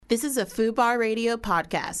This is a FUBAR Radio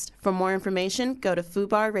podcast. For more information, go to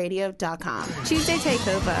FUBARradio.com. Tuesday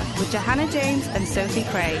Takeover with Johanna James and Sophie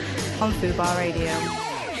Craig on FUBAR Radio.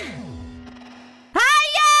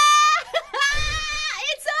 Hiya!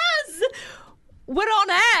 It's us! We're on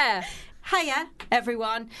air! Hiya,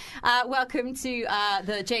 everyone. Welcome to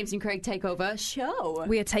the James and Craig Takeover show.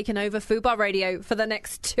 We are taking over FUBAR Radio for the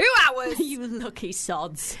next 2 hours. You lucky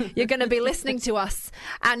sods. You're going to be listening to us.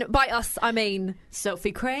 And by us, I mean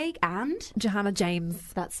Sophie Craig and Johanna James.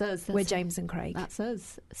 That's us. We're James and Craig. That's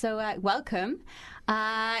us. So welcome.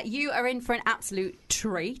 You are in for an absolute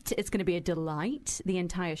treat. It's going to be a delight, the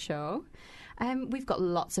entire show. We've got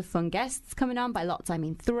lots of fun guests coming on. By lots, I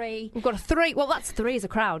mean 3. We've got a 3. Well, that's 3 is a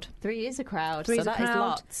crowd. 3 is a crowd. 3 so is a that crowd. is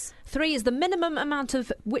lots. 3 is the minimum amount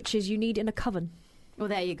of witches you need in a coven. Well,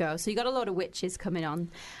 there you go. So you got a lot of witches coming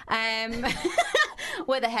on.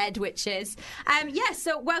 We're the head witches.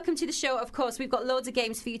 So welcome to the show. Of course, we've got loads of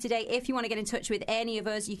games for you today. If you want to get in touch with any of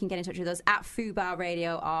us, you can get in touch with us at FUBAR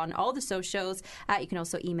Radio on all the socials. You can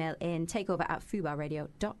also email in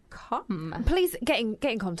takeover@fubarradio.com. Please get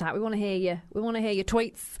in contact. We want to hear you. We want to hear your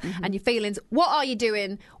tweets and your feelings. What are you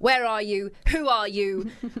doing? Where are you? Who are you?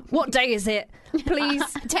 What day is it? Please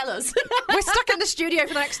Tell us. We're stuck in the studio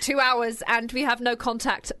for the next 2 hours and we have no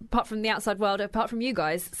contact apart from the outside world, apart from you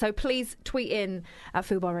guys. So please tweet in at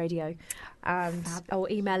FUBAR Radio or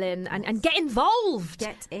email in and get involved.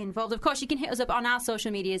 Get involved. Of course, you can hit us up on our social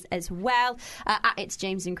medias as well. At It's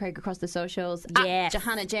James and Craig across the socials. Yes. At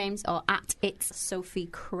Johanna James or at It's Sophie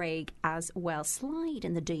Craig as well. Slide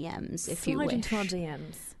in the DMs if you wish. Slide into our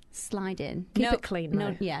DMs. Slide in. Keep it clean,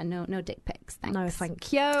 though. No dick pics. Thanks. No,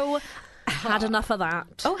 thank you. Had enough of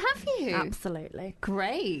that. Oh, have you? Absolutely.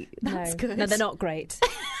 Great. That's good. No, they're not great.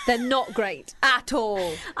 They're not great at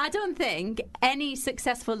all. I don't think any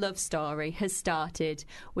successful love story has started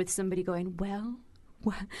with somebody going, well,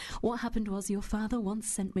 what happened was your father once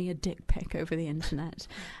sent me a dick pic over the internet.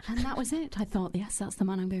 And that was it. I thought, yes, that's the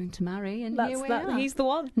man I'm going to marry. And here we are. He's the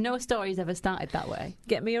one. No story's ever started that way.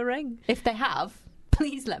 Get me a ring. If they have,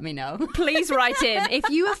 please let me know. Please write in. If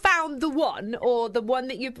you have found the one or the one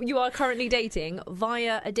that you are currently dating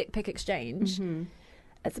via a dick pic exchange,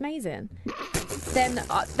 it's amazing. Then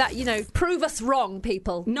prove us wrong,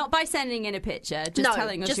 people. Not by sending in a picture, just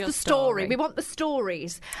telling us just your the story. We want the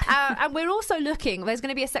stories. And we're also looking, there's going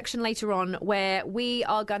to be a section later on where we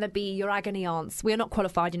are going to be your agony aunts. We are not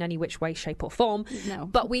qualified in any which way, shape or form. No.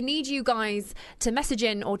 But we need you guys to message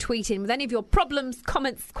in or tweet in with any of your problems,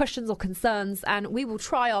 comments, questions or concerns, and we will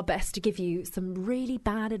try our best to give you some really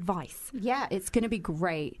bad advice. Yeah, it's going to be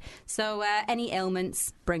great. So any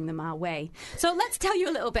ailments, bring them our way. So let's tell you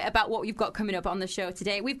a little bit about what we've got coming up on the show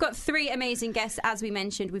today. We've got 3 amazing guests, as we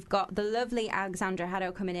mentioned. We've got the lovely Alexandra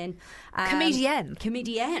Haddow coming in. Comedian.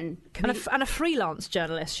 And a freelance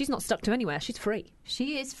journalist. She's not stuck to anywhere. She's free.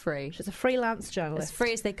 She is free. She's a freelance journalist. As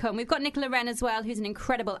free as they come. We've got Nicola Wren as well, who's an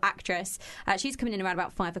incredible actress. She's coming in around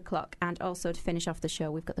about 5 o'clock. And also to finish off the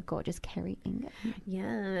show, we've got the gorgeous Kerry Ingham.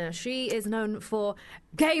 Yeah, she is known for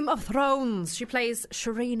Game of Thrones. She plays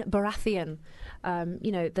Shireen Baratheon.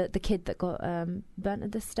 The kid that got burnt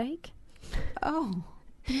at the stake. Oh,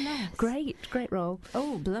 yes. Great role.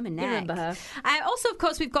 Oh, blooming neck. You remember her. Also, of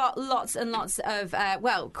course, we've got lots and lots of,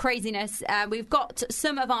 craziness. We've got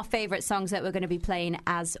some of our favourite songs that we're going to be playing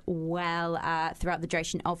as well throughout the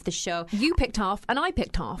duration of the show. You picked half and I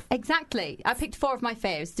picked half. Exactly. I picked 4 of my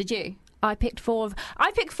faves. Did you? I picked 4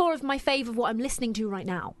 of my fave of what I'm listening to right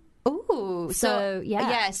now. Ooh, so yeah.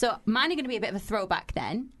 Yeah, so mine are going to be a bit of a throwback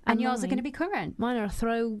then, and yours are going to be current. Mine are a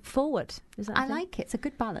throw forward. Is that I like it. It's a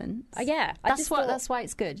good balance. Yeah. That's why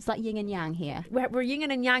it's good. It's like yin and yang here. We're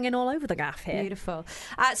yin and yanging all over the gaff here. Beautiful.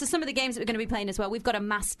 So some of the games that we're going to be playing as well, we've got a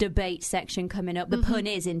mass debate section coming up. The pun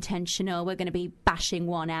is intentional. We're going to be bashing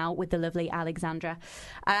one out with the lovely Alexandra.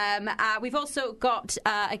 We've also got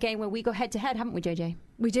a game where we go head to head, haven't we, JJ?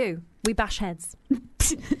 We do. We bash heads.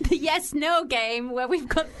 The yes-no game where we've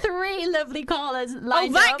got 3 lovely callers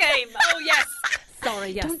lined up. Oh, that game! Oh, yes. Sorry,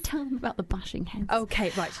 yes. Don't tell them about the bashing heads.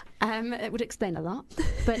 Okay, right. It would explain a lot.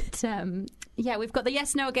 But, we've got the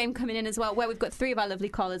yes-no game coming in as well, where we've got 3 of our lovely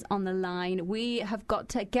callers on the line. We have got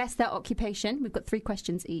to guess their occupation. We've got 3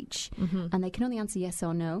 questions each, and they can only answer yes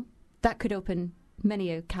or no. That could open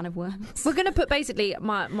many a can of worms. We're going to put basically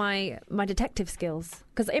my detective skills,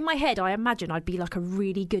 because in my head I imagine I'd be like a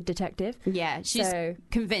really good detective. Yeah, she's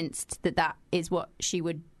convinced that is what she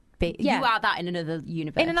would be. Yeah. You are that in another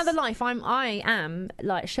universe. In another life, I am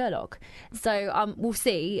like Sherlock. So we'll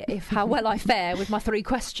see how well I fare with my 3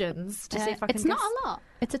 questions to see if I can. It's not a lot.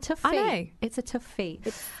 It's a tough feat. I know. It's a tough feat.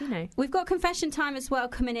 It's, We've got confession time as well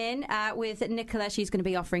coming in with Nicola. She's going to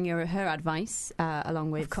be offering you her advice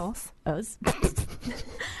along with, of course, us.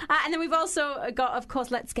 And then we've also got, of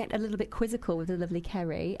course, let's get a little bit quizzical with the lovely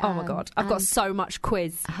Kerry. Oh my God, I've got so much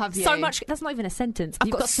quiz. Have you? So much. That's not even a sentence. I've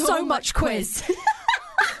You've got so much quiz.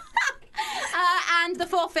 And the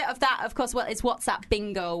forfeit of that, of course, well, it's WhatsApp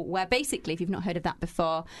Bingo, where basically, if you've not heard of that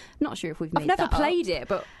before, not sure if we've made I've never that played up. it,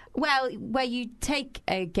 but Well, where you take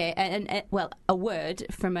a word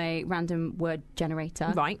from a random word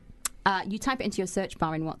generator. right. You type it into your search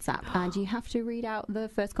bar in WhatsApp, and you have to read out the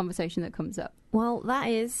first conversation that comes up. Well, that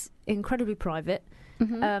is incredibly private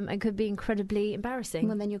and could be incredibly embarrassing.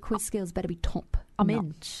 Well, then your quiz skills better be top. I'm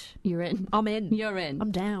notch. You're in. I'm in. You're in.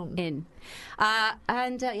 I'm down. In.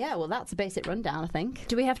 Yeah, well, that's a basic rundown, I think.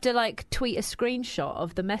 Do we have to like tweet a screenshot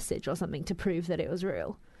of the message or something to prove that it was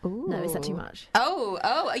real? Ooh. No, is that too much? Oh,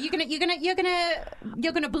 are you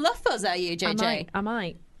gonna bluff us? Are you, JJ? I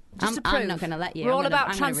might. Just to I'm prove. not going to let you. We're all about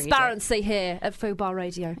I'm gonna read it. transparency here at Fubar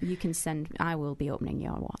Radio. You can send. I will be opening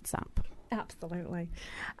your WhatsApp. Absolutely.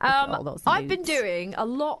 all those I've been nudes. doing a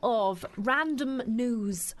lot of random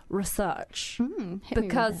news research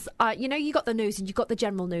because, you got the news and you've got the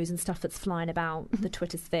general news and stuff that's flying about the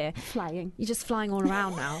Twitter sphere. Flying. You're just flying all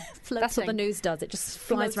around now. That's what the news does. It just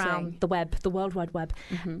flies Floating. around the web, the World Wide Web.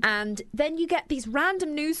 And then you get these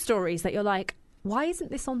random news stories that you're like, why isn't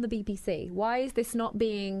this on the BBC? Why is this not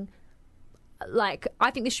being... Like,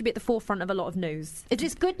 I think this should be at the forefront of a lot of news. Is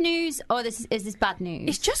this good news or is this bad news?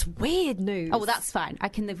 It's just weird news. Oh, well, that's fine. I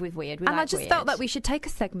can live with weird. We And like I just weird. felt that we should take a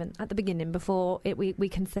segment at the beginning before we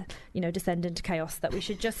can, descend into chaos. That we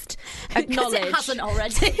should just acknowledge. it hasn't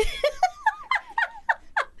already.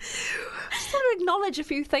 Just want to acknowledge a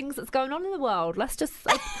few things that's going on in the world. Let's just,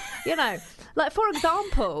 like for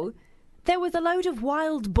example, there was a load of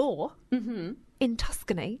wild boar in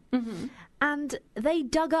Tuscany, and they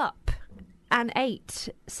dug up and ate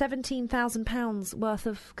 £17,000 worth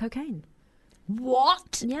of cocaine.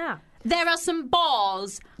 What? Yeah. There are some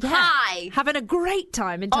boars. Yeah. Hi. Having a great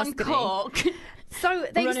time in On Tuscany. coke. So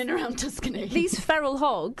they running around Tuscany. These feral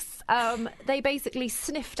hogs, they basically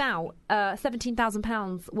sniffed out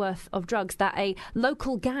 £17,000 worth of drugs that a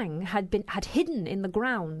local gang had hidden in the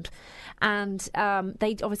ground, and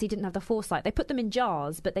they obviously didn't have the foresight. They put them in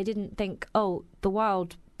jars, but they didn't think, oh, the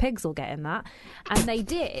wild pigs will get in that, and they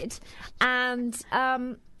did. And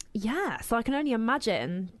so I can only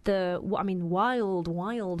imagine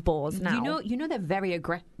wild boars now. You know they're very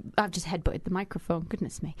aggressive. I've just headbutted the microphone.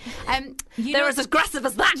 Goodness me. They're as aggressive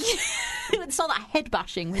as that. It's all that head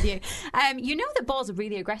bashing with you. You know that boars are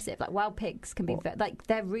really aggressive. Like wild pigs can be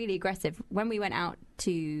they're really aggressive. When we went out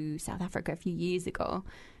to South Africa a few years ago,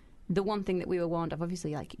 the one thing that we were warned of,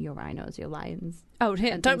 obviously, like your rhinos, your lions. Oh,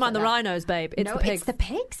 here, don't mind the rhinos, babe. It's no, the pigs. It's the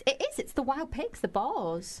pigs. It is. It's the wild pigs, the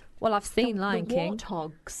boars. Well, I've seen Lion the King.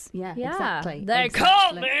 Warthogs. Yeah, Yeah, exactly. they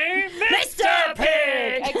call me Mr.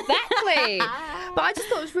 Pig. Exactly. But I just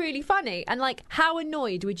thought it was really funny. And like, how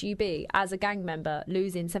annoyed would you be as a gang member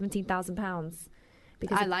losing £17,000?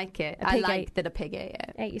 Because I like it. a I pig like that a pig ate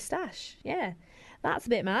it. ate your stash. Yeah. That's a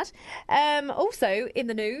bit mad. Also, in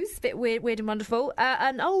the news, a bit weird and wonderful,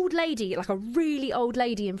 an old lady, like a really old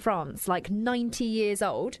lady in France, like 90 years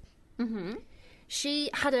old,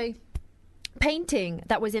 she had a painting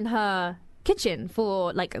that was in her kitchen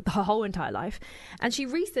for like her whole entire life, and she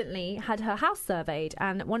recently had her house surveyed,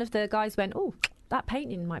 and one of the guys went, oh, that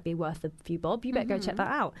painting might be worth a few bob, you better go check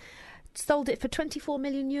that out. Sold it for 24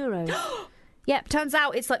 million euros. Yep, turns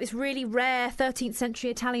out it's like this really rare 13th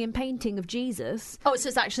century Italian painting of Jesus. Oh, so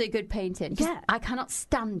it's actually a good painting. 'Cause Yeah. I cannot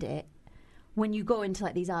stand it when you go into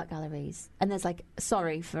like these art galleries and there's like,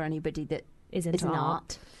 sorry for anybody that Is is into in art.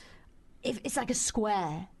 art. If it's like a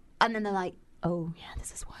square and then they're like, oh yeah,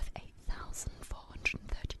 this is worth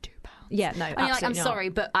 £8,432. Yeah, no, And you're like, I'm absolutely not. sorry,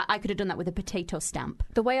 but I could have done that with a potato stamp.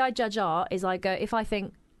 The way I judge art is I go, if I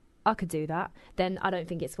think I could do that, then I don't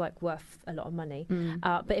think it's like worth a lot of money.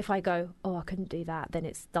 But if I go, oh, I couldn't do that, then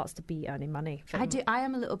it starts to be earning money. I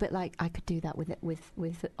am a little bit like, I could do that with it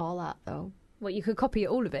with all art though. Well, you could copy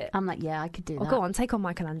all of it. I'm like, yeah, I could do Oh, that. go on, take on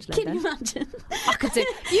Michelangelo. Can then. you imagine? I could do.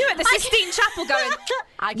 You at the Sistine Chapel going,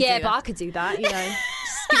 I could yeah, do but that. I could do that. You know,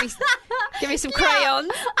 Give me some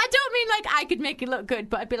crayons. I don't mean like I could make it look good,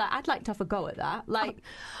 but I'd be like, I'd like to have a go at that. Like,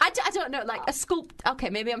 I don't know, like a sculpt. Okay,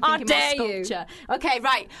 maybe I'm thinking more sculpture. Okay,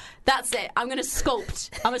 right, that's it. I'm going to sculpt.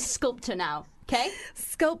 I'm a sculptor now. Okay,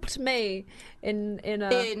 Sculpt me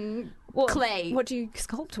in clay. What do you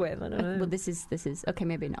sculpt with? I don't know. Well, this is okay.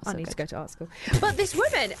 Maybe not. I need to go to art school. But this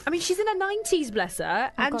woman, I mean, she's in her 90s, bless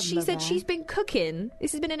her, and God, she love said her. she's been cooking.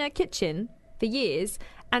 This has been in her kitchen for years,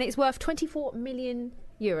 and it's worth 24 million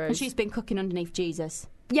euros. And she's been cooking underneath Jesus.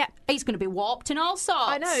 Yeah, He's going to be warped and all sorts.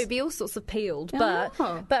 I know, it'd be all sorts of peeled,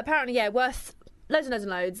 Oh. but apparently, yeah, worth loads and loads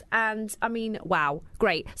and loads. And I mean, wow,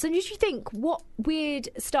 great. So, did you think what weird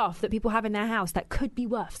stuff that people have in their house that could be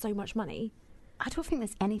worth so much money? I don't think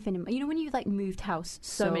there's anything. You know, when you've like moved house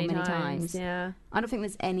so many times, yeah. I don't think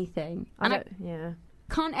there's anything. I And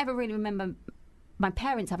can't ever really remember my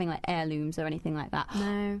parents having like heirlooms or anything like that.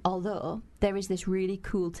 No. Although there is this really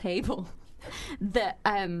cool table that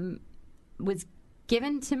was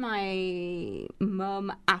given to my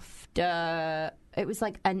mum after it was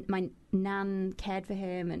like my nan cared for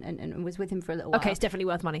him and was with him for a little while. Okay, it's definitely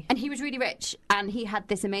worth money. And he was really rich, and he had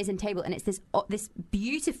this amazing table, and it's this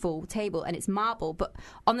beautiful table, and it's marble, but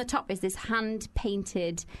on the top is this hand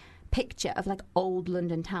painted picture of like old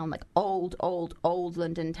London town, like old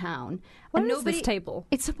London town. Where and is this table?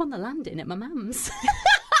 It's up on the landing at my mum's.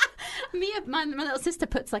 My little sister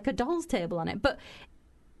puts like a doll's table on it, but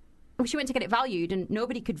she went to get it valued, and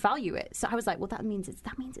nobody could value it. So I was like, well, that means it's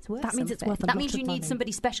worth. That means it's something. worth a That lot means of you money. need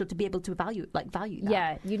somebody special to be able to value that.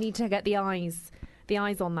 Yeah, you need to get the eyes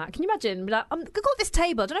on that. Can you imagine? Be like, I've got this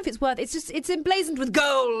table. I don't know if it's worth. It's emblazoned with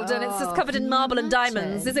gold and it's just covered in marble and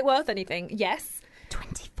diamonds. Is it worth anything? Yes.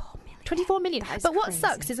 24 million. But what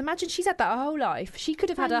sucks is, imagine she's had that her whole life. She could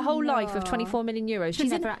have had a whole life of 24 million euros. She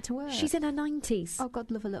never had to work. She's in her 90s. Oh,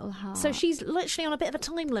 God, love a little heart. So she's literally on a bit of a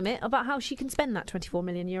time limit about how she can spend that 24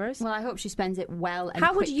 million euros. Well, I hope she spends it well and how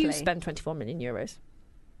would quickly. you spend 24 million euros?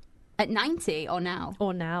 At 90 or now?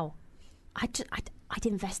 Or now? I'd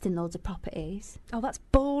invest in loads of properties. Oh, that's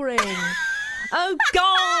boring. Oh,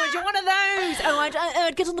 God, you're one of those. Oh,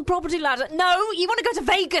 I'd get on the property ladder. No, you want to go to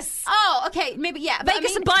Vegas. Oh, okay, maybe, yeah. but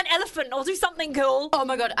Vegas and buy an elephant or do something cool. Oh,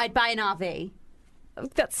 my God, I'd buy an RV.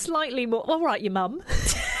 That's slightly more... All right, your mum.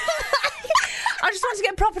 I just want to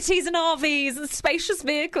get properties and RVs and spacious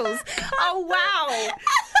vehicles. Oh, wow.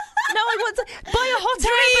 No, I want to buy a hot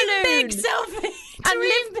air balloon. Big selfie. And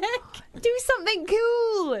Dream live big. Do something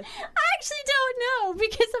cool. I actually don't know,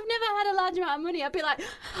 because I've never had a large amount of money. I'd be like,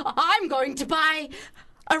 I'm going to buy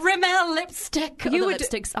a Rimmel lipstick. You would-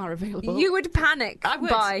 lipsticks are available. You would panic. I would.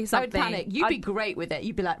 Buy something. I would panic. You'd be great with it.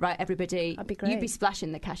 You'd be like, right, everybody. I'd be great. You'd be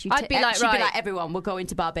splashing the cash. I'd be like, she'd right. be like, everyone, we're going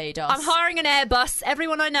to Barbados. I'm hiring an Airbus.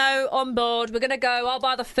 Everyone I know on board. We're going to go. I'll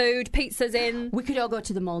buy the food. Pizza's in. We could all go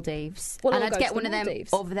to the Maldives, We'll and all I'd go get to one the of them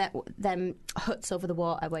Maldives. over there, them huts over the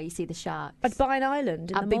water where you see the sharks. I'd buy an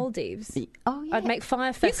island in I'd the be- Maldives. Oh yeah, I'd make Fire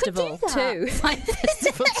You Festival could do that. too. Fire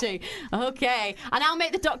Festival too. Okay, and I'll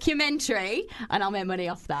make the documentary, and I'll make money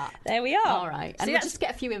off that. There we are. All right, and See, we'll that's- just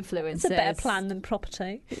get a few influencers. It's a better plan than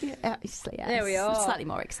property. Yeah, obviously, yes. There we are. Slightly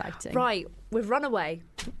more exciting. Right, we've run away.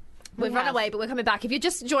 We've run have. away, but we're coming back. If you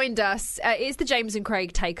just joined us, it's the James and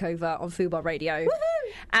Craig takeover on Fubar Radio.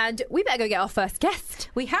 Woohoo! And we better go get our first guest.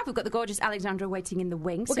 We've got the gorgeous Alexandra waiting in the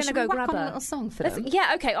wings. We're so going to should go we whack grab on her. a little song for Let's- them.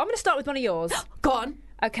 Yeah, okay. I'm going to start with one of yours. Go on.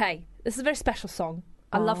 Okay, this is a very special song.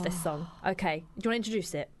 I love this song. Okay, do you want to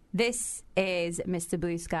introduce it? This is Mr.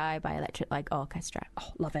 Blue Sky by Electric Light Orchestra.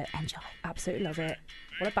 Oh, love it. Enjoy. Absolutely love it.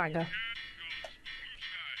 What a banger.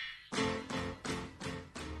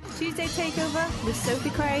 Tuesday Takeover with Sophie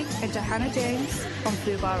Craig and Johanna James on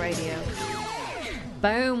Fubar Radio.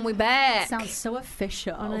 Boom, we back. Sounds so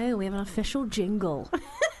official. I know, we have an official jingle.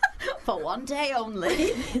 For one day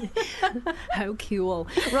only. How cool.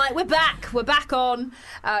 Right, we're back. We're back on.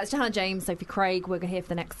 It's Johanna James, Sophie Craig. We're here for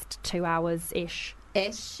the next 2 hours-ish.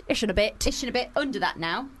 Ish. Ish and a bit. Ish and a bit under that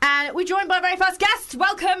now. And we're joined by our very first guest.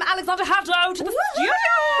 Welcome, Alexandra Hadlow, to the studio.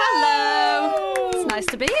 Hello. It's nice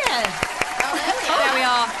to be here. There we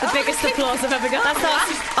are. The biggest applause I've ever got.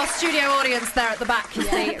 That's our studio audience there at the back, you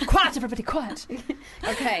see. Quiet, everybody, quiet.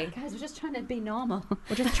 Okay. Guys, we're just trying to be normal.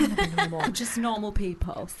 We're just trying to be normal. Just normal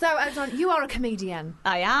people. So, Alexandra, you are a comedian.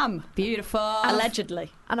 I am. Beautiful.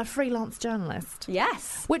 Allegedly. And a freelance journalist.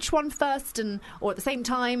 Yes. Which one first or at the same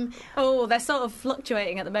time? Oh, they're sort of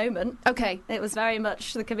fluctuating at the moment. Okay. It was very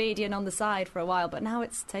much the comedian on the side for a while, but now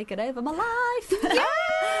it's taken over my life.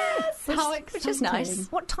 Yes! Which is nice.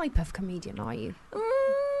 What type of comedian are you?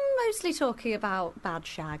 mostly talking about bad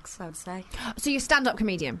shags, I would say. So you're a stand-up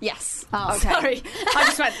comedian? Yes. Oh, Okay. Sorry.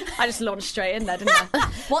 I just launched straight in there, didn't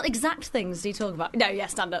I? What exact things do you talk about? No, yeah,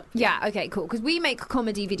 stand up. Yeah, okay, cool. Because we make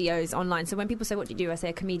comedy videos online, so when people say, what do you do? I say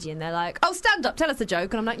a comedian. They're like, oh, stand-up, tell us a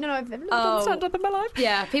joke. And I'm like, no, I've never done stand-up in my life.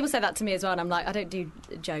 Yeah, people say that to me as well, and I'm like, I don't do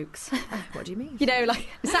jokes. What do you mean? You know, like,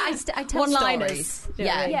 So I tell one-liners. stories. Do you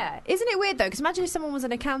know what I mean? Yeah, isn't it weird though? Because imagine if someone was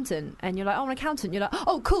an accountant and you're like, oh, I'm an accountant. You're like,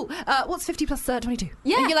 oh, cool. What's 50 plus 22?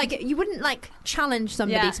 Yeah. And you're like, you wouldn't like challenge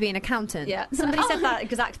somebody Yeah. to be an accountant. Yeah, somebody said that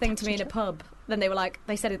exact thing to me in a pub. Then they were like,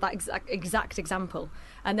 they said that exact example,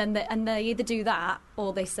 and then they either do that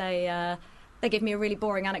or they say they give me a really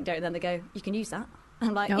boring anecdote, and then they go, "You can use that." And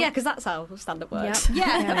I'm like, Oh. yeah, because that's how stand-up works. Yep.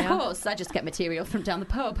 Yeah, Yeah. of course. I just get material from down the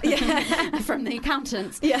pub. Yeah. From the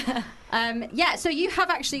accountants. Yeah. Yeah, so you have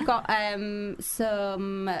actually got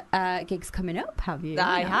some gigs coming up, have you?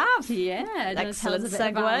 I have. Yeah. do you wanna tell Excellent us a bit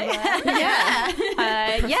segue. about that?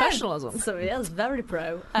 Yeah. Professionalism. So yeah, it's very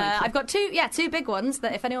pro. I've got two big ones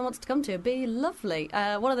that if anyone wants to come to, it'd be lovely.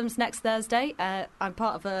 One of them's next Thursday. I'm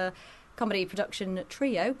part of a comedy production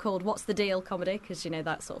trio called What's the Deal Comedy, because you know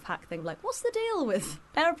that sort of hack thing, like what's the deal with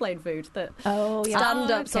airplane food that Oh, yeah.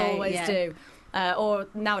 stand-ups okay, always yeah. do. Or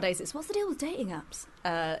nowadays it's what's the deal with dating apps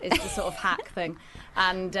is the sort of hack thing.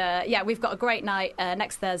 And yeah, we've got a great night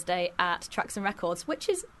next Thursday at Tracks and Records, which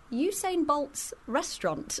is Usain Bolt's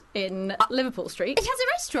restaurant in Liverpool Street. It has a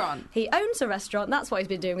restaurant. He owns a restaurant. That's what he's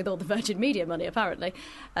been doing with all the Virgin Media money, apparently.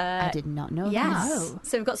 I did not know Yes. that.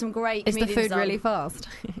 So we've got some great Is the comedians food on. really fast?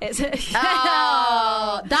 It's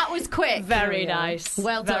Oh, that was quick. very nice.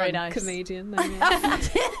 Well Very done. nice. Comedian. Do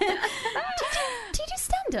you do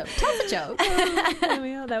stand-up? Tell the joke. There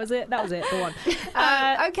we are. That was it. The one.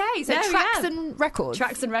 Okay, so no, Tracks yeah. and Records.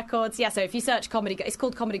 Tracks and Records. Yeah, so if you search comedy, it's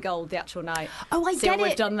called Comedy Gold, the actual night. Oh, I See get what it.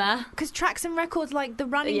 we've done there. Because Tracks and Records, like the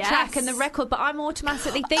running Yes. track and the record, but I'm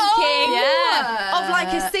automatically thinking yeah. of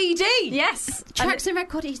like a CD. Yes. Tracks and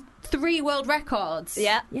Record is 3 world records.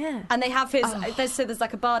 Yeah. Yeah. And they have his. There's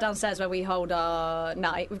like a bar downstairs where we hold our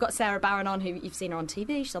night. We've got Sarah Barron on, who you've seen her on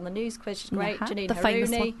TV. She's on the news quiz. She's great. Uh-huh. Janine The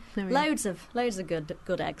famous Harouni. one. There we are. Loads of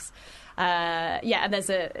good eggs. Yeah, and there's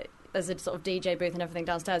a sort of DJ booth and everything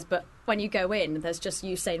downstairs. But when you go in, there's just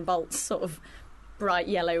Usain Bolt's sort of bright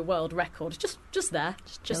yellow world record just there,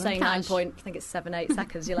 just saying cash. 9.78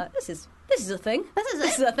 seconds. You're like, this is a thing. This is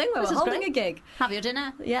This is a thing where This we're is holding great. a gig. Have your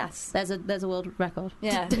dinner. Yes. There's a world record.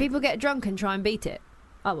 Yeah. Do people get drunk and try and beat it?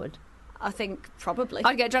 I would. I think probably.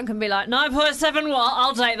 I'd get drunk and be like, 9.7 what?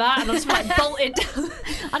 I'll take that. And I'll just like bolt it down.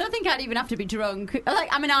 I don't think I'd even have to be drunk. Like,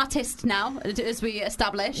 I'm an artist now, as we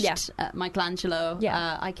established. Yeah. Michelangelo.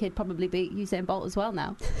 Yeah. I could probably beat Usain Bolt as well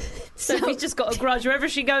now. Sophie's just got a grudge. Wherever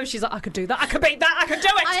she goes, she's like, I could do that. I could beat that. I could do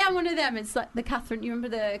it. I am one of them. It's like the Catherine. You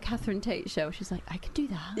remember the Catherine Tate show? She's like, I can do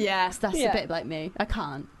that. Yeah. That's Yeah. a bit like me. I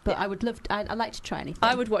can't, but I would love. I'd like to try anything.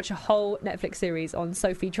 I would watch a whole Netflix series on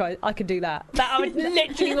Sophie try. I could do that. That I would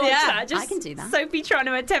literally watch Yeah, that. Just I can do that. Sophie trying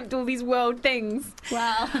to attempt all these world things.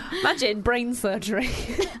 Well, Imagine brain surgery.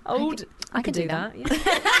 I could do that. Yeah.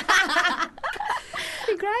 That'd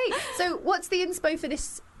be great. So, what's the inspo for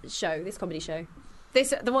this show? This comedy show?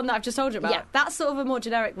 The one that I've just told you about. Yeah. That's sort of a more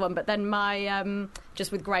generic one, but then my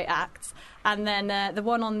just with great acts, and then the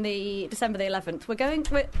one on the December the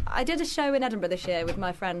 11th. I did a show in Edinburgh this year with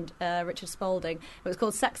my friend Richard Spalding. It was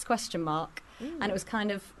called Sex ? And it was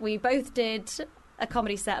kind of, we both did a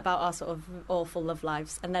comedy set about our sort of awful love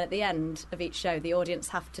lives, and then at the end of each show, the audience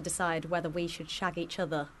have to decide whether we should shag each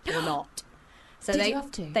other or not. So Did they you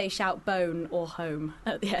have to? they shout bone or home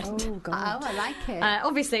at the end. Oh God. I like it.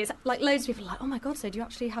 Obviously, it's like loads of people are like, oh my god, so do you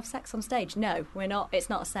actually have sex on stage? No, we're not. It's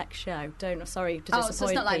not a sex show. Sorry to disappoint so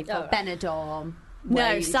it's not like people. Benidorm. No,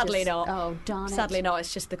 where you sadly just- not. Oh, darn it. Sadly not.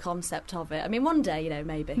 It's just the concept of it. I mean, one day,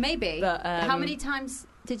 maybe. Maybe. But, How many times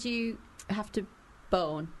did you have to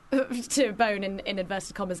bone? to bone in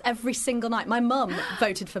inverted commas every single night. My mum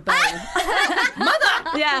voted for bone. Mother!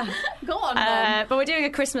 Yeah. Go on, Mum. But we're doing a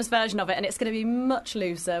Christmas version of it, and it's going to be much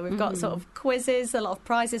looser. We've got sort of quizzes, a lot of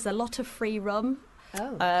prizes, a lot of free rum.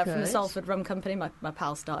 From the good. Salford Rum Company. My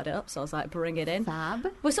pal started it up, so I was like, bring it in. Fab.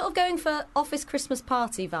 We're sort of going for office Christmas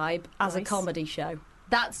party vibe as a Nice. comedy show.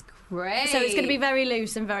 That's great. So it's going to be very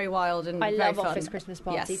loose and very wild and I very love fun. office Christmas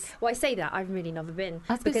parties. Yes. Well, I say that I've really never been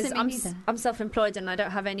I was gonna because say me neither. I'm self-employed and I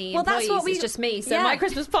don't have any Well, that's employees. what we- It's just me, so yeah. my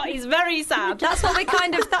Christmas party is very sad. That's what we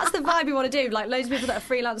that's the vibe we want to do. Like loads of people that are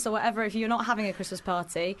freelance or whatever, if you're not having a Christmas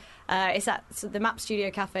party, it's at the Map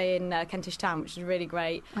Studio Cafe in Kentish Town, which is really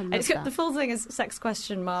great. I love And that. the full thing is Sex ?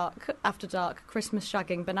 After Dark Christmas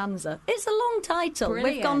Shagging Bonanza. It's a long title.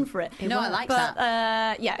 Brilliant. We've gone for it. No, I like but,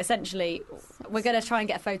 that. yeah, essentially, we're going to try and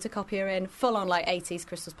get a photocopier in, full on like 80s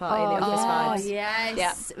Christmas party, the office vibes.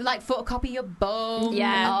 Yes. Like photocopy your bum.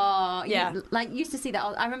 Yeah. Oh, Yeah. Like used to see that.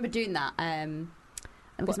 I remember doing that.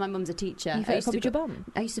 Because my mum's a teacher. You photocopied your bum?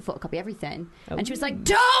 I used to photocopy everything. Oh. And she was like,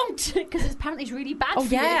 don't! Because apparently it's really bad for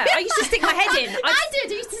you. I used to stick my head in. I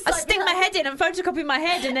did. I used to I stick my head in and photocopy my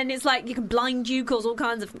head, and then it's like you can blind you, cause all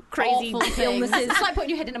kinds of crazy awful things. illnesses. It's like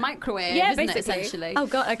putting your head in a microwave, Yeah, isn't basically. it, essentially? Oh,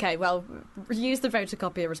 God, okay, well, use the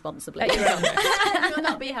photocopier responsibly. At your own risk. You will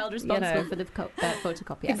not be held responsible know. for the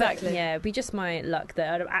photocopy. Exactly. Yeah, it'd be just my luck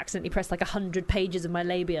that I'd have accidentally pressed like 100 pages of my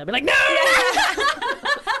labia. I'd be like, no!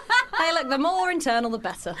 Hey, look, the more internal, the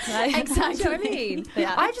better. Right? Exactly. Do you know what I mean?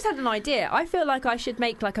 Yeah. I just had an idea. I feel like I should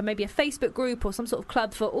make like maybe a Facebook group or some sort of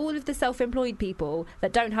club for all of the self-employed people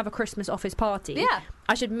that don't have a Christmas office party. Yeah.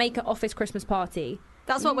 I should make an office Christmas party.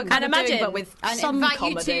 That's what we're kind And of doing, imagine- but with And some invite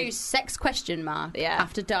comedy. you to Sex Question Mark Yeah.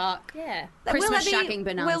 After Dark. Yeah. Christmas Will it shagging be,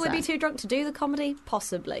 bonanza. Will we be too drunk to do the comedy?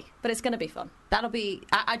 Possibly. But it's going to be fun. That'll be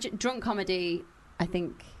drunk comedy. I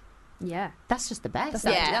think Yeah. that's just the best.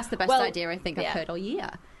 Yeah. Idea. That's the best Well, idea I think I've yeah. heard all year.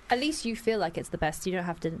 At least you feel like it's the best. You don't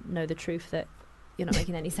have to know the truth that you're not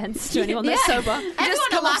making any sense to anyone that's sober. Just Everyone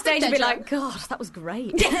come will off laugh stage if and be they're like, God, that was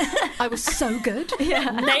great. I was so good.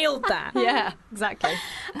 Yeah. Nailed that. Yeah, exactly.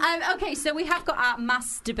 Okay, so we have got our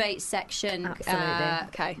mass debate section Absolutely.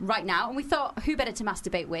 Okay. right now, and we thought, who better to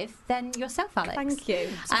masturbate with than yourself, Alex? Thank you.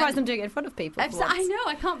 Surprised I'm doing it in front of people. for I once. know,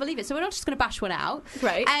 I can't believe it. So we're not just going to bash one out,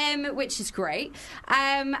 Great. which is great.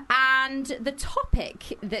 And the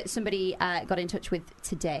topic that somebody got in touch with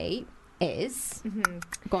today is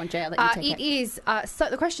go on, Jay. I'll let you take It is. So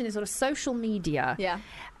the question is sort of social media. Yeah.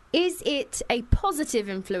 Is it a positive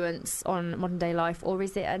influence on modern day life, or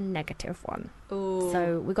is it a negative one? Ooh.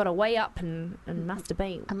 So we've got to weigh up and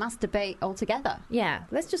masturbate. a masturbate altogether. Yeah,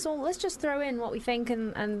 let's just throw in what we think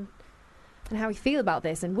and how we feel about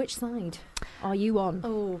this, and which side are you on?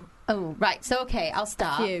 Oh, right. So okay, I'll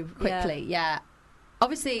start Few, quickly. Yeah.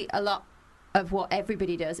 Obviously, a lot of what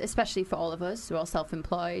everybody does, especially for all of us who are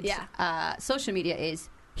self-employed. Yeah. Social media is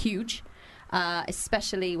huge,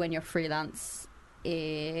 especially when you're freelance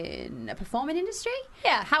in a performing industry.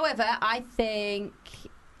 Yeah. However, I think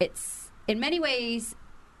it's in many ways.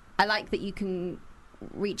 I like that you can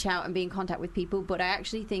reach out and be in contact with people, but I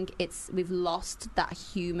actually think we've lost that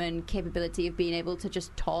human capability of being able to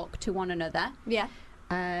just talk to one another. Yeah.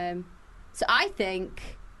 So I think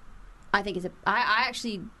it's I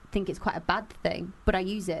actually think it's quite a bad thing, but I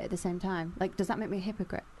use it at the same time. Like, does that make me a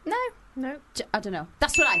hypocrite? No, I don't know.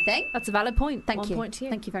 That's what I think. that's a valid point. Thank One you. point to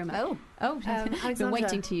you. Thank you very much. Oh. I've been Alexandra.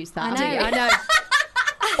 waiting to use that. I know.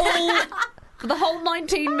 I know. For the whole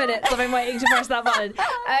 19 minutes I've been waiting to press that button.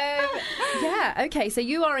 Yeah, okay, so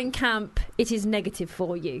you are in camp, it is negative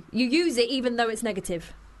for you. You use it even though it's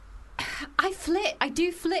negative. I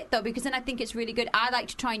do flit though, because then I think it's really good. I like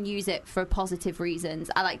to try and use it for positive reasons.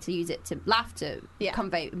 I like to use it to laugh, to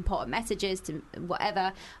convey important messages, to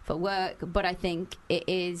whatever, for work. But I think it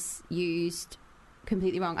is used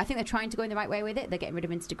completely wrong. I think they're trying to go in the right way with it. They're getting rid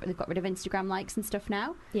of Instagram. They've got rid of Instagram likes and stuff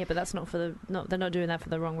now. Yeah, but that's not they're not doing that for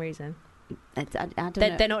the wrong reason. I don't know.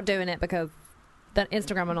 They're not doing it because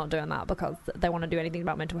Instagram are not doing that because they want to do anything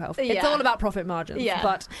about mental health. It's Yeah. all about profit margins. Yeah.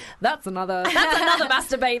 But that's another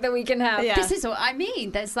masturbate that we can have. Yeah. This is what I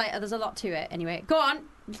mean. There's a lot to it. Anyway, go on.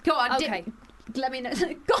 Okay. Let me know.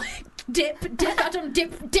 Go, dip. I don't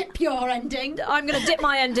dip your ending. I'm going to dip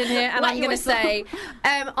my end in here, and Wet I'm your going to whistle. say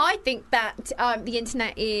I think that the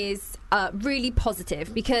internet is really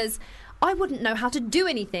positive because I wouldn't know how to do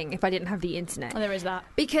anything if I didn't have the internet. There is that.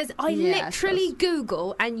 Because I Yeah, I literally suppose.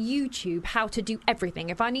 Google and YouTube how to do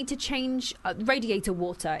everything. If I need to change radiator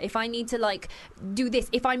water, if I need to do this,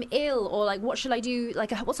 if I'm ill, or what should I do?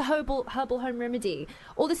 What's a herbal home remedy?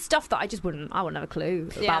 All this stuff that I wouldn't have a clue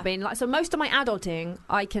Yeah. about being like. So most of my adulting,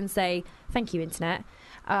 I can say thank you, internet,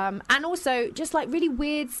 and also just really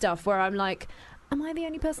weird stuff where I'm like, am I the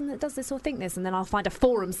only person that does this or think this? And then I'll find a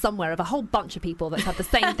forum somewhere of a whole bunch of people that have the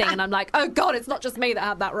same thing, and I'm like, oh God, it's not just me that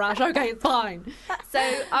had that rash. Okay, it's fine. So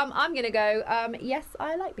I'm going to go, yes,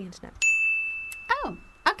 I like the internet. Oh,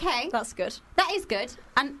 okay. That's good. That is good,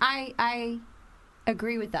 and I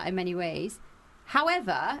agree with that in many ways.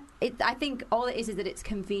 However, I think all it is that it's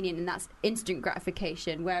convenient, and that's instant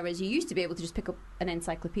gratification. Whereas you used to be able to just pick up an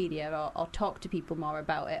encyclopedia or talk to people more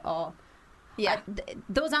about it, or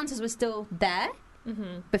those answers were still there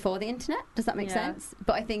before the internet. Does that make Yeah. sense?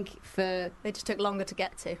 But I think They just took longer to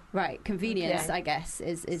get to. convenience, Okay. I guess,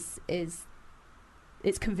 is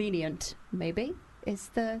it's convenient. Maybe is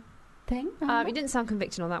the thing. You didn't sound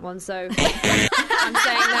convicted on that one, so I'm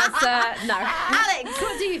saying that's no. Alex,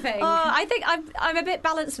 what do you think? I think I'm a bit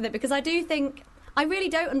balanced with it because I do think I really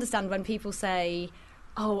don't understand when people say,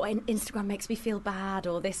 oh, Instagram makes me feel bad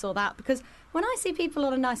or this or that, because when I see people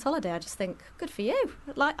on a nice holiday, I just think, good for you.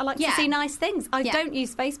 I like to see nice things. I don't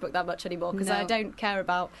use Facebook that much anymore because I don't care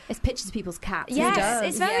about... It's pictures of people's cats. Yes,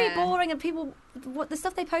 it's very boring, and people... the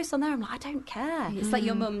stuff they post on there, I'm like, I don't care. It's like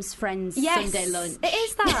your mum's friend's Sunday lunch. It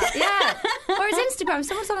is that, yeah. Whereas Instagram, if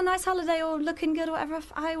someone's on a nice holiday or looking good or whatever,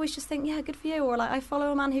 I always just think, yeah, good for you. Or like, I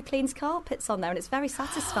follow a man who cleans carpets on there, and it's very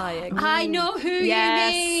satisfying. I know who you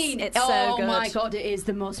mean. It's so good. Oh my God, it is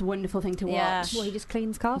the most wonderful thing to watch. Well, he just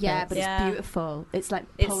cleans carpets. Yeah, but it's beautiful. It's like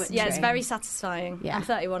poetry. It's very satisfying. Yeah. I'm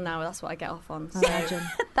 31 now, that's what I get off on. So. Imagine.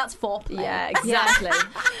 That's foreplay. Yeah, exactly.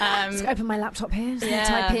 Just open my laptop here and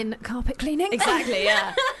type in carpet cleaning. Exactly,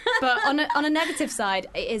 yeah. But on a negative side,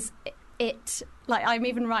 it like, I'm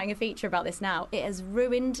even writing a feature about this now. It has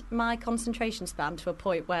ruined my concentration span to a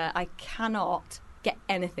point where I cannot get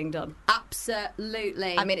anything done.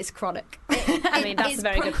 Absolutely. I mean, it's chronic. I mean, that's a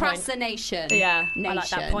very good point. Procrastination. Yeah. I like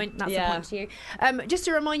that point. That's the point to you. Just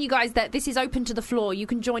to remind you guys that this is open to the floor. You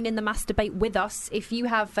can join in the mass debate with us if you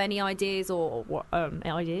have any ideas or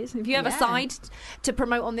ideas. If you have a side to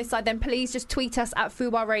promote on this side, then please just tweet us at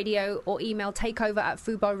Fubar Radio or email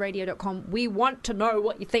takeover@fubarradio.com. We want to know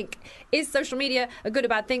what you think. Is social media a good or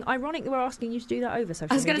bad thing? Ironically, we're asking you to do that over social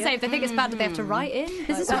media. I was going to say, if they think it's bad, do they have to write in?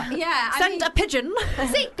 This is what, Send a pigeon.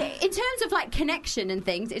 See, in terms of like connection and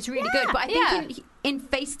things, it's really good. But I think in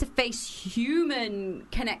face-to-face human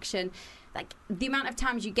connection, like the amount of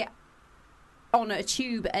times you get on a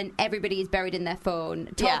tube and everybody is buried in their phone,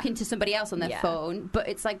 talking to somebody else on their phone, but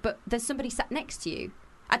it's like, but there's somebody sat next to you.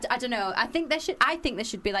 I don't know. I think there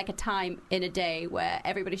should be like a time in a day where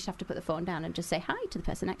everybody should have to put the phone down and just say hi to the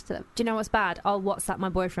person next to them. Do you know what's bad? I'll WhatsApp my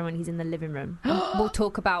boyfriend when he's in the living room. We'll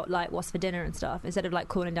talk about like what's for dinner and stuff instead of like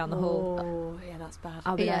calling down the hall. Oh, yeah, that's bad.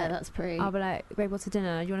 I'll be that's pretty. I'll be like, babe, what's for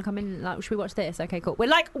dinner? Do you want to come in? Like, should we watch this? Okay, cool.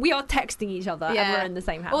 We are texting each other and we're in the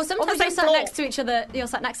same house. Or sometimes you're sat next to each other. You're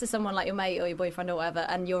sat next to someone like your mate or your boyfriend or whatever,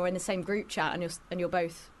 and you're in the same group chat, and you're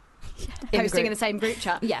both posting in the same group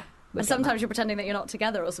chat. Yeah. And sometimes you're pretending that you're not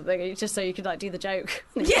together or something, just so you can like do the joke.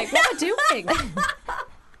 And you're like, what am I doing?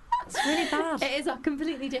 It's really bad. It is a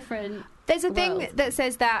completely different. There's a thing that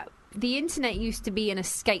says that the internet used to be an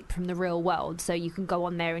escape from the real world, so you can go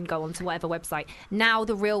on there and go onto whatever website. Now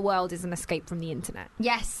the real world is an escape from the internet.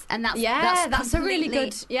 Yes, and that's a really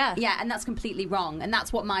good and that's completely wrong, and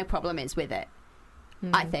that's what my problem is with it.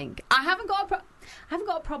 I think I haven't got a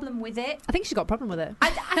problem with it. I think she's got a problem with it. I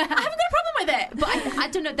haven't got a problem with it, but I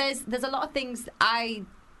don't know. There's a lot of things I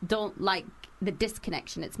don't like. The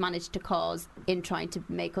disconnection it's managed to cause in trying to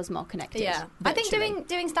make us more connected. Yeah, I think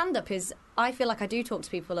doing stand up is. I feel like I do talk to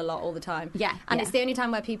people a lot all the time. Yeah, and it's the only time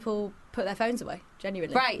where people put their phones away.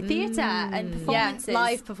 Genuinely, right? Theatre and performances,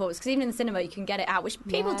 live performances. Because even in the cinema, you can get it out, which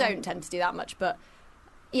people don't tend to do that much, but.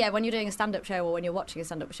 Yeah, when you're doing a stand-up show or when you're watching a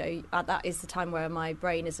stand-up show, that is the time where my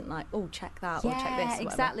brain isn't like, oh, check that or check this. Or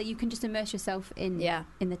exactly. You can just immerse yourself in it.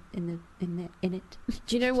 Do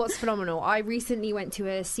you know what's phenomenal? I recently went to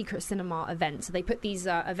a secret cinema event. So they put these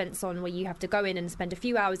events on where you have to go in and spend a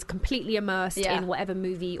few hours completely immersed in whatever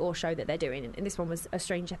movie or show that they're doing. And this one was a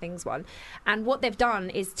Stranger Things one. And what they've done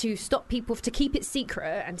is to stop people to keep it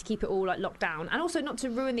secret and to keep it all like locked down, and also not to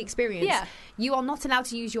ruin the experience. Yeah. You are not allowed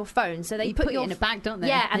to use your phone. So they put it in a bag, don't they?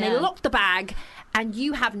 Yeah, and they lock the bag, and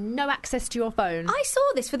you have no access to your phone. I saw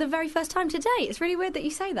this for the very first time today. It's really weird that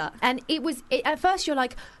you say that. And at first you're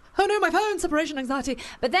like, oh no, my phone, separation anxiety.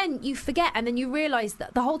 But then you forget, and then you realise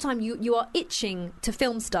that the whole time you are itching to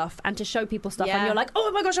film stuff and to show people stuff, and you're like,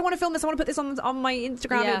 oh my gosh, I want to film this, I want to put this on my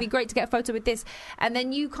Instagram, it would be great to get a photo with this. And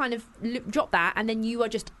then you kind of drop that, and then you are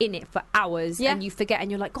just in it for hours, and you forget,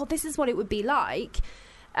 and you're like, God, this is what it would be like.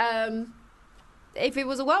 If it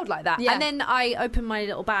was a world like that. And then I opened my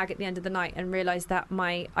little bag at the end of the night and realised that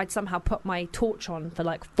I'd somehow put my torch on for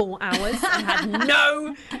like 4 hours and had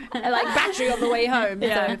no battery on the way home.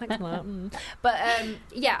 So thanks for that. But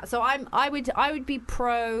so I would be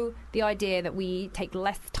pro the idea that we take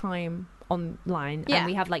less time online and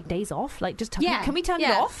we have like days off. Like, just can we turn it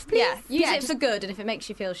off, please? Use it for good, and if it makes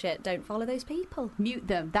you feel shit, don't follow those people. Mute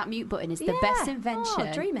them. That mute button is the best invention.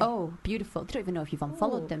 Oh, dreaming. Oh, beautiful. They don't even know if you've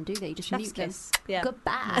unfollowed them, do they? You just mute them. Yeah.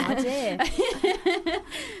 Goodbye. Oh, dear.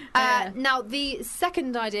 Now, the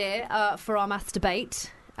second idea for our maths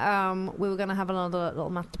debate, we were going to have another little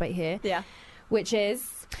maths debate here. Yeah. Which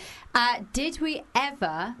is, did we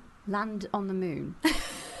ever land on the moon?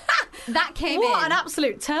 That came in. What an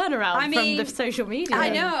absolute turnaround from the social media. I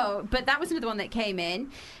know, but that was another one that came in.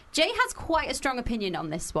 Jay has quite a strong opinion on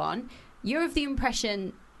this one. You're of the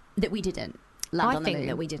impression that we didn't land on the moon. I think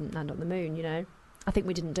that we didn't land on the moon, you know. I think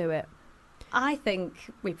we didn't do it. I think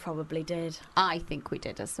we probably did. I think we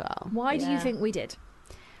did as well. Why do you Yeah. think we did?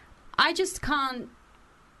 I just can't.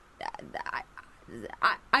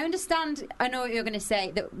 I understand. I know what you're going to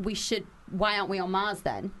say that we should. Why aren't we on Mars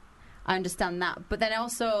then? I understand that, but then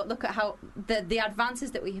also look at how the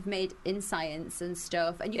advances that we have made in science and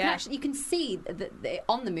stuff, and you can see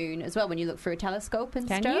on the moon as well when you look through a telescope and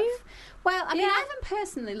Can stuff. you? Well, I mean, I haven't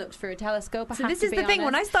personally looked through a telescope. So this is the thing.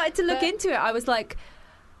 When I started to look into it, I was like,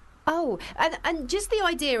 oh, and just the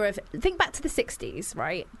idea of think back to the 60s,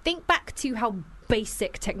 right? Think back to how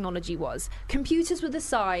basic technology was. Computers were the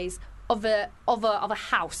size of a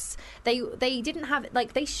house. They didn't have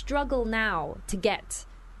they struggle now to get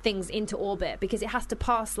things into orbit because it has to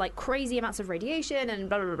pass like crazy amounts of radiation and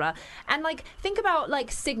blah blah blah. And think about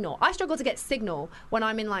signal. I struggle to get signal when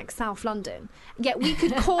I'm in South London. Yet we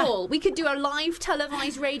could call, we could do a live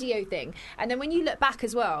televised radio thing. And then when you look back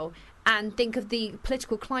as well and think of the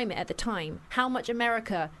political climate at the time, how much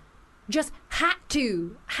America just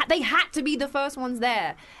they had to be the first ones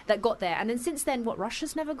there that got there. And then since then,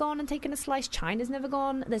 Russia's never gone and taken a slice, China's never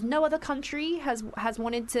gone, there's no other country has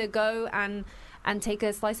wanted to go and take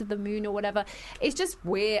a slice of the moon or whatever. It's just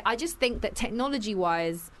weird. I just think that technology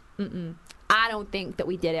wise, I don't think that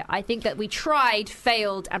we did it. I think that we tried,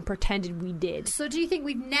 failed, and pretended we did. So do you think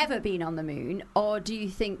we've never been on the moon, or do you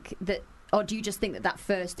just think that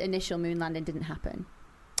first initial moon landing didn't happen?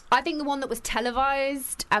 I think the one that was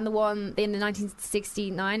televised and the one in the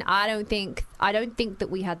 1969, I don't think that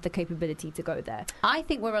we had the capability to go there. I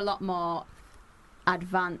think we're a lot more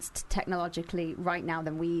advanced technologically right now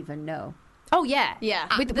than we even know. Oh yeah, Yeah.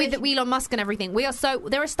 With Elon Musk and everything, we are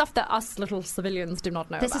there is stuff that us little civilians do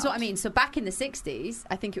not know. This is what I mean. So back in the 60s,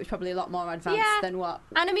 I think it was probably a lot more advanced than what.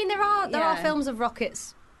 And I mean, there are films of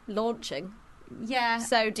rockets launching. Yeah.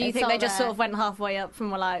 So do you it's think they all just there. sort of went halfway up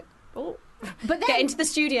and were like, oh, But then, get into the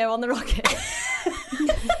studio on the rocket?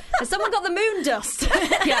 Has someone got the moon dust?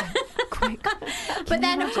 Yeah, quick. But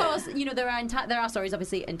then, of course, there are stories,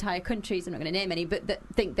 obviously, entire countries, I'm not going to name any, but that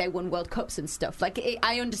think they won World Cups and stuff.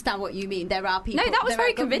 I understand what you mean. There are people. No, that was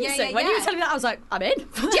very convincing. When you were telling me that, I was like, I'm in.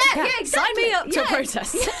 Yeah, exactly. Sign me up to a Yeah.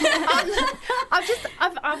 protest.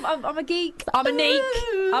 I'm a geek. I'm a neek.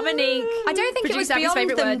 I don't think Producer it Abby's was beyond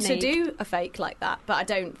favourite them word, to Nick. do a fake like that, but I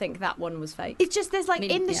don't think that one was fake. It's just there's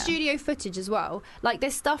in the yeah. studio footage as well.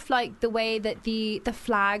 There's stuff like the way that the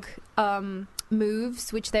flag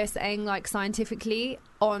moves, which they're saying scientifically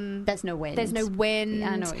on. There's no wind. There's no wind.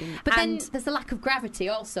 Yeah, I know what you mean. But then there's a lack of gravity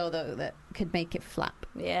also, though, that could make it flap.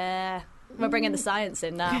 Yeah. We're bringing the science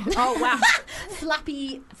in now. Oh wow.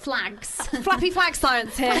 Flappy flags. Flappy flag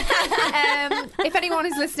science here. If anyone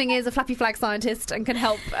who's listening is a flappy flag scientist and can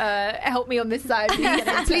help me on this side,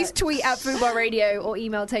 please tweet at Fubar Radio or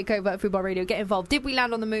email takeover at Fubar Radio. Get involved. Did we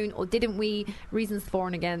land on the moon or didn't we? Reasons for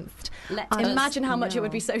and against. Imagine how much it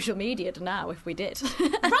would be social media now if we did. Right, Do you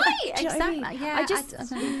know what I exactly. mean? Yeah, I just-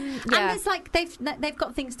 don't know. Yeah. And there's they've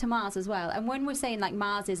got things to Mars as well. And when we're saying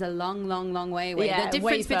Mars is a long, long, long way away, Yeah, the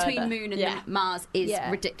difference way between further. Moon and Yeah. Mars is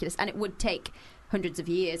Yeah. ridiculous, and it would take hundreds of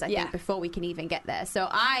years, I Yeah. think, before we can even get there. So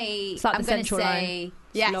I'm like going the to Central say Line.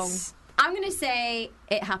 Yes. I'm going to say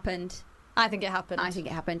it happened. I think it happened. I think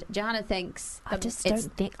it happened. Johanna thinks I just it's-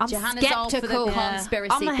 don't think. I'm Johanna's all for the skeptical.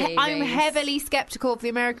 conspiracy theories. I'm heavily skeptical of the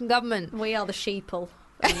American government. We are the sheeple.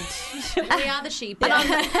 We are the sheep.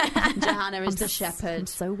 Johanna is the shepherd. I'm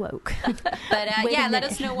so woke. But Wait a let minute.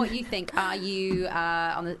 us know what you think. Are you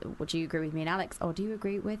do you agree with me and Alex, or do you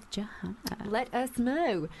agree with Johanna? Let us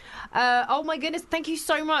know. Oh my goodness! Thank you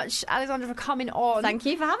so much, Alexandra, for coming on. Thank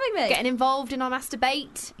you for having me. Getting involved in our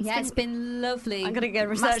masturbate. It's been lovely. I'm going to go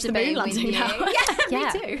research the moon masturbating with landing you. now.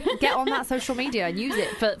 Yeah, me too. Get on that social media and use it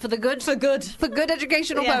for the good. For good. For good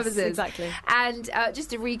educational Yes, purposes. exactly. And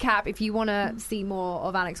just to recap, if you want to see more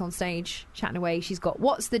of Alex on stage chatting away, she's got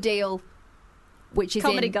What's the Deal, which is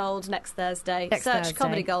Comedy in Gold next Thursday. Next Search Thursday.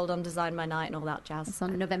 Comedy Gold on Design My Night and all that jazz. It's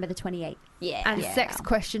on November the 28th. Yeah. and Yeah. Sex ?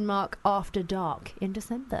 After Dark in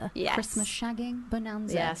December. Yes. Christmas shagging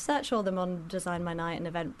bonanza. Yeah, search all them on Design My Night and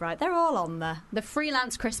Eventbrite. They're all on there. The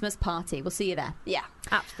freelance Christmas party. We'll see you there. Yeah.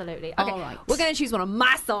 Absolutely. Okay, All right. we're going to choose one of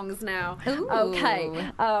my songs now. Ooh. Okay.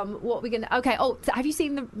 What we're going to... Okay. Oh, so have you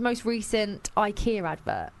seen the most recent IKEA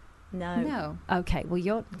advert? No. Okay, well,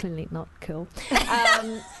 you're clearly not cool.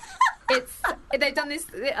 They've done this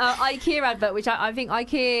IKEA advert, which I think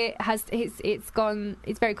IKEA has. It's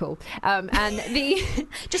very cool. And the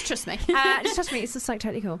Just trust me. just trust me, it's just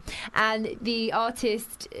totally cool. And the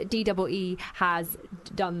artist DEE has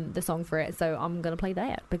done the song for it, so I'm gonna play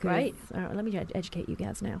that because Great. let me educate you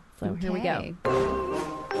guys now. So here we go. Okay.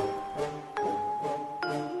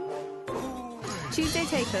 Tuesday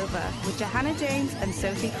Takeover with Johanna James and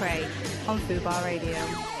Sophie Craig on Fubar Radio.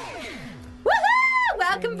 Woohoo!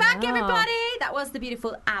 Welcome back, Yeah. everybody. That was the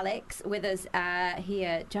beautiful Alex with us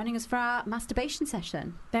here, joining us for our masturbation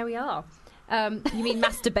session. There we are. You mean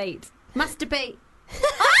masturbate? Masturbate.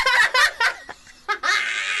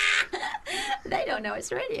 They don't know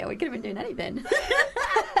it's radio. We could have been doing anything.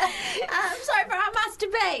 I'm sorry for our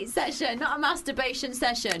masturbate session, not a masturbation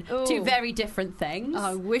session. Ooh. Two very different things.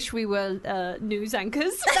 I wish we were news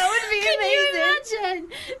anchors. That would be amazing. Can you imagine?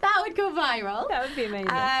 That would go viral. That would be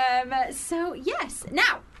amazing. So, yes.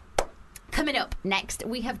 Now, coming up next,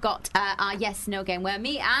 we have got our yes, no game where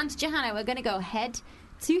me and Johanna, we're going to go head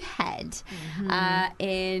to head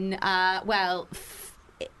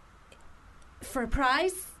for a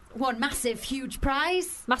prize. One massive, huge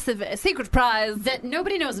prize Massive secret prize. that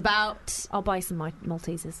nobody knows about. I'll buy some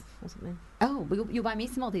Maltesers or something. Oh, you'll buy me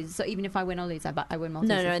some Maltesers. So even if I win or lose, I win Maltesers.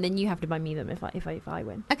 No, and then you have to buy me them if I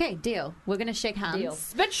win. Okay, deal. We're going to shake hands. Deal.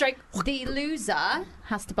 Spit shake. The loser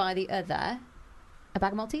has to buy the other a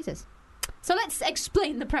bag of Maltesers. So let's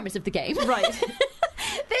explain the premise of the game. Right.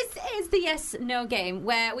 This is the yes no game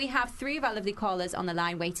where we have three of our lovely callers on the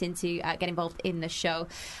line waiting to get involved in the show,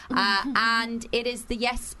 and it is the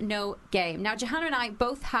yes no game. Now Johanna and I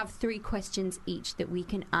both have three questions each that we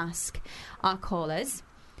can ask our callers.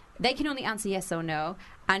 They can only answer yes or no,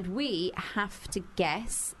 and we have to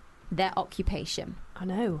guess their occupation. I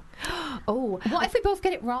know. Oh, What if we both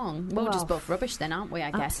get it wrong? We're Well, just both rubbish then, aren't we, I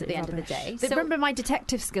guess, at the absolutely end of the rubbish. day. Remember, my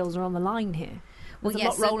detective skills are on the line here. There's a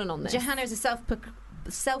lot so rolling on this. Johanna is a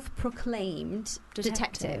self-proclaimed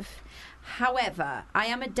detective. However, I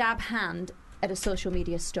am a dab hand at a social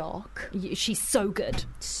media stalk. She's so good.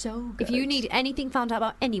 So good. If you need anything found out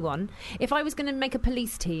about anyone, if I was going to make a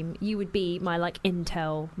police team, you would be my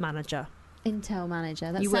intel manager. Intel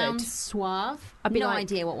manager, that You would. sounds suave. I'd be no like-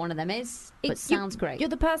 idea what one of them is, but sounds great. You're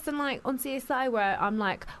the person on CSI where I'm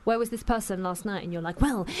like, where was this person last night? And you're like,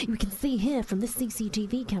 well, we can see here from this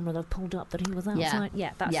CCTV camera they've pulled up that he was outside.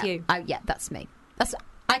 Yeah, that's yeah. you. Yeah, that's me.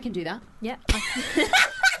 I can do that. Yeah.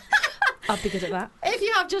 I'll be good at that. If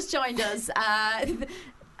you have just joined us,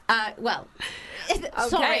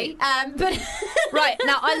 sorry, but Right,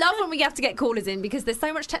 now I love when we have to get callers in because there's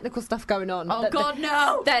so much technical stuff going on. oh God,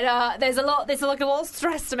 no! There's a lot of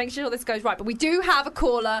stress to make sure this goes right, but we do have a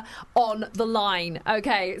caller on the line.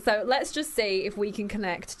 Okay, so let's just see if we can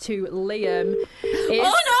connect to Liam. Is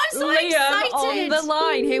I'm so Liam excited! on the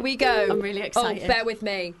line? Here we go. I'm really excited. Oh, bear with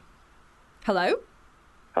me. Hello.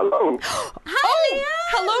 Hello. Hi, Liam!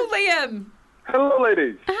 Hello, Liam. Hello,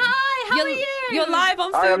 ladies. Hi, how are you? You're live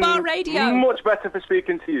on I Fubar am Radio. much better for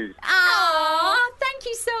speaking to you. Aw, thank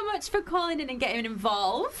you so much for calling in and getting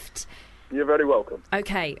involved. You're very welcome.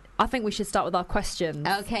 Okay, I think we should start with our questions.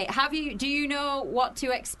 Okay, do you know what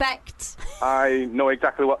to expect? I know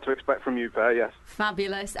exactly what to expect from you, pair, yes.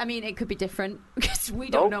 Fabulous. I mean, it could be different because we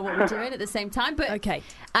don't know what we're doing at the same time. But Okay.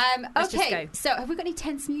 Let's just okay. go. So, have we got any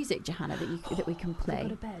tense music, Johanna, that we can play? go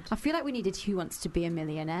to bed. I feel like we needed Who Wants to Be a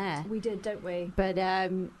Millionaire, We did, don't we? but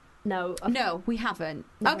No. no, we haven't.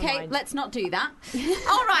 Never Okay, mind. let's not do that.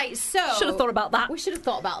 All right. So Should have thought about that. We should have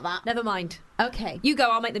thought about that. Never mind. Okay. You go,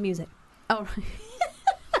 I'll make the music. All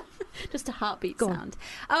right. Just a heartbeat Go on. sound.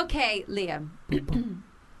 Okay, Liam.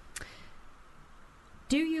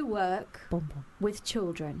 Do you work with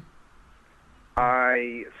children?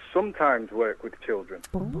 I sometimes work with children.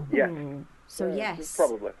 Yes. Ooh. So yes.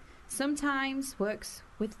 Probably. Sometimes works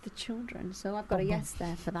with the children. So I've got a yes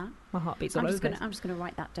there for that. My heartbeat's I'm all just over. gonna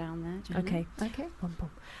write that down there. Johanna. Okay. Okay. Bum,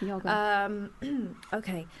 You're bum. going.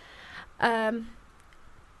 Okay.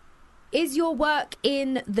 Is your work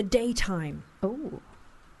in the daytime? Oh.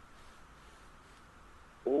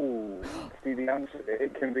 Ooh. See, the answer,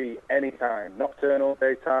 it can be any time. Nocturnal,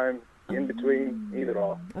 daytime, in between, either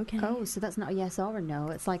or. Okay. Oh, so that's not a yes or a no.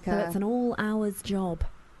 It's like So it's an all-hours job.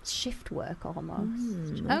 shift work almost.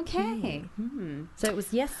 Mm, Okay. Hmm. So it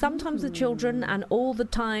was yes, sometimes with children, and all the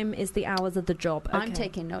time is the hours of the job. Okay. I'm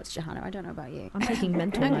taking notes, Johanna. I don't know about you. I'm taking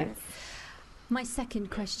mental Okay. notes. My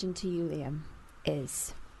second question to you, Liam,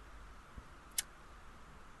 is: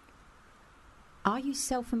 are you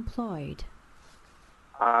self-employed?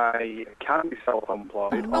 I can be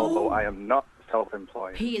self-employed, although I am not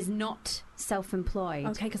self-employed. He is not self-employed.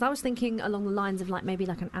 Okay, because I was thinking along the lines of maybe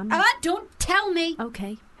like an ambulance. Don't tell me.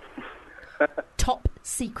 Okay, Top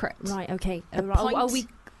secret. right. Okay. The Right, point we?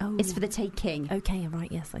 Oh, It's for the taking. Okay.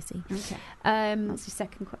 Right. Yes, I see. Okay. Um. That's your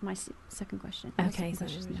second. My second question. My Okay. second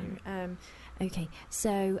So, question now. okay.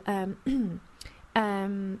 So,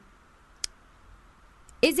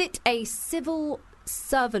 is it a civil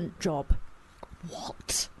servant job?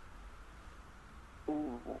 What?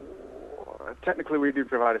 Ooh, technically we do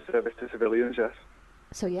provide a service to civilians, yes.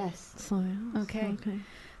 So yes. So, yes. Okay.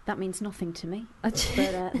 That means nothing to me.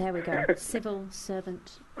 Okay. But there we go. Civil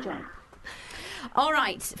servant job. All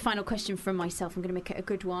right. Final question from myself. I'm going to make it a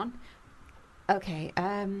good one. Okay.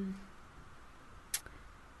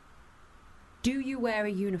 Do you wear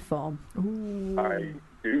a uniform? I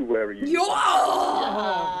do wear a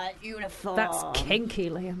uniform. Uniform. That's kinky,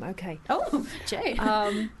 Liam. Okay. Oh, Jay.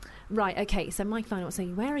 Right, okay, so my final. So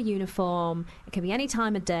you wear a uniform, it can be any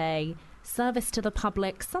time of day, service to the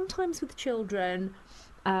public, sometimes with children.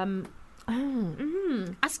 Ask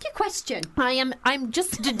your question. I'm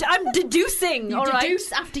deducing, all right?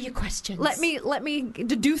 Deduce after your questions. Let me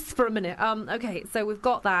deduce for a minute. Okay, so we've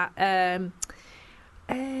got that.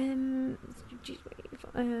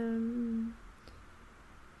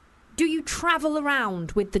 Do you travel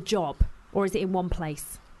around with the job, or is it in one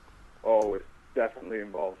place? Oh, it definitely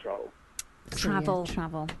involves travel. Travel.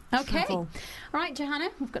 Okay. Travel. All right, Johanna,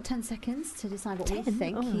 we've got 10 seconds to decide what we 10?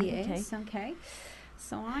 think Oh, he okay. is. Okay.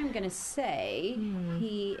 So I'm going to say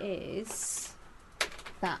he is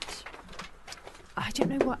that. I don't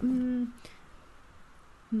know what.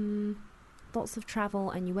 Lots of travel,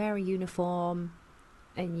 and you wear a uniform,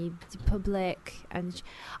 and you do public, and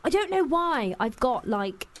I don't know why I've got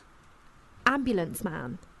like ambulance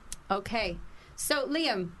man. Okay. So,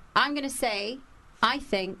 Liam, I'm going to say I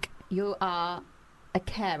think you are a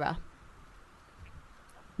carer.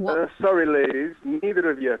 What? Sorry, ladies, neither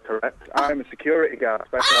of you are correct. I'm a security guard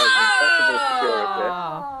specialising in accessible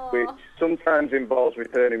security, which sometimes involves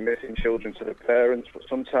returning missing children to their parents, but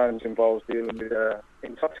sometimes involves dealing with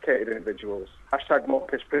intoxicated individuals. Hashtag more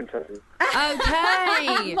piss princesses.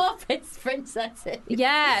 Okay. More piss princesses.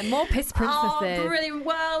 Yeah, more piss princesses. Oh, brilliant.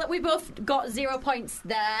 Well, we both got 0 points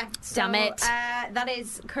there. So, Damn it. That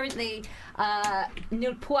is currently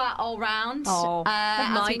nil point all round Oh, as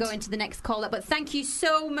we never go mind. into the next caller. But thank you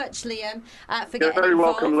so much, Liam, for You're getting very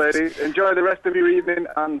involved. welcome, ladies. Enjoy the rest of your evening,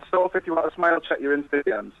 and Sophie, if you want to smile, check your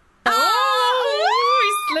Instagrams. Oh,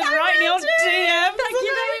 he slid right in your DM. Thank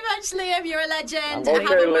you very much, Liam. You're a legend. Okay,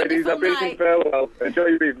 Have a ladies, wonderful I've been night. farewell. Enjoy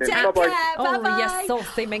your evening. Take Bye-bye. care. Oh, Bye-bye. yes,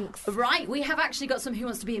 saucy minx. Right, we have actually got some Who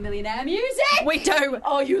Wants to Be a Millionaire music. We do.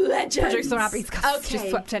 Oh, you legends. Producer Abby's just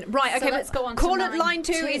swept in. Right, So okay, let's go on to caller line line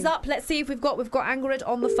 2 2. is up. Let's see if we've got Angrid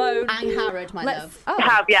on the phone. And Harrod, my love. Oh,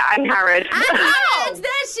 I'm Harrod. Harrod,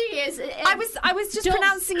 there she is. I was just Don't-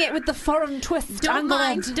 pronouncing it with the foreign twist. Don't Angrid.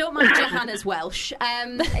 mind Johanna's Welsh.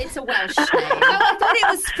 It's a Welsh name. I thought it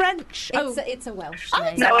was French. It's a Welsh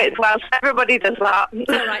name. No, it's Welsh. Everybody does that. It's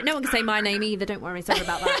all right. No one can say my name either. Don't worry. Sorry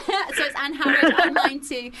about that. So it's Anne Harrod on line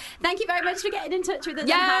 2. Thank you very much for getting in touch with us,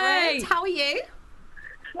 Yay! Anne Harrod. How are you?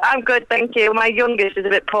 I'm good, thank you. My youngest is a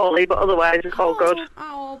bit poorly, but otherwise it's all good.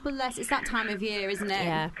 Oh, bless. It's that time of year, isn't it?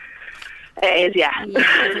 Yeah. It is, yeah. Yeah,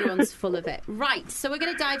 everyone's full of it. Right, so we're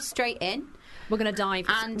going to dive straight in. We're going to dive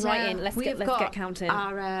And right in. Let's we've get got counting.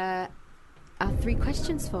 Our 3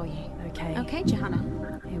 questions for you. Okay. Okay,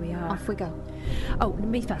 Johanna, Here we are. off we go. Oh,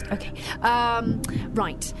 me first. Okay.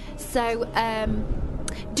 Right. So,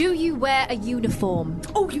 do you wear a uniform?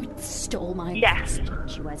 Oh, you stole my Yes. question.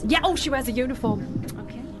 She wears it. Yeah. Oh, she wears a uniform.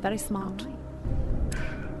 Okay. Very smart.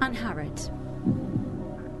 Anne Harrod,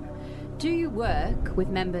 do you work with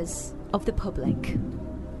members of the public?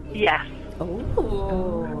 Yes.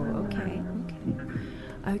 Oh, okay.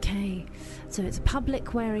 Okay. So it's a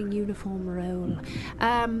public wearing uniform role.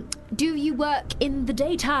 Do you work in the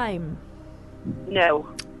daytime? No.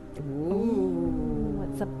 Ooh.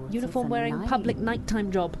 It's a uniform a wearing night. public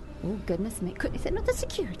nighttime job. Oh, goodness me. Is it not the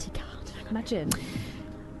security guard? Imagine.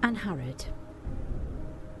 Anne Harrod.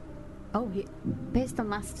 Oh, based on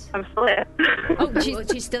last... I'm still here. Oh,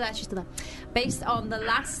 she's still there, she's still there. Based on the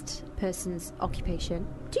last person's occupation,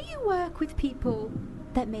 do you work with people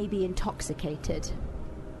that may be intoxicated?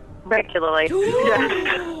 Regularly.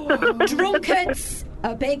 Yes. Drunkards!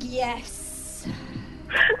 A big yes.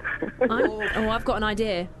 I've got an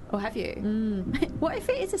idea. Oh, have you? What if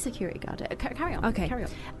it is a security guard? Carry on. Okay. Carry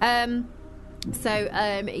on. So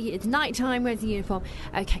it's nighttime. Wears a uniform.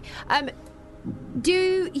 Okay.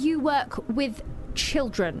 Do you work with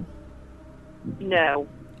children? No.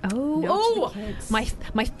 Oh, No to the kids.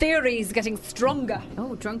 my theory is getting stronger.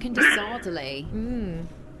 Oh, drunk and disorderly.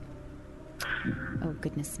 Oh,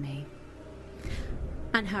 goodness me.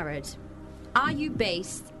 Anne Harrod, are you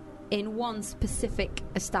based in one specific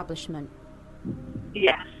establishment?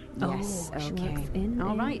 Yes. Yes. she Okay. works in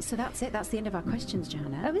All a- right. So that's it. That's the end of our questions,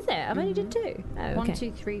 Johanna. Oh, is it? I've only did 2. Oh, okay. 1,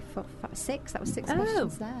 2, 3, 4, 5, 6. That was 6 Oh,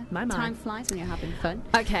 questions there. my. Time flies when you're having fun.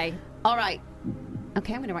 Okay. All right.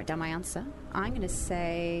 Okay, I'm going to write down my answer. I'm going to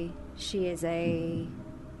say she is a...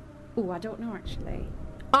 Oh, I don't know, actually.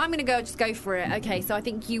 I'm going to just go for it. Okay, so I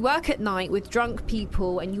think you work at night with drunk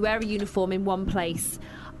people and you wear a uniform in one place.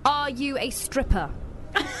 Are you a stripper?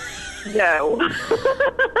 No.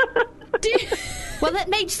 Well, that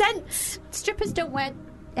makes sense. Strippers don't wear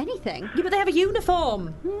anything. Yeah, but they have a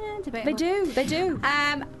uniform. Yeah, They do. They do.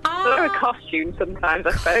 Or a costume sometimes,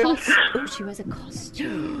 I suppose. Oh, she wears a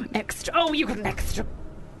costume. Extra. Oh, you got an extra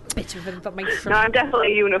bit of information. No, I'm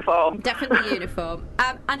definitely uniform. Definitely uniform.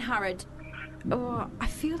 And Harrod. Oh, I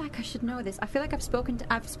feel like I should know this. I feel like I've spoken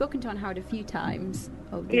to Anne Howard a few times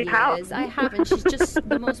over the You have? years. I have, and she's just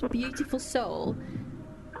the most beautiful soul.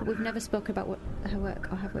 But we've never spoken about her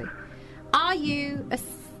work, or have we? Are you a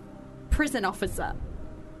prison officer?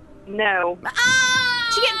 No. Ah!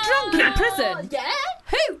 Do you get drunk in prison? Yeah,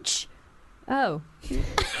 hooch. Oh.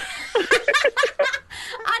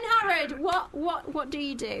 Anne Howard, what do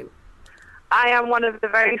you do? I am one of the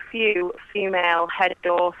very few female head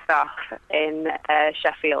door staff in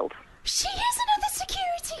Sheffield. She is another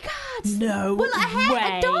security guard. No Well,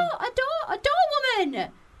 way. a door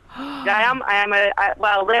woman. I am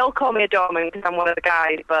well, they all call me a doorman because I'm one of the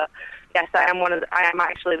guys, but yes, I am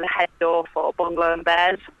actually the head door for Bungalow and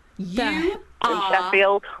Bears You in are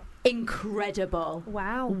Sheffield. incredible.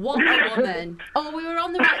 Wow. What a woman. Oh, we were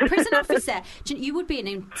on the right prison officer. You would be an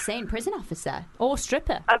insane prison officer. Or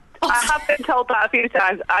stripper. I have been told that a few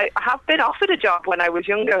times. I have been offered a job when I was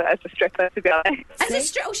younger as a stripper, to be honest. As a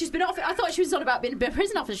stripper? Oh, she's been offered. I thought she was on about being a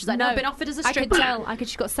prison officer. She's like, no, I've been offered as a stripper. I could tell.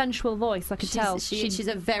 She's got a sensual voice. I could tell. She's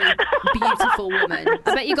a very beautiful woman.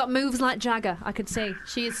 I bet you got moves like Jagger. I could see.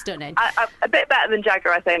 She is stunning. I'm a bit better than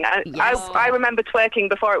Jagger, I think. I remember twerking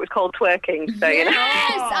before it was called twerking. So, you know.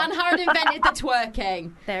 Yes, Anne Howard invented the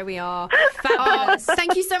twerking. There we are. Fabulous.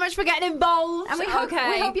 Thank you so much for getting involved. And we hope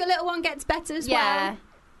your little one gets better as well.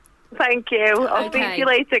 Thank you. I'll speak to you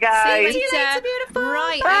later, guys. See you later, beautiful.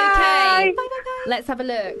 Right, Bye. okay. Let's have a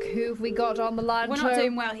look. Who have we got on the line? We're not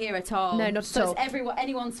doing well here at all. No, not at all. It's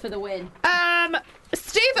anyone's for the win.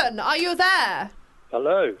 Stephen, are you there?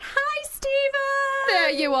 Hello. Hi, Stephen. There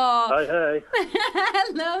you are. Hi, hey.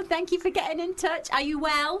 Hello. Thank you for getting in touch. Are you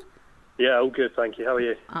well? Yeah, all good, thank you. How are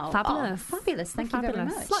you? Oh, Fabulous. Fabulous. Thank you very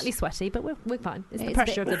much. Slightly sweaty, but we're fine. It's the a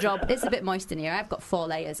pressure bit- of the job. It's a bit moist in here. I've got 4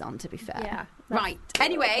 layers on, to be fair. Yeah. Right.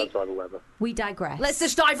 Anyway, Outside the weather. we digress. Let's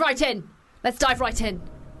just dive right in. I've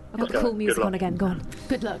got the cool music luck. on again. Go on.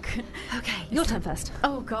 Good luck. Okay. Your turn first.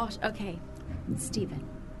 Oh, gosh. Okay. Stephen.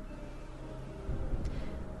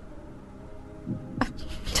 I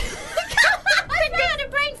had a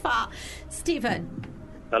brain fart. Stephen.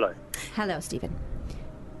 Hello. Hello, Stephen.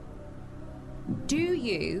 Do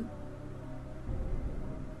you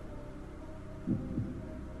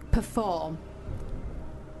perform?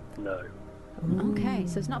 No. Okay,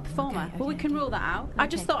 so it's not a performer. Okay, well, we okay, can rule that out. I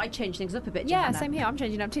just thought I'd change things up a bit. Yeah, Joanna. same here. I'm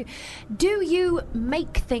changing up too. Do you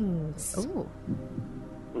make things? Oh,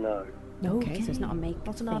 No. okay, so it's not a make.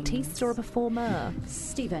 Not an things. artiste or a performer.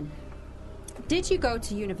 Stephen, did you go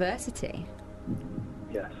to university?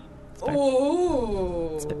 Yes.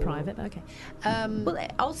 Oh, It's a bit private, but okay. Well,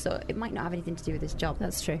 it might not have anything to do with this job.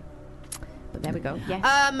 That's true. But there we go.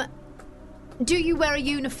 Yes. Do you wear a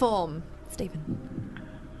uniform, Stephen?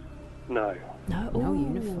 No. No. No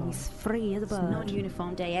uniform. He's free as a It's bird. not a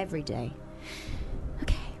uniform day every day.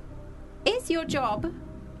 Okay. Is your job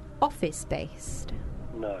office based?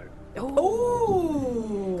 No.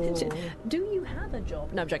 Do you have a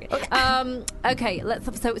job? No, I'm joking. Okay, let's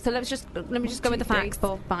let me just go with the facts.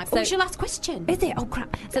 4, 5. So- Oh, it's your last question. Is it? Oh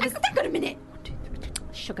crap! So there's Hang on a minute. 1, 2, 3.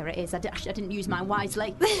 Sugar, it is. I didn't use mine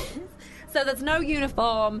wisely. so there's no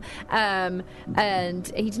uniform, and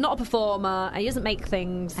he's not a performer, and he doesn't make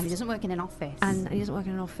things, And he doesn't work in an office. and he doesn't work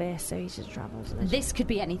in an office, so he just travels. this could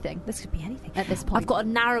be anything. This could be anything At this point. I've got to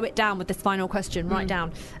narrow it down with this final question. Right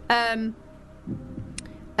down.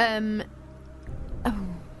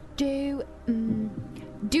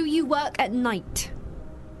 Do you work at night?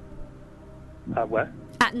 Where?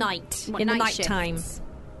 At night, What, in the night night time. shifts?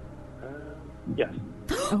 Yes.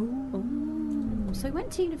 So he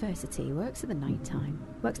went to university. He works at the night time.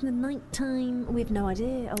 Works in the night time. We have no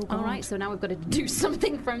idea. Oh, God. All right. So now we've got to do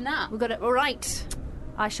something from that. We've got it. All right.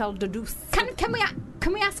 I shall deduce.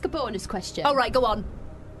 Can we ask a bonus question? All right, go on.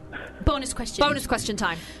 Bonus question. Bonus question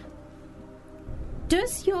time.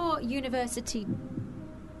 Does your university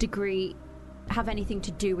degree have anything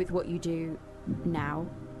to do with what you do now?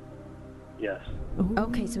 Yes.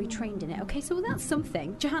 Okay, so he trained in it. Okay, so that's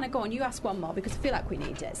something. Johanna, go on, you ask one more because I feel like we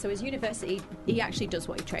need it. So his university, he actually does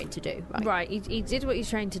what he trained to do, right? Right, he did what he's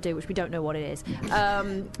trained to do, which we don't know what it is.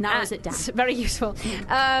 Narrows it down. Very useful.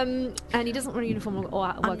 And he doesn't wear a uniform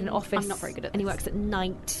or work in an office. I'm not very good at And he this. works at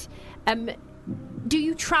night. Do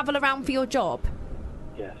you travel around for your job?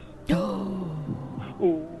 Yes.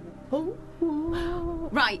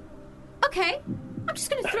 Right. Okay. I'm just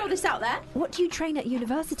going to throw this out there. What do you train at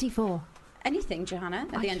university for? Anything, Johanna,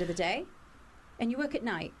 at the end of the day. And you work at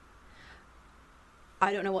night.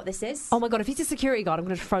 I don't know what this is. Oh my god, if he's a security guard, I'm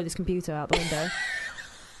going to throw this computer out the window.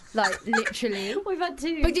 Like, literally. We've had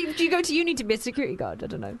to. But do you go to uni to be a security guard? I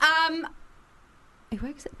don't know. He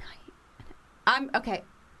works at night. Okay.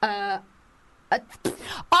 Are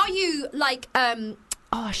you like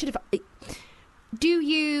I should have.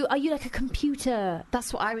 Are you like a computer?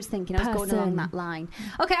 That's what I was thinking. I was going along that line.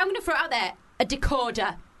 Okay, I'm going to throw it out there. A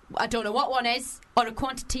decoder. I don't know what one is. Or a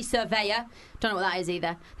quantity surveyor. Don't know what that is either.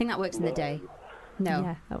 I think that works in the day. No.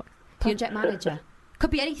 Yeah, that works. Project manager.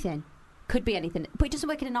 Could be anything. Could be anything. But it doesn't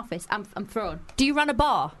work in an office. I'm thrown. Do you run a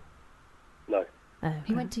bar? No. Oh,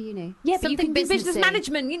 He went to uni. Yeah, but you can do business businessy.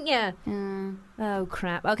 management, didn't you? Oh,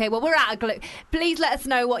 crap. Okay, well, we're out of glue. Please let us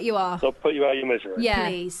know what you are. So I'll put you out of your misery. Yeah.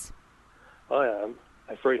 Please. I am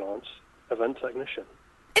a freelance event technician.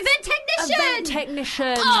 Event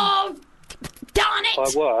technician! Oh, Darn it!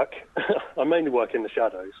 I work. I mainly work in the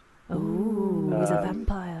shadows. ooh, he's a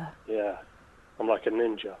vampire. Yeah. I'm like a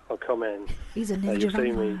ninja. I'll come in. He's a You'll ninja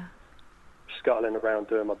see me vampire. scuttling around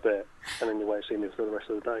doing my bit, and then you won't see me for the rest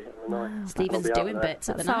of the day at the night. Stephen's I'll be out doing there. bits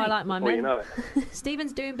at the That's how I night. like my Well, you men. know it.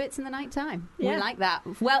 Stephen's doing bits in the night time. Yeah. We like that.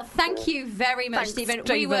 Well, thank you very much, Thanks, Stephen. We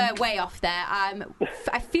Stephen. were way off there.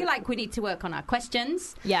 I feel like we need to work on our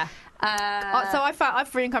questions. Yeah. So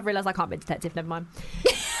I've realised I can't be a detective. Never mind.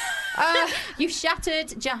 You've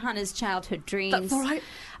shattered Johanna's childhood dreams. That's all right.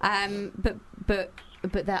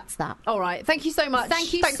 But that's that. All right. Thank you so much.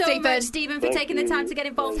 Thank you Thanks, so Stephen. much, Stephen, for Thank taking the time you. to get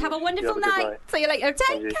involved. Have a You wonderful have a good night. night. See you later.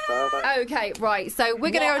 Thank you. Bye-bye. Okay, right. So we're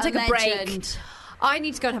going to go and What take a break. legend. I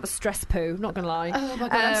need to go and have a stress poo. Not going to lie. Oh my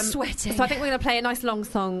God, I'm sweating. So I think we're going to play a nice long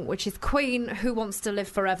song, which is Queen, "Who Wants to Live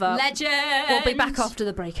Forever." Legend. We'll be back after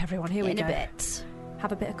the break, everyone. Here we in go. a bit.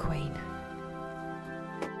 Have a bit of Queen.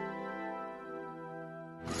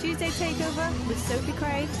 Tuesday Takeover with Sophie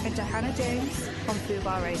Craig and Johanna James on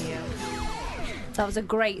Fubar Radio. That was a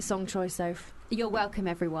great song choice, Soph. You're welcome,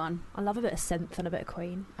 everyone. I love a bit of synth and a bit of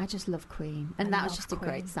Queen. I just love Queen, and I that was love just a Queen.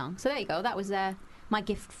 great song. So there you go. That was my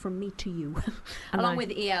gift from me to you, And along I-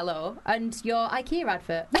 with ELO and your IKEA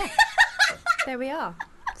advert. There we are.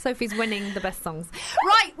 Sophie's winning the best songs.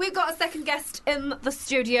 Right, we've got a second guest in the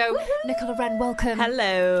studio. Nicola Wren, welcome.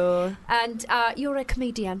 Hello. And you're a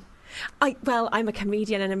comedian. I'm a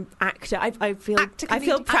comedian and an actor. I feel Actor, I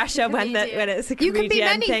feel comedian, pressure actor, when comedian. it's a You comedian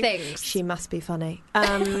can be many thing. things. She must be funny.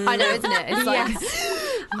 I know, isn't it? It's like,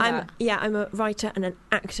 I'm a writer and an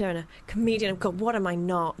actor and a comedian. God, what am I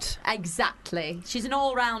not? Exactly. She's an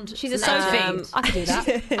all-round. She's a legend. Sophie. I can do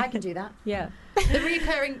that. I can do that. Yeah. The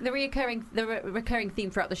recurring theme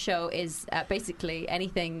throughout the show is basically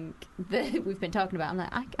anything that we've been talking about. I'm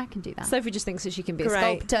like, I can do that. Sophie just thinks that she can be a Great.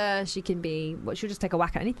 sculptor. She can be. She'll just take a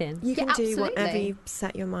whack at anything. You can Yeah, do whatever absolutely. you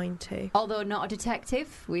set your mind to. Although not a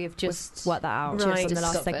detective, we have just Work that out Right. from the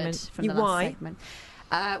last discovered segment. From You the last why? segment.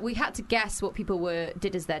 We had to guess what people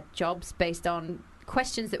did as their jobs based on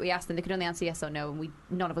questions that we asked them. They could only answer yes or no, and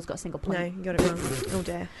none of us got a single point. No, you got it wrong. Oh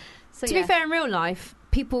dear. So To be fair, in real life,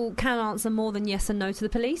 people can answer more than yes and no to the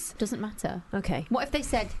police. doesn't matter. Okay. What if they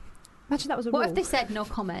said? Imagine that was a What rule. if they said no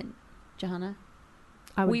comment, Johanna?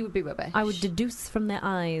 we would be rubbish. I would deduce from their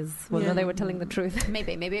eyes whether Yeah. they were telling the truth.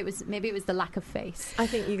 maybe it was the lack of face. I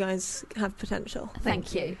think you guys have potential.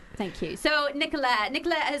 Thank you. So Nicola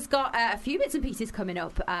has got a few bits and pieces coming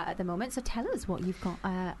up at the moment. So tell us what you've got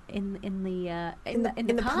in the cards,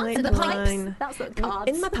 in the pipes. pipeline. That's the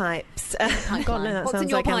cards. In my pipes. pipeline. God, no, that What's in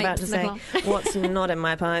sounds your like I'm about pipes, to say Nicola? what's not in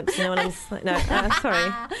my pipes. No,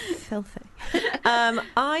 sorry, filthy.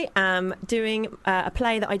 I am doing a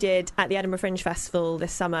play that I did at the Edinburgh Fringe Festival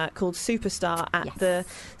this summer called Superstar at Yes. the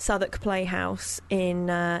Southwick Playhouse in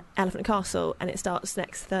Elephant Castle, and it starts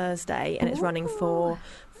next Thursday, and it's running for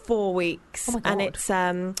 4 weeks. Oh my God. And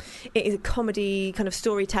it is a comedy kind of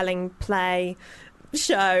storytelling play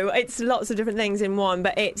show. It's lots of different things in one,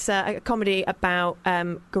 but it's a comedy about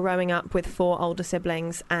growing up with 4 older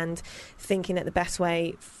siblings and thinking that the best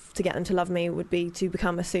way to get them to love me would be to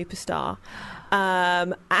become a superstar,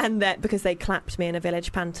 and that because they clapped me in a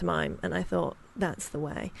village pantomime, and I thought that's the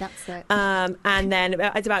way. That's it. And then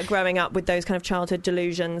it's about growing up with those kind of childhood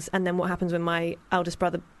delusions, and then what happens when my eldest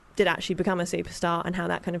brother did actually become a superstar, and how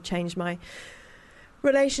that kind of changed my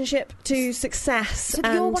relationship to success. So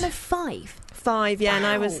and you're one of 5. 5, yeah, and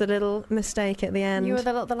I was Wow. the little mistake at the end. You were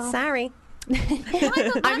the last. Sorry. I'm here,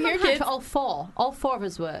 here, kids. for all 4. All 4 of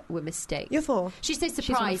us were mistakes. You're 4. She says one of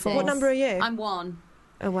surprises. 4. What number are you? I'm 1.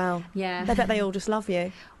 Oh well. Yeah. I bet they all just love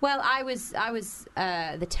you. Well, I was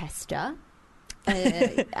the tester.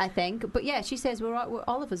 I think. But yeah, she says we're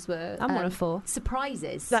all of us were. I'm one of 4.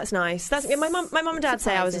 Surprises. That's nice. My mum and dad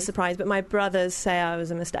say I was a Surprises. surprise, but my brothers say I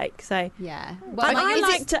was a mistake. So Yeah. I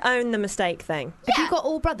like to own the mistake thing. Have you got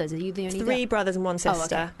all brothers? Are you the only 3 brothers and 1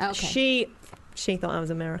 sister. Okay. She thought I was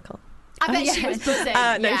a miracle. I bet she was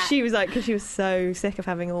buzzing. No, she was like, because she was so sick of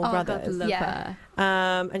having all brothers. God, love Yeah.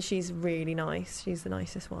 her. And she's really nice. She's the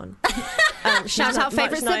nicest one. She's Shout out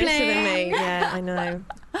much favourite nicer sibling. than me. Yeah, I know.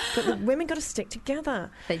 But the women got to stick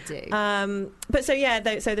together. They do. But so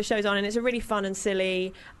yeah, so the show's on, and it's a really fun and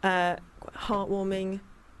silly, heartwarming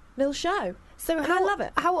little show. So And I love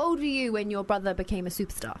it. How old were you when your brother became a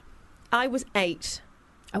superstar? I was 8.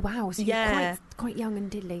 Oh wow! So Yeah. you're quite young and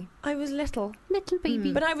diddly. I was little, Little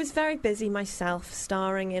baby. but I was very busy myself,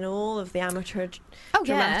 starring in all of the amateur Oh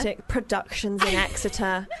dramatic productions in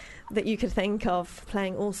Exeter that you could think of,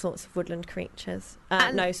 playing all sorts of woodland creatures.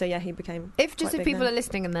 So yeah, he became. If just quite if big people then. are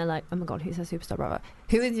listening and they're like, "Oh my god, who's her superstar brother?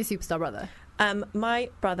 Who is your superstar brother?" My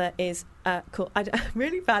brother is called. I'm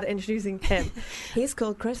really bad at introducing him. He's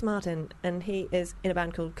called Chris Martin, and he is in a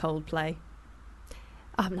band called Coldplay.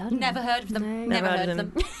 I've Never heard of them. No. Never heard of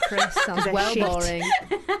them. Chris sounds They're well shit. boring.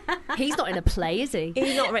 He's not in a play, is he?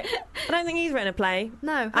 He's not. I don't think he's written a play.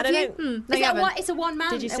 No. I don't have know. you? No, Is you that haven't. what? It's a one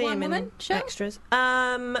man. Did you see him woman in show? extras?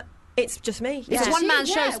 It's just me. It's yeah. a one-man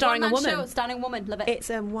show starring a one-man woman. Show starring a woman. Love it. It's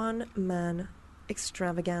a one-man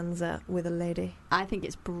extravaganza with a lady. I think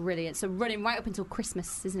it's brilliant. So running right up until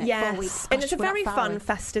Christmas, isn't it? 4 Yes, weeks. and Gosh, it's a we're not very far fun, away.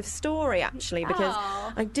 festive story actually, because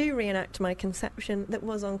Aw. I do reenact my conception that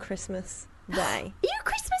was on Christmas Day. You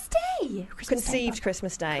Christmas Day. Conceived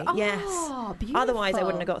Christmas Day. Yes. Oh, beautiful. Otherwise, I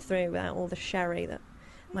wouldn't have got through without all the sherry that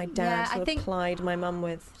my dad Yeah, I sort think- of plied my mum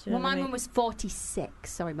with. Do you Well, know what my I mean? mum was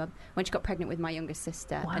 46. Sorry, mum. When she got pregnant with my youngest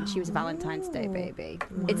sister, and she was a Valentine's Day baby.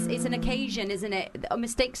 It's an occasion, isn't it?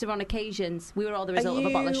 Mistakes are on occasions. We were all the result of a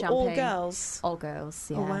bottle of champagne. all girls? All girls.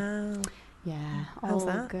 Yeah. Oh wow. Yeah. How's all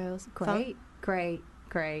that? girls. Fun? Great.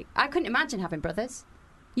 I couldn't imagine having brothers.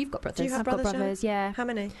 You've got brothers. Do you have I've got brothers, brothers, yeah. How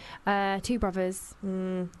many? 2 brothers.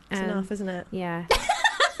 It's enough, isn't it? Yeah.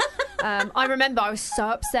 I remember I was so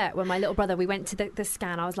upset when my little brother, we went to the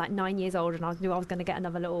scan. I was like 9 years old and I knew I was going to get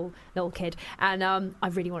another little kid. And I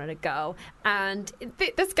really wanted a girl. And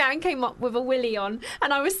the scan came up with a willy on.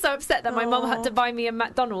 And I was so upset that my mum had to buy me a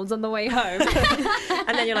McDonald's on the way home.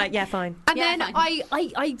 And then you're like, yeah, fine. And Yeah, then fine.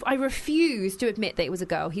 I refused to admit that it was a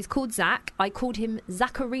girl. He's called Zach. I called him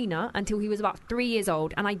Zacharina until he was about 3 years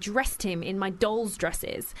old, and I dressed him in my doll's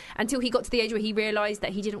dresses until he got to the age where he realised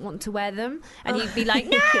that he didn't want to wear them, and he'd be like,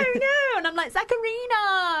 no, and I'm like,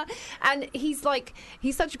 Zacharina. And he's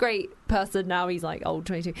such a great person now. He's like old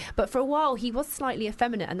 22, but for a while he was slightly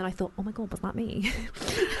effeminate, and then I thought, oh my god, was that me?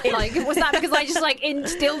 Like, was that because I just like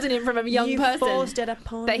instilled in him from a young You person forced it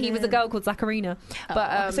upon that he was a him. girl called Zacharina?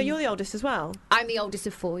 But So you're the oldest as well. I'm the oldest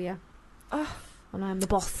of 4, yeah. Oh. And I'm the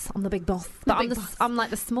boss. I'm the big boss. But I'm like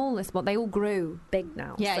the smallest one. They all grew big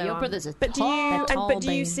now. Yeah, so your I'm- brothers are But do tall. you They're tall, but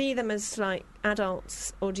do you babe. see them as like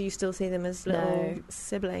adults, or do you still see them as little No.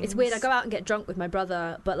 siblings? It's weird. I go out and get drunk with my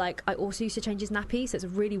brother, but like I also used to change his nappy, so it's a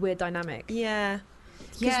really weird dynamic. Yeah.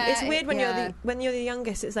 'Cause Yeah, it's weird when yeah. you're the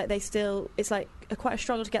youngest. It's like it's like quite a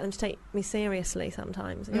struggle to get them to take me seriously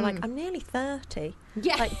sometimes. And you're like, I'm nearly 30.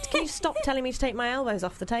 Yeah. Like, can you stop telling me to take my elbows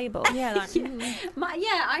off the table? Yeah, like,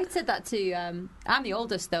 I said that to. I'm the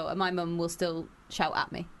oldest though, and my mum will still shout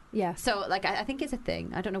at me. yeah. So, like, I think it's a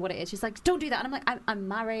thing. I don't know what it is. She's like, don't do that. And I'm like, I'm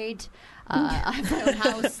married. I have my own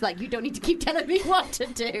house. Like, you don't need to keep telling me what to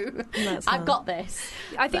do. That's I've fine. got this.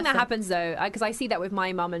 I think Bless that her. happens though, because I see that with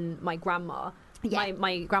my mum and my grandma. Yeah.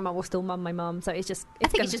 My grandma will still mum my mum, so it's just. I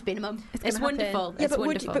think it's just being a mum. It's gonna happen. wonderful. Yeah, It's but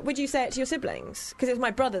wonderful. would you say it to your siblings? Because it was my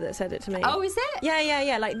brother that said it to me. Oh, is it?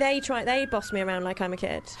 Yeah. Like they boss me around like I'm a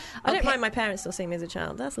kid. I don't Okay. mind my parents still seeing me as a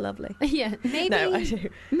child. That's lovely. yeah. Maybe. No, I do.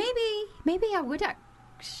 Maybe I would.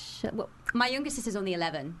 Well, my youngest sister's only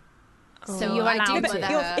 11. So Oh. You're I do allowed mother to.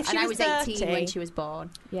 her, If she and I was was 18 30. when she was born.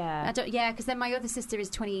 Yeah. Because then my other sister is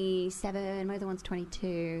 27. My other one's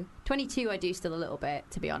 22. 22, I do still a little bit,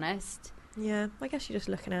 to be honest. Yeah, I guess you're just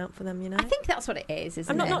looking out for them, you know. I think that's what it is,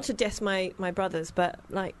 isn't I'm it? not to diss my brothers, but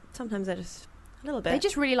like sometimes they're just a little bit. They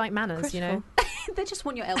just really like manners, you know. They just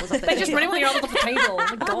want your elbows off the They just really want your elbows off the table. Oh my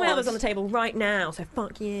I got my God. elbows on the table right now, so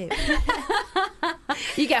fuck you.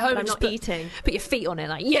 You get home But I'm and just not eating. put your feet on it,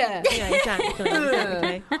 like, yeah. Yeah, exactly.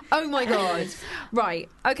 Okay. Oh my god! Right.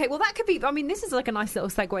 Okay. Well, that could be. I mean, this is like a nice little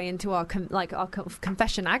segue into our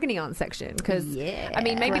confession agony aunt section because I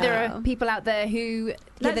mean, maybe there are people out there who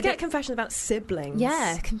Let's get confessions about siblings.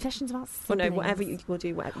 Yeah, confessions about siblings. Well, no, whatever you will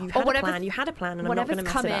do. Whatever. You had a plan, and I'm not going to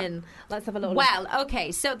mess come it up. in. Let's have a little. Well,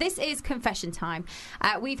 okay, so this is confession time.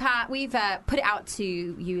 We've put it out to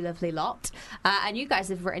you, lovely lot, and you guys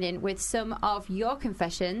have written in with some of your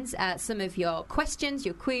confessions, some of your questions,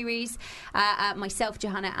 your queries. Myself,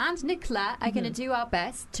 Johanna, and Nicola are going to do our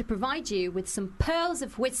best to provide you with some pearls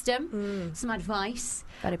of wisdom, some advice.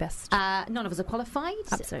 Very best. None of us are qualified.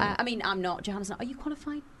 Absolutely. I mean, I'm not. Johanna's not. Are you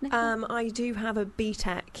qualified, Nicola? I do have a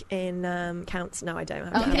BTEC in counts. No, I don't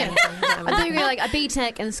have. Okay. I think like a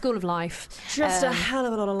BTEC in the School of Life. Just a hell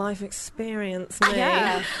of a lot of life experience. Me.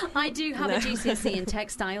 Yeah, I do have a GCSE in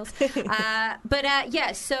textiles.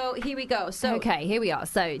 Yeah, so here we go. So Okay, here we are.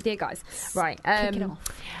 So, dear guys, right. kick it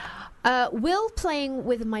off. Will playing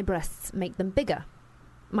with my breasts make them bigger?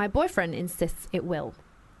 My boyfriend insists it will.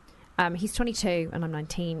 He's 22 and I'm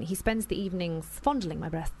 19. He spends the evenings fondling my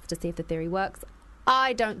breasts to see if the theory works.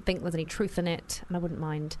 I don't think there's any truth in it, and I wouldn't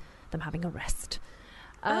mind them having a rest.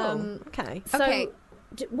 Okay. So, Okay.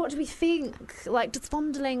 What do we think? Like, does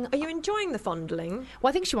fondling... Are you enjoying the fondling? Well,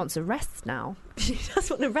 I think she wants a rest now. She does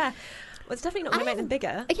want to rest. Well, it's definitely not going to make them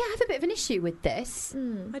bigger. Yeah, I have a bit of an issue with this.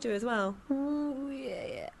 I do as well.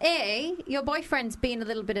 Your boyfriend's being a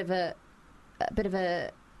little bit of a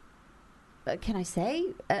can I say?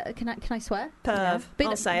 Can I swear? Perv.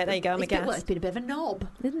 I'll say it. There you go. I'm a guest. He's been a bit of a knob,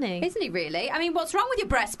 Isn't he? isn't he? Really? I mean, what's wrong with your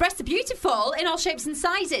breasts? Breasts are beautiful in all shapes and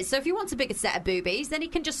sizes. So if you want a bigger set of boobies, then he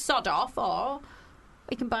can just sod off, or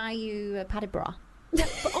he can buy you a padded bra.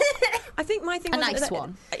 I think my thing A was nice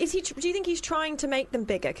one. Is he? Do you think he's trying to make them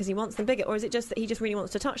bigger because he wants them bigger, or is it just that he just really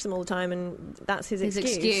wants to touch them all the time and that's his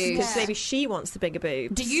excuse? Because maybe she wants the bigger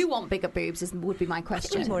boobs. Do you want bigger boobs? Would be my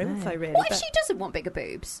question. More info, really. What if she doesn't want bigger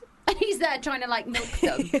boobs and he's there trying to like milk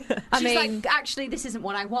them? She's like, actually, this isn't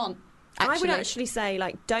what I want. I would actually say,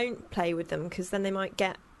 like, don't play with them because then they might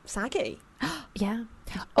get saggy. Yeah.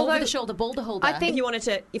 Over the shoulder boulder holder. I think- If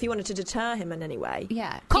you wanted to deter him in any way.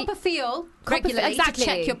 Yeah. Copper feel regularly exactly. to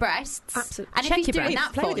check your breasts. Absolutely. And Check if he's your doing breasts.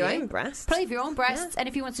 that Play for with your you, own breasts. play with your own breasts. And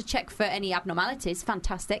if he wants to check for any abnormalities,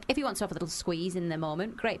 fantastic. If he wants to have a little squeeze in the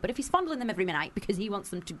moment, great. But if he's fondling them every night because he wants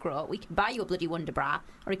them to grow, we can buy you a bloody Wonder Bra,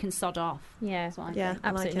 or he can sod off. Yeah. That's what I Yeah. think. I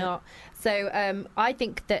like Absolutely it. not. So I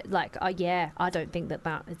think that, like, I don't think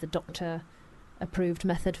that is the doctor approved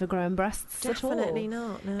method for growing breasts at all. Definitely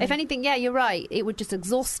not. No. If anything, yeah, you're right. It would just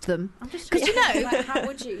exhaust them. I'm just 'Cause you know- like, how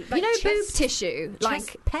would you? You know, boob tissue.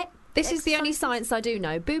 Like, pet. this is the only science I do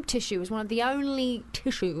know. Boob tissue is one of the only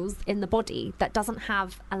tissues in the body that doesn't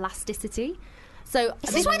have elasticity. So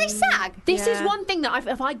Is this why they sag? This is Yeah. one thing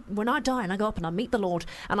that when I die and I go up and I meet the Lord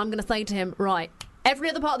and I'm going to say to him, right, every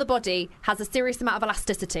other part of the body has a serious amount of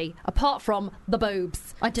elasticity, apart from the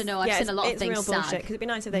boobs. I don't know. I've seen a lot of it's things real bullshit sag. because it'd be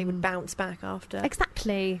nice if they would bounce back after.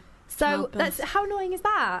 Exactly. So Childbirth. how annoying is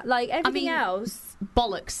that? Like everything else,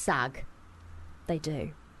 Bollocks sag. they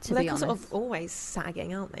do. To Well, be they're honest, sort of always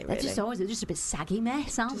sagging, aren't they? they're Really? just a bit saggy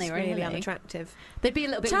mess, aren't they? Just Really, really unattractive. They'd be a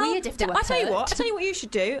little bit weird if they were. I tell you pert. what. I tell you what you should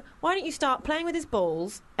do. Why don't you start playing with his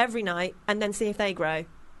balls every night and then see if they grow?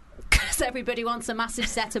 Because everybody wants a massive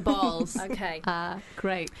set of balls. Okay.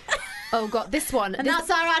 Great. Oh god, this one. And that's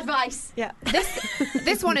our advice. Yeah,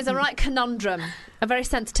 This one is a right conundrum, a very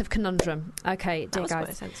sensitive conundrum. Okay, that dear was quite a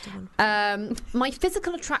guys. sensitive one. My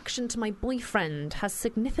physical attraction to my boyfriend has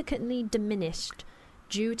significantly diminished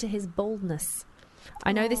due to his baldness.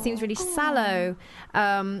 I know this seems really sallow,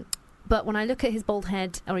 but when I look at his bald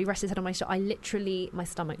head, or he rests his head on my shoulder, my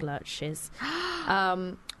stomach lurches.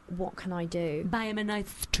 What can I do? Buy him a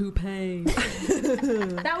nice toupee.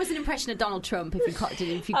 That was an impression of Donald Trump. If you caught,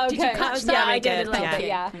 did you catch was that? very good. Thank you.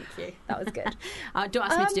 yeah. Thank you. That was good. Don't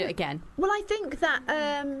ask me to do it again. Well, I think that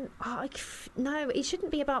no, it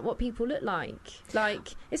shouldn't be about what people look like. Like,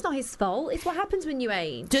 it's not his fault. It's what happens when you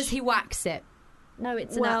age. Does he wax it? No,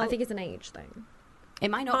 Well- I think it's an age thing.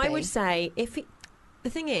 It might not I be. would say the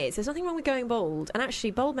thing is, there's nothing wrong with going bald, and actually,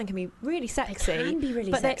 bald men can be really sexy. can be really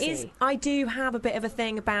but sexy. there is. I do have a bit of a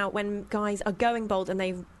thing about when guys are going bald and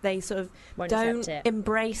they sort of Won't don't accept it.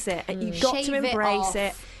 embrace it, and you've got Shave to it embrace off.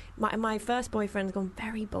 it. My first boyfriend's gone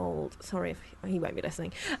very bald. Sorry if he won't be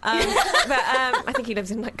listening, but I think he lives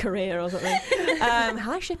in like Korea or something.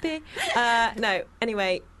 Hello, Shippy. No,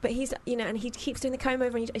 anyway, but he's and he keeps doing the comb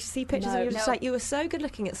over, and you see pictures, No, and you're just no. like, you were so good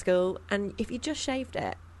looking at school, and if you just shaved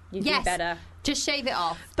it. You'd Yes. be better. Just shave it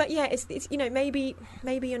off. But yeah, it's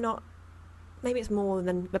maybe you're not. Maybe it's more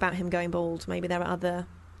than about him going bald. Maybe there are other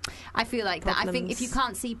I feel like that. I think Problems. if you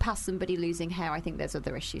can't see past somebody losing hair, I think there's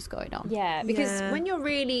other issues going on. Yeah, because Yeah. when you're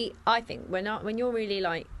really, I think when you're really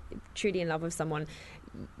like truly in love with someone,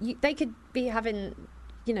 they could be having,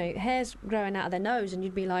 hairs growing out of their nose, and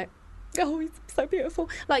you'd be like, oh, he's so beautiful.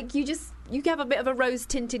 Like you have a bit of a rose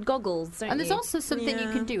tinted goggles, don't And there's you? also something you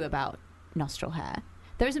Yeah. can do about nostril hair.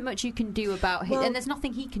 There isn't much you can do about it, Well, and there's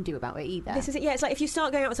nothing he can do about it either. This is it. Yeah, it's like if you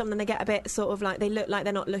start going out with someone and they get a bit sort of like they look like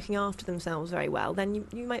they're not looking after themselves very well, then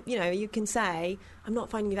you might, you can say, I'm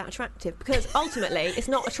not finding you that attractive, because ultimately it's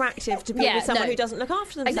not attractive to be Yeah, with someone no. who doesn't look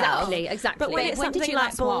after themselves. Exactly. But when But it's when did something you like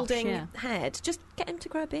last wash? balding Yeah. head, just get him to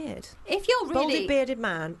grow a beard. If you're really Balded bearded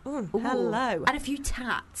man. Ooh. Hello. and a few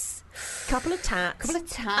tats, Couple of tats.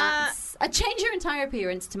 change your entire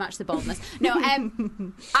appearance to match the baldness. No,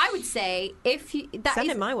 I would say if you Send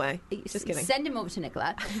him my way. Just kidding. Send him over to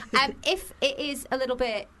Nicola. If it is a little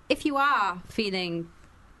bit, if you are feeling,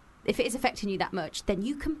 if it is affecting you that much, then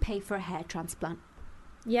you can pay for a hair transplant.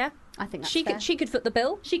 Yeah, I think that's she fair. could foot the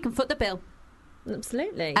bill. She can foot the bill,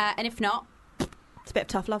 Absolutely. and if not, It's a bit of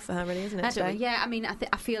tough love for her, really, isn't it? I don't know. today? Yeah, I mean,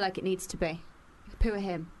 I feel like it needs to be. Poo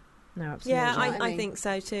him. no, absolutely. Yeah, Do you know what I I mean? think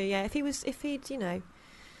so too. Yeah, if he'd, It's if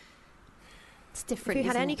different. he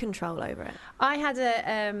had isn't any it? control over it. I had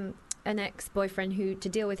an ex-boyfriend who, to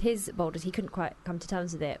deal with his baldness, he couldn't quite come to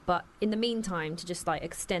terms with it. But in the meantime, to just like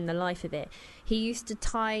extend the life of it, he used to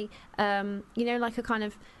tie, like a kind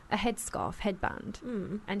of a headscarf, headband,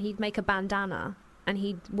 and he'd make a bandana and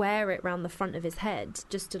he'd wear it round the front of his head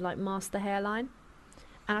just to like mask the hairline.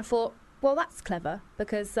 And I thought, well, that's clever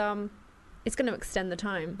because it's going to extend the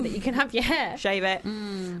time that you can have your hair. Shave it.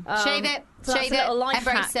 Shave it. So that's Shave a it. little life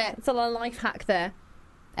Embrace hack. it. It's a little life hack there.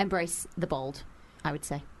 Embrace the bald, I would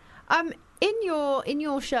say. In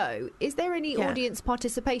your show, is there any Yeah. audience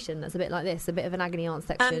participation that's a bit like this, a bit of an agony aunt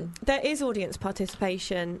section? There is audience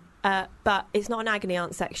participation, but it's not an agony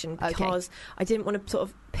aunt section because I didn't want to sort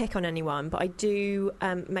of pick on anyone, but I do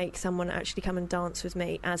make someone actually come and dance with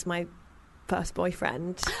me as my first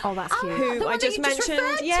boyfriend. Oh, that's cute. Who the I one that just you just mentioned,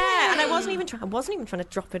 referred yeah, to. and I wasn't even trying to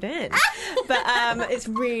drop it in, but it's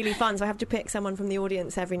really fun. So I have to pick someone from the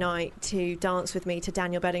audience every night to dance with me to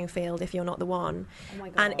Daniel Bedingfield, If You're Not the One. Oh my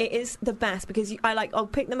God. And it is the best because I'll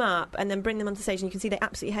pick them up and then bring them onto stage, and you can see they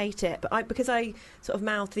absolutely hate it. But because I sort of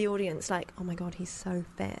mouth to the audience like, "Oh my God, he's so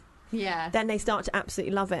fit." Yeah. Then they start to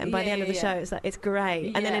absolutely love it, and by the end of the show, it's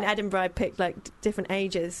great. And then in Yeah. Edinburgh, I picked like different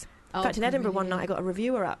ages. In fact, in Edinburgh one night, I got a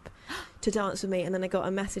reviewer up to dance with me, and then I got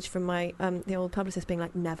a message from my the old publicist being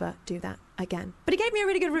like, "Never do that again." But he gave me a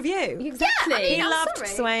really good review. Exactly. Yeah, I mean, He I'm loved sorry.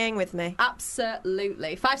 swaying with me.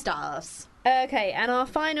 Absolutely. 5 stars. Okay, and our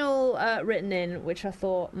final written in, which I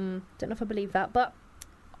thought, don't know if I believe that, but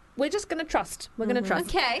we're just going to trust. We're going to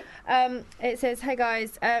trust. Okay. It says, "Hey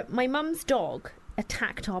guys, my mum's dog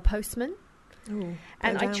attacked our postman, Ooh,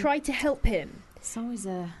 and go I down. tried to help him. It's always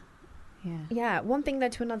a... Yeah. Yeah, one thing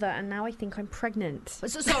led to another, and now I think I'm pregnant."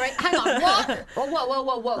 Sorry, hang on. What?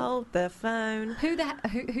 Whoa. Hold the phone.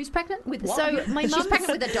 Who's pregnant with what? So my She's mum's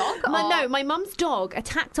pregnant with a dog? No, my mum's dog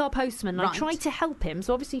attacked our postman. And I Right. tried to help him,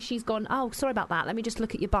 so obviously she's gone, "Oh, sorry about that. Let me just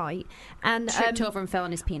look at your bite." And Tripped over and fell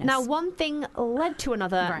on his penis. now one thing led to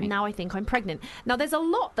another. Right. Now I think I'm pregnant. Now there's a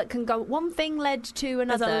lot that can go. One thing led to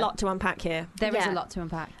another. There's a lot to unpack here. There is yeah. a lot to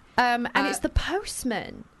unpack. And it's the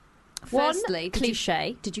postman. Firstly, One,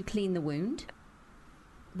 cliche. Did you clean the wound?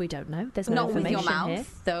 We don't know. There's no Not with information your mouth, here.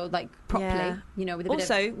 though, like properly. Yeah. You know, with a bit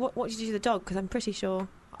Also, of... what did you do to the dog? Because I'm pretty sure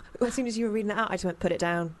as soon as you were reading it out, I just went, "Put it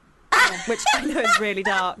down," which I know is really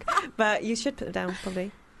dark, but you should put it down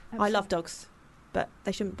probably. I love dogs, but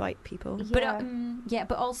they shouldn't bite people. But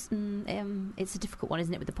but also it's a difficult one,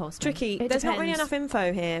 isn't it, with the postman? Tricky. It There's not really depends. enough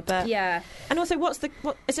info here, but Yeah. and also, I What's guess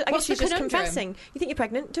the she's just conundrum? confessing. You think you're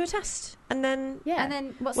pregnant? Do a test, and then Yeah. And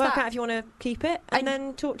then what's work that? out if you want to keep it, and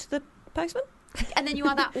then talk to the postman. And then you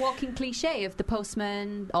are that walking cliche of the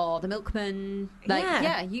postman or the milkman. Like,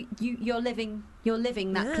 Yeah. you're living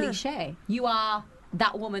that Yeah. cliche. You are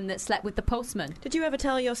that woman that slept with the postman. Did you ever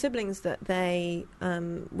tell your siblings that they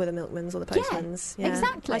were the milkmans or the Yeah, postmans?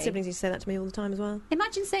 exactly. My siblings used to say that to me all the time as well.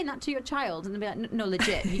 Imagine saying that to your child and they'll be like, no,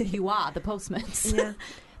 legit, you are the postmans. Yeah.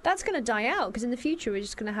 That's going to die out because in the future we're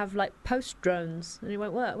just going to have like post drones and it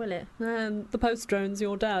won't work, will it? The post drone's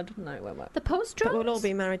your dad. No, it won't work. The post But drones? we'll all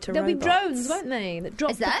be married to There'll robots. be drones, won't they? That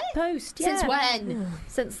drop Is there? the post. Since Yeah. when?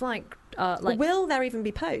 Since like Will there even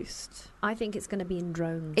be post? I think it's going to be in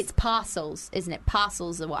drones. It's parcels, isn't it?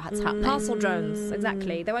 Parcels are what has happened. parcel drones,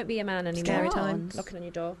 exactly. There won't be a man anymore. Scary times. Knocking on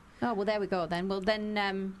your door. Oh, well, there we go then. Well,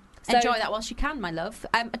 then So- enjoy that whilst you can, my love.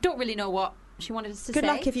 I don't really know what she wanted us to Good say.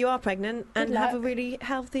 luck if you are pregnant and Good have a luck. really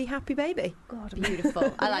healthy, happy baby. God,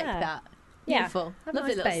 Beautiful. I like Yeah. that. Beautiful. Have a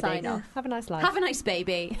Lovely nice little baby. sign off. Have a nice life. Have a nice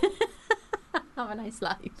baby. Have a nice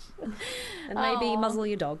life. And maybe Aw. muzzle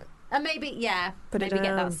your dog. And maybe, Put it maybe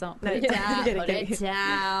get down. that song. No, Put it down. get it, Put get it it.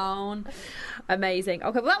 down. Amazing.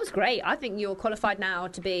 Okay, well, that was great. I think you're qualified now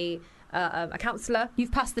to be a counsellor.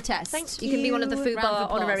 You've passed the test. Thank You can be one of the Round of FUBAR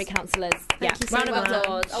applause. honorary counsellors. you so round of much.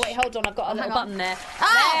 applause. Oh wait, hold on. I've got a little hang on. button there.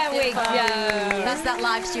 Ah, there we beautiful. go. That's that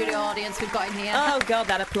live studio audience we've got in here. Oh God,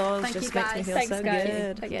 that applause Thank just you, makes me guys. feel Thanks, so guys.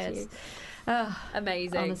 good. Thank Yes. you. Oh,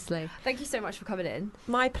 Amazing. honestly. Thank you so much for coming in.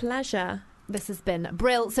 My pleasure. This has been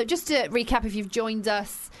Brill. So just to recap, if you've joined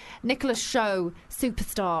us, Nicola's show,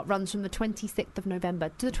 Superstar, runs from the 26th of November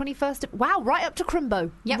to the 21st of... Wow, right up to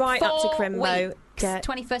Crimbo. Yep, Right up to 4 Crimbo. weeks, Get-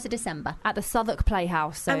 21st of December. At the Southwark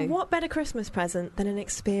Playhouse. So And what better Christmas present than an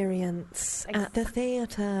experience at the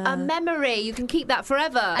theatre? a memory. You can keep that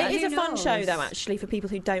forever. It is who a fun knows? show, though, actually, for people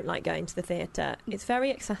who don't like going to the theatre. It's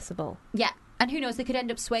very accessible. Yeah. And who knows, they could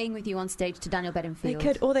end up swaying with you on stage to Daniel They Bedingfield.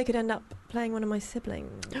 could, or they could end up playing one of my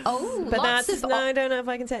siblings. Oh, But lots that's of no, I don't know if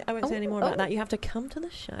I can say. I won't say any more about oh. that. You have to come to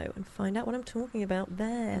the show and find out what I'm talking about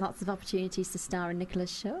there. lots of opportunities to star in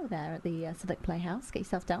Nicola's show there at the Southwark Playhouse. Get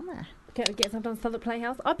yourself down there. Get yourself down to Southwark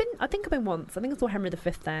Playhouse. I think I've been once. I think I saw Henry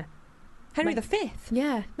V there. Henry Like- V.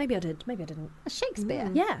 Yeah, maybe I did. Maybe I didn't. Shakespeare.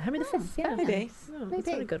 Yeah, Henry V. Yeah, maybe. Oh, Maybe. that's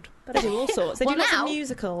very good. They do all sorts. They Well, do lots now- of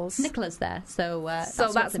musicals. Nicola's there, so So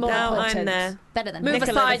that's what's more important. Now important. I'm there. Better than Move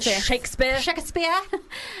Nicola aside, V. Shakespeare. Shakespeare. Piss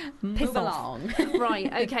Move off. along.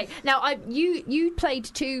 Right. Okay. Now you played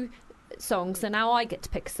 2 songs, so now I get to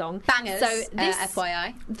pick a song. Bangers. So this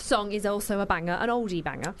FYI, song is also a banger, an oldie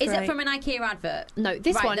banger. is it Great. from an IKEA advert? No,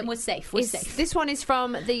 this Right, one then we're safe. We're is, safe. This one is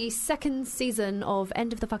from the 2nd season of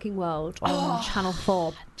End of the Fucking World on Channel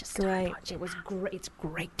 4. Just Great. It was great. It's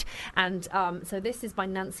great. And so this is by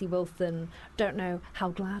Nancy Wilson. Don't know how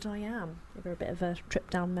glad I am. Give her a bit of a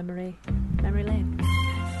trip down memory lane.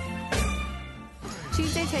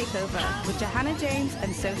 Tuesday Takeover with Johanna James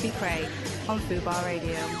and Sophie Craig on FUBAR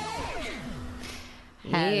Radio.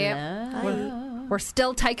 Hello. We're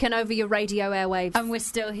still taking over your radio airwaves. And we're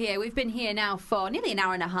still here. We've been here now for nearly an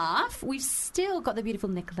hour and a half. We've still got the beautiful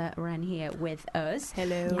Nicola Wren here with us.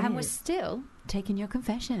 Hello. And we're still taking your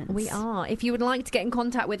confessions. We are. If you would like to get in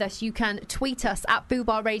contact with us, you can tweet us at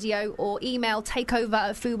FUBAR Radio or email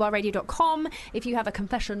takeover@fubarradio.com. If you have a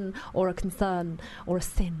confession or a concern or a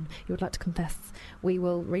sin you would like to confess, we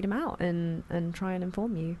will read them out and try and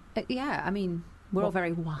inform you. Yeah, I mean, we're all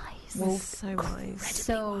very wise. We're so wise.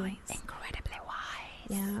 So incredibly wise.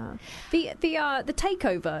 Yeah. The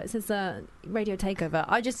takeover, it says radio takeover.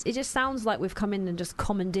 It just sounds like we've come in and just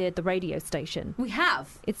commandeered the radio station. We have.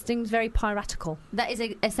 It seems very piratical. That is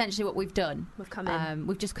essentially what we've done. We've come in.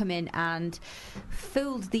 We've just come in and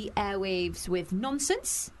filled the airwaves with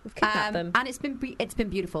nonsense. We've kidnapped them. And it's been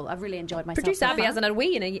beautiful. I've really enjoyed myself. Producer so Abby far. hasn't had a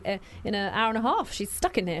wee in an hour and a half. She's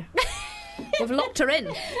stuck in here. We've locked her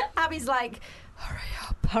in. Abby's like,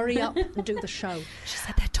 Hurry up and do the show. she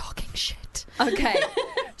said they're talking shit. Okay,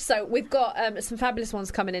 so we've got some fabulous ones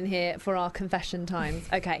coming in here for our confession times.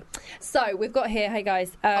 Okay, so we've got here, hey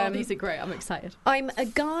guys. These are great. I'm excited. I'm a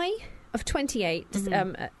guy of 28.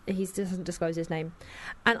 He doesn't disclose his name,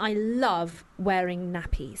 and I love wearing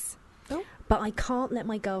nappies. Oh. But I can't let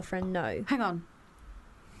my girlfriend know. Hang on.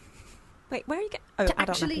 Wait, where are you going? Oh, To adult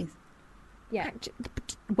actually- nappies. Yeah,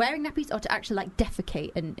 Wearing nappies or to actually like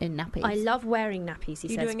defecate in nappies? I love wearing nappies. He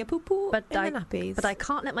You're says. doing a poo-poo But in the nappies. But I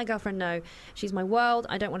can't let my girlfriend know. She's my world.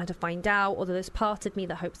 I don't want her to find out, although there's part of me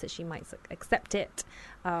that hopes that she might accept it.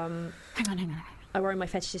 Hang on. I worry my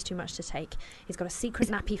fetish is too much to take. He's got a secret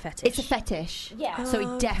nappy fetish. It's a fetish. Yeah. So he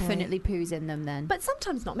Okay. definitely poos in them then. But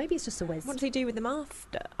sometimes not. Maybe it's just a whiz. What does he do with them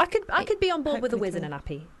after? I could be on board with a whiz Hopefully and a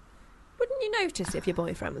nappy. Wouldn't you notice if your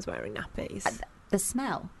boyfriend was wearing nappies? The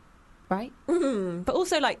smell, right? But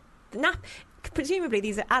also, like, presumably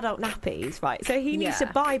these are adult nappies, right? So he needs to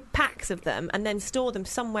Yeah. buy packs of them and then store them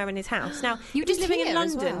somewhere in his house. Now, You if he's just living in here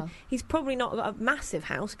as London, well. he's probably not got a massive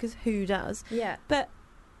house, because who does? Yeah. But,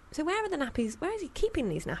 so where are the nappies? Where is he keeping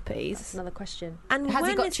these That's nappies? another question. And Has he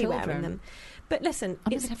when got is he wearing children? them? But listen,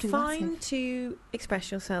 I'm it's gonna have to fine ask to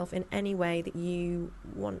express yourself in any way that you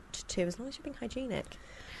want to, as long as you're being hygienic.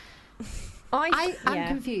 I'm yeah.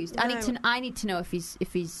 confused. No. I need to know if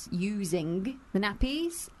he's using the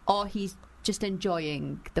nappies or he's just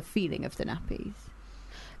enjoying the feeling of the nappies.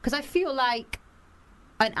 Because I feel like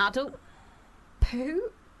an adult poo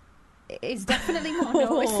is definitely more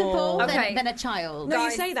noticeable Okay. than a child. No,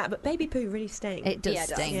 Guys- you say that, but baby poo really stinks. It does Yeah, it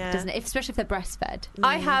does. stink, Yeah. doesn't it? Especially if they're breastfed.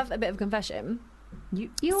 I have a bit of confession. You're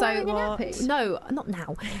So wearing a what? nappy? No, not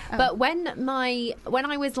now. Oh. But when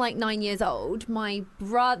I was like 9 years old, my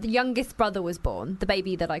youngest brother was born, the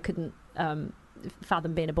baby that I couldn't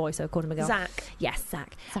fathom being a boy, so I called him a girl. Zach. Yes,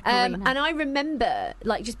 Zach. Zacharina. And I remember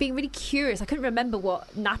like just being really curious. I couldn't remember what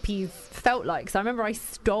nappies felt like, so I remember I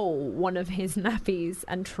stole one of his nappies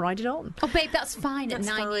and tried it on. Oh, babe, that's fine That's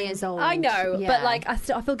at 9 fine. years old. I know, Yeah. but like I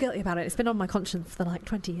feel guilty about it. It's been on my conscience for like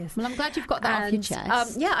 20 years. Well, I'm glad you've got that off your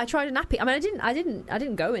chest. Yeah, I tried a nappy. I mean, I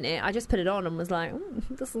didn't go in it. I just put it on and was like,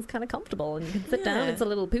 this is kind of comfortable, and you can sit down. Yeah. It's a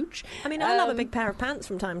little pooch. I mean, I love a big pair of pants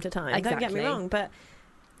from time to time. Don't get me Exactly. wrong, but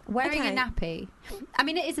Wearing Okay. a nappy. I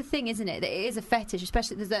mean, it is a thing, isn't it? That it is a fetish,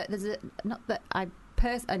 especially there's a not that I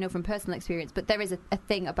know from personal experience, but there is a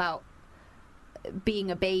thing about being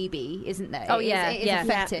a baby, isn't there? Oh, It is- yeah, it is yeah. a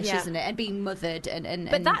fetish, Yeah. isn't it? And being mothered and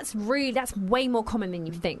But that's way more common than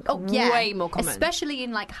you think. oh yeah, way more common. especially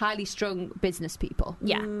in like highly strung business people.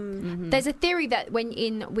 Yeah. Mhm. There's a theory that when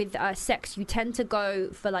with sex, you tend to go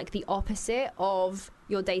for like the opposite of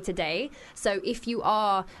your day to day. So if you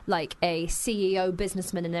are like a CEO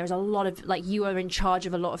businessman and there's a lot of like you are in charge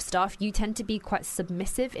of a lot of stuff, you tend to be quite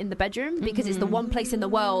submissive in the bedroom because it's the one place in the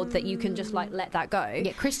world that you can just like let that go.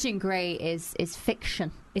 Yeah, Christian Grey is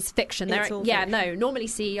fiction. It's fiction. It's all yeah, fiction. no. Normally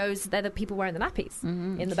CEOs, they're the people wearing the nappies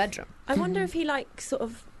in the bedroom. I wonder if he like sort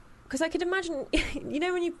of. Because I could imagine, you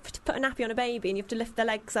know, when you put a nappy on a baby and you have to lift their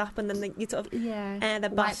legs up and then you sort of Yeah, air their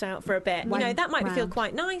bust out for a bit. You know, that might feel round.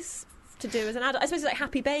 quite nice to do as an adult. I suppose it's like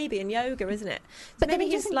happy baby and yoga, isn't it? So But then maybe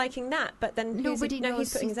he he's doesn't- liking that, but then Nobody he's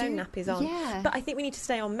knows putting his own he's nappies on. Yeah. But I think we need to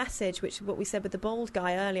stay on message, which is what we said with the bald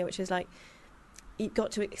guy earlier, which is like, you've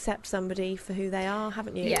got to accept somebody for who they are,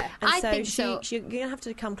 haven't you? Yeah. And I so, think so. you're going to have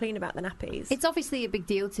to come clean about the nappies. It's obviously a big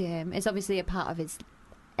deal to him. It's obviously a part of his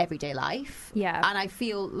everyday life. Yeah. And I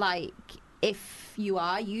feel like if you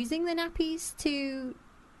are using the nappies to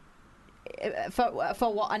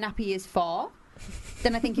for what a nappy is for,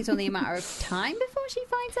 then I think it's only a matter of time before she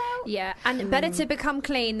finds out. Yeah, and better to become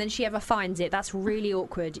clean than she ever finds it. That's really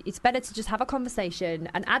awkward. It's better to just have a conversation,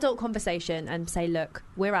 an adult conversation, and say, look,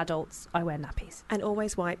 we're adults. I wear nappies. And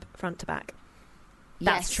always wipe front to back.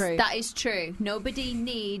 That's Yes, true. That is true. Nobody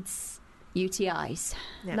needs UTIs.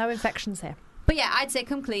 Yeah. No infections here. But yeah, I'd say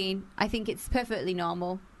come clean. I think it's perfectly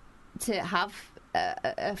normal to have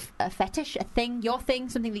a fetish, a thing, your thing,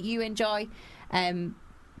 something that you enjoy.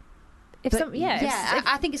 If But some, yeah, if-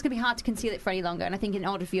 I think it's going to be hard to conceal it for any longer. And I think in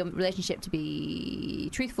order for your relationship to be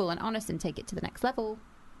truthful and honest and take it to the next level,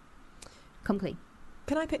 come clean.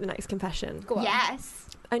 Can I pick the next confession? Go on. Yes.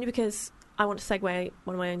 Only because I want to segue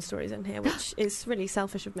one of my own stories in here, which is really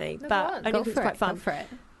selfish of me, No, go but on. only Go because for it's quite it. fun. Go for it.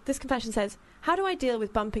 This confession says, how do I deal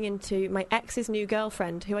with bumping into my ex's new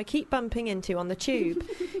girlfriend, who I keep bumping into on the tube?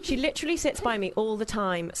 She literally sits by me all the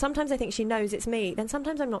time. Sometimes I think she knows it's me, then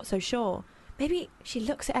sometimes I'm not so sure. Maybe she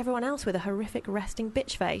looks at everyone else with a horrific resting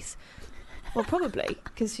bitch face. Well, probably,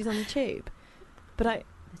 because she's on the tube. But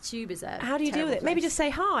The tube is a how do you deal with it? terrible Maybe place. just say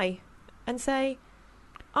hi and say,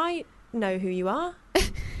 I know who you are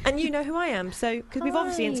and you know who I am. So, because we've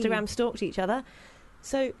obviously Hi. Instagram stalked each other,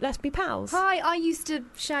 so let's be pals. Hi, I used to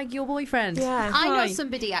shag your boyfriend. Yeah. I know Hi.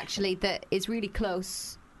 somebody actually that is really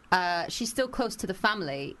close. She's still close to the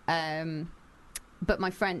family, but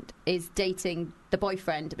my friend is dating the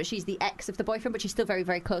boyfriend, but she's the ex of the boyfriend, but she's still very,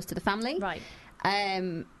 very close to the family. Right.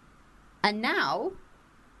 And now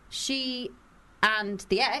she and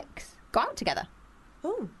the ex go out together.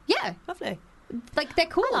 Oh, Yeah, lovely. like they're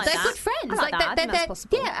cool. I like they're that. good friends. I like that. I think that's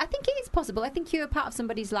possible. Yeah, I think it is possible. I think you're a part of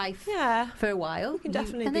somebody's life Yeah. for a while. You can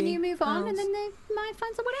definitely and then be you move on, pals. and then they might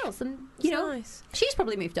find someone else, and It's you know nice. she's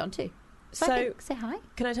probably moved on too. So, I So, think, say hi.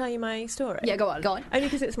 can I tell you my story? Yeah, go on. Go on. Only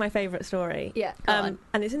because it's my favourite story. Yeah, go on.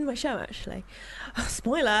 And it's in my show, actually. Oh,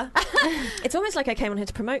 spoiler. It's almost like I came on here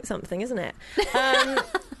to promote something, isn't it?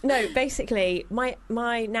 No, basically, my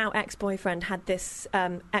now ex-boyfriend had this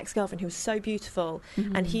ex-girlfriend who was so beautiful,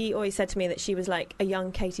 and he always said to me that she was like a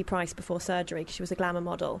young Katie Price before surgery because she was a glamour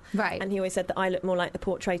model. Right. And he always said that I looked more like the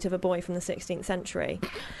portrait of a boy from the 16th century.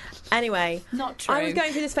 Anyway, Not true. I was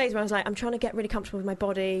going through this phase where I was like, I'm trying to get really comfortable with my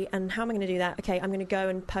body, and how am I going to do that? Okay, I'm going to go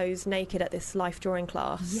and pose naked at this life drawing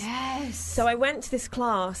class. Yes. So I went to this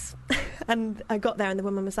class, and I got there, and the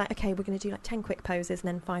woman was like, okay, we're going to do like 10 quick poses, and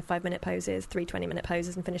then 5 5-minute poses, 3 20-minute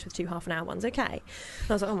poses, and finish with 2 half-an-hour ones. Okay. And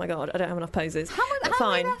I was like, oh my God, I don't have enough poses. How But long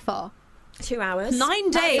fine. were you there for? 2 hours.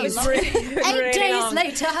 9 days. That's a lot. 8 Really days long.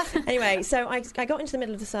 later. Anyway, so I got into the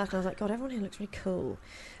middle of the circle, and I was like, God, everyone here looks really cool.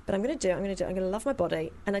 But I'm going to do it, I'm going to love my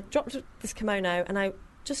body. And I dropped this kimono, and I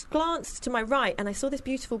just glanced to my right, and I saw this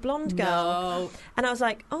beautiful blonde girl. No. And I was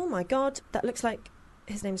like, oh my God, that looks like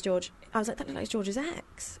his name's George. I was like, that looks like George's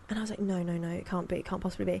ex. And I was like, no, it can't be. It can't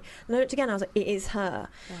possibly be. And I looked again, I was like, it is her.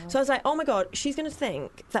 Wow. So I was like, oh my God, she's going to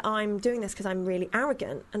think that I'm doing this because I'm really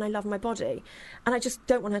arrogant and I love my body. And I just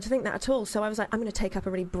don't want her to think that at all. So I was like, I'm going to take up a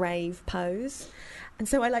really brave pose. And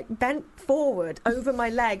so I like bent forward over my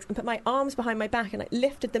legs and put my arms behind my back and like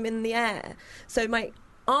lifted them in the air. So my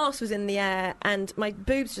arse was in the air and my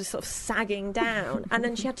boobs just sort of sagging down. And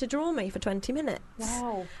then she had to draw me for 20 minutes.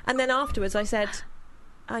 Wow. And then afterwards I said,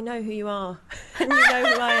 I know who you are and you know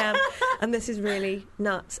who I am. And this is really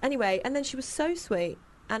nuts. Anyway, and then she was so sweet.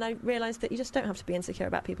 And I realised that you just don't have to be insecure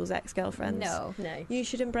about people's ex-girlfriends. No. You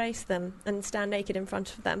should embrace them and stand naked in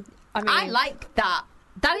front of them. I like that.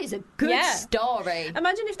 That is a good story.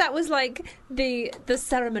 Imagine if that was like the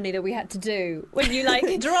ceremony that we had to do when you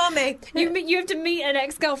like draw me. You have to meet an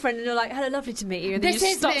ex-girlfriend and you're like, hello, lovely to meet you. And then This you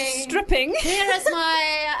is start me. stripping. Here is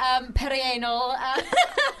my perianal.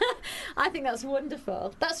 I think that's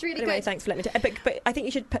wonderful. That's really Anyway, good. thanks for letting me but I think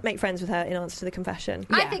you should make friends with her in answer to the confession.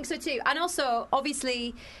 I think so too. And also,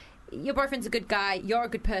 obviously, your boyfriend's a good guy. You're a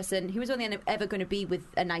good person. He was only ever going to be with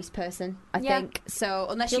a nice person, I think. So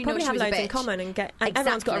unless You'll you know probably she have was a loads bitch. in common and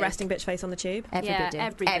everyone's got a resting bitch face on the tube.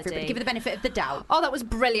 Everybody. Give her the benefit of the doubt. Oh, that was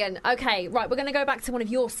brilliant. Okay, right, we're going to go back to one of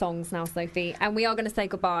your songs now, Sophie, and we are going to say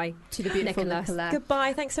goodbye To the beautiful Nicola. Nicola.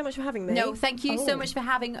 Goodbye. Thanks so much for having me. No, thank you so much for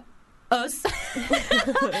having us.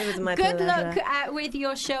 It was my Good pleasure. luck with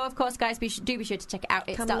your show, of course, guys. Do be sure to check it out.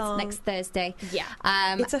 It Come starts along. next Thursday. Yeah.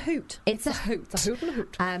 It's a hoot. It's a hoot. It's a hoot and a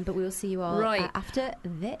hoot. But we will see you all Right. after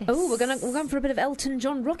this. Oh, we're going for a bit of Elton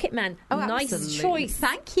John, Rocket Man. Oh, nice absolutely. choice.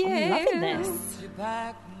 Thank you. I'm loving this. She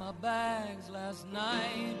packed my bags last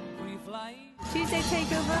night, pre-flight. Tuesday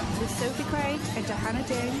Takeover with Sophie Craig and Johanna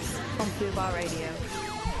James on Fubar Radio.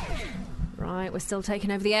 Right, we're still taking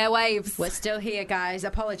over the airwaves. We're still here, guys.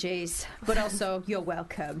 Apologies. But also, you're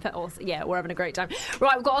welcome. But also, yeah, we're having a great time.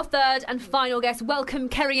 Right, we've got our third and final guest. Welcome,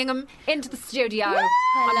 Kerry Ingham, into the studio. I'm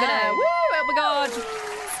gonna, oh my God.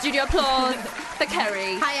 Studio applause for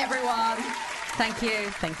Kerry. Hi, everyone. Thank you.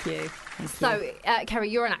 Thank you. So, Kerry,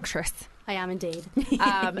 you're an actress. I am indeed.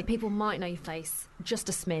 People might know your face, just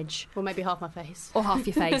a smidge. Well, maybe half my face. Or half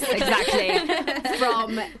your face, exactly.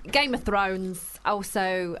 From Game of Thrones.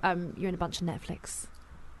 Also, you're in a bunch of Netflix.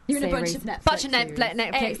 You're in a bunch series. of Netflix Bunch of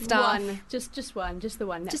Netflix stuff. One. Just one. Just the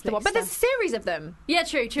one. Just the Netflix one. But there's a stuff. series of them. Yeah,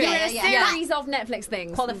 true. You're in a Yeah. series of Netflix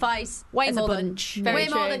things. Qualifies Way as more a than- bunch. Very Way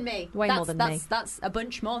more true. than me. Way more than me. That's a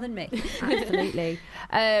bunch more than me. Absolutely.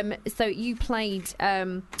 So you played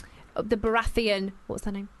the Baratheon. What's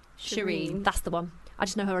her name? Shireen. That's the one. I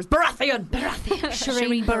just know her as Baratheon.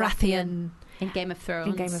 Shireen Baratheon In Game of Thrones.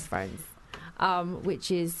 in Game of Thrones,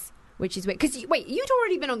 which is weird. Because wait, you'd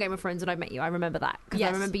already been on Game of Thrones when I met you. I remember that because I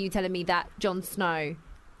Yes. remember you telling me that Jon Snow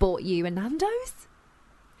bought you a Nando's.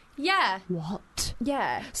 Yeah. What?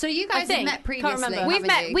 Yeah. So you guys have think. met Can't previously. remember. We've haven't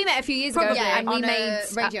met. you? We met a few years ago, Probably and we on made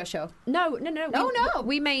a radio show. No. No.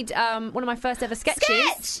 We made one of my first ever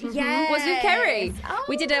sketches. Yes. Was with Kerry. Oh.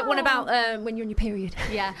 We did one about when you're in your period.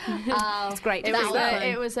 Yeah. It's great. It That was. was fun.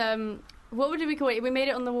 It was. What did we call it? We made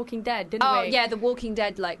it on The Walking Dead, didn't Oh we? yeah, The Walking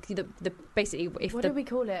Dead. Like the basically if What the did we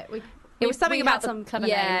call it? it was something we about had some clever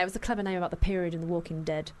yeah, name. it was a clever name about the period in The Walking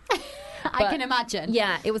Dead. I can imagine.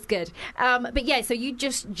 Yeah, it was good. But yeah, so you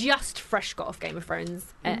just fresh got off Game of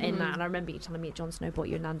Thrones in that, and I remember you telling me that Jon Snow bought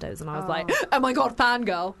you a Nando's, and I was like, oh my God,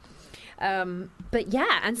 fangirl. But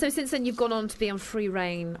yeah, and so since then you've gone on to be on Free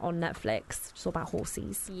Reign on Netflix, just all about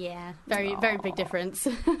horses. Yeah. Very big difference.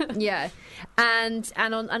 Yeah, and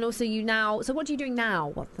also you now. So what are you doing now?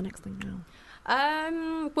 What's the next thing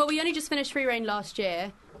now? Well, we only just finished Free Reign last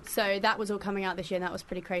year, so that was all coming out this year, and that was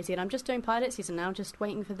pretty crazy. And I'm just doing pilot season now, just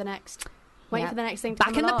waiting for the next thing to Back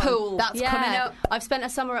come in the along. pool. That's coming up. I've spent a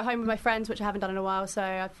summer at home with my friends, which I haven't done in a while, so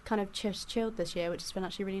I've kind of just chilled this year, which has been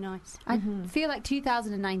actually really nice. I feel like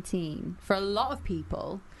 2019, for a lot of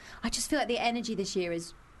people, I just feel like the energy this year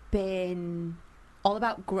has been all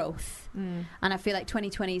about growth. And I feel like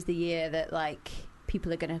 2020 is the year that, like,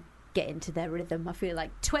 people are going to get into their rhythm. I feel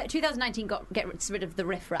like 2019 get rid of the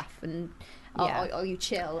riff-raff and or you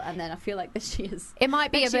chill, and then I feel like this year's... It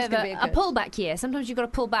might be a next bit year's of gonna be a good. pullback year. Sometimes you've got to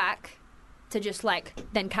pull back to just like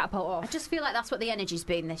then catapult off. I just feel like that's what the energy's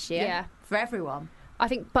been this year. Yeah. For everyone. I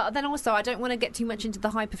think, but then also I don't want to get too much into the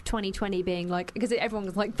hype of 2020 being like, because everyone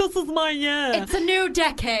was like, this is my year. It's a new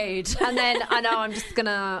decade. And then I know I'm just going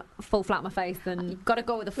to fall flat on my face and... You've got to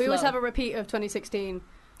go with the flow. We always have a repeat of 2016.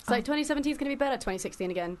 It's like 2017 is going to be better. 2016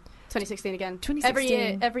 again. 2016 again.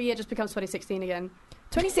 2016. Every year just becomes 2016 again.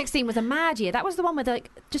 2016 was a mad year. That was the one where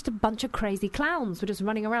like just a bunch of crazy clowns were just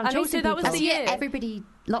running around. And also chasing that was people. the year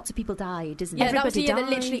Lots of people died, isn't Yeah, it? that was the year that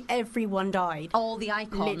Everybody literally everyone died. All the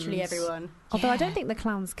icons. Literally everyone. Although I don't Yeah. think the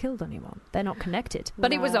clowns killed anyone. They're not connected.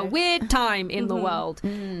 But it was a No. weird time in the world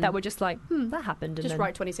that were just like, that happened. And Just then,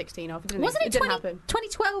 write 2016 off. Wasn't it didn't happen.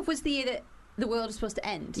 2012 was the year that the world was supposed to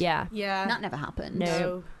end? Yeah. Yeah. That never happened.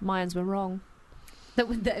 No. Mayans were wrong.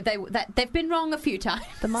 They've been wrong a few times.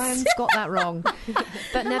 The Mayans got that wrong.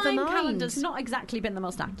 But never Mayan mind. calendar's not exactly been the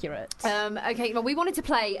most accurate. Okay, well, we wanted to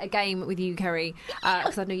play a game with you, Kerry,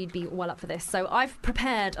 because I know you'd be well up for this. So I've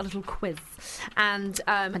prepared a little quiz. And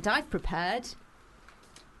I've prepared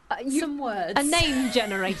some words. a name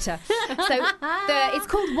generator. So it's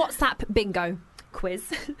called WhatsApp Bingo quiz.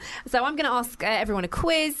 So I'm going to ask everyone a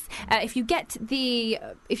quiz. If you get the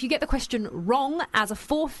question wrong as a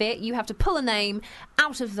forfeit, you have to pull a name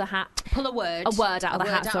out of the hat. Pull a word. A word out of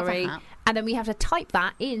the hat, sorry. And then we have to type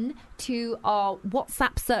that in to our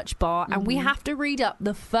WhatsApp search bar, and we have to read up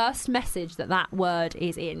the first message that word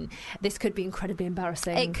is in. This could be incredibly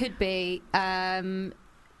embarrassing. It could be,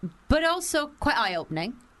 but also quite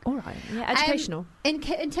eye-opening. All right. Yeah, educational. In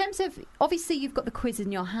terms of, obviously, you've got the quiz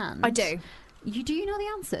in your hand. I do. Do you know the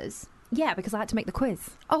answers? Yeah, because I had to make the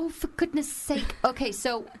quiz. Oh, for goodness sake. Okay,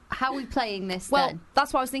 so how are we playing this Well, then?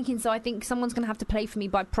 that's what I was thinking. So I think someone's going to have to play for me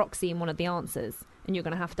by proxy in one of the answers. And you're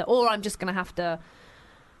going to have to, or I'm just going to have to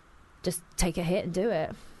just take a hit and do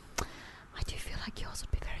it. I do feel like yours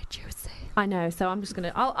would be very juicy. I know, so I'm just going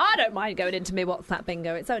to, I don't mind going into me WhatsApp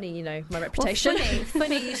bingo. It's only, my reputation. Well,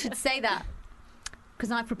 funny you should say that.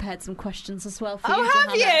 Because I've prepared some questions as well for you. Oh, have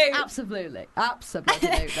Johanna. you? Absolutely.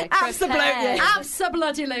 Absolutely. Absolutely.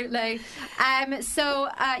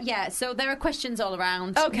 So there are questions all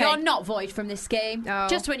around. Okay. You're not void from this game. Oh.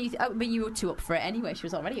 Just when you were too up for it anyway. She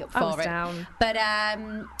was already up for I was it. down. But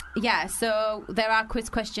so there are quiz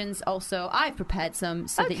questions also. I've prepared some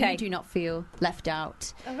so that Okay. you do not feel left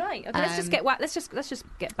out. All right. Okay, let's just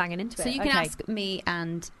get banging into it. So you can Okay. ask me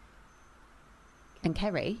and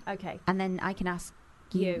Kerry, Okay. and then I can ask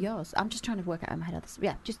you You. yours. I'm just trying to work out in my head.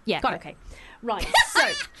 Got it. Okay. Right. So,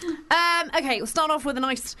 okay, we'll start off with a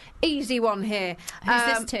nice, easy one here. Who's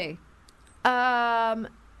this to?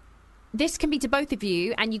 This can be to both of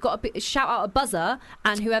you, and you've got to shout out a buzzer,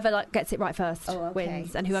 and whoever gets it right first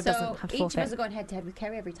wins, and whoever doesn't have to each forfeit. of us are going head to head with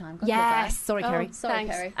Kerry every time. Go Yes. for Sorry, it. Kerry. Sorry,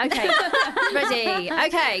 Thanks. Kerry. Okay, ready?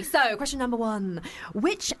 Okay, so question number 1.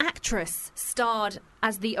 Which actress starred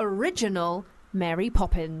as the original Mary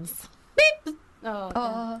Poppins?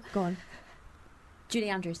 Oh. Go on. Julie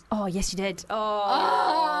Andrews. Oh, yes, you did.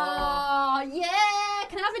 Oh, yeah.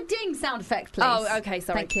 Can I have a ding sound effect, please? Oh, okay,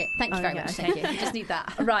 sorry. Thank you. Thank you very Okay, much. okay. Thank you. You just need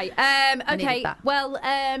that. Right. needed Okay. that. Well.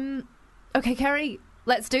 Okay, Kerry.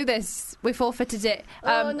 Let's do this. We forfeited it.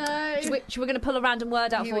 Oh, no. We're going to pull a random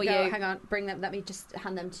word out Here for we go. you. Hang on. Bring them. Let me just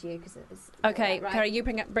hand them to you because it's Okay, right. Kerry. You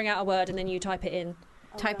bring out a word and then you type it in.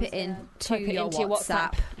 Type it in to Type it your into your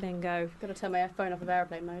WhatsApp. Bingo. Gotta turn my phone off of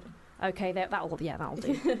airplane mode. Okay, that'll do. That'll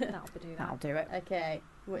do that. That'll do it. Okay.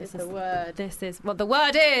 What is This the is- word? This is what the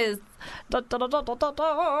word is.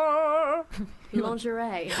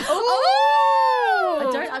 Lingerie. Oh!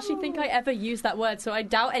 I don't actually think I ever used that word, so I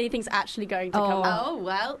doubt anything's actually going to come up. Oh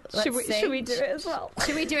well. Should let's we see. do it as well?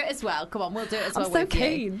 Should we do it as well? Come on, we'll do it as well. I'm so with you.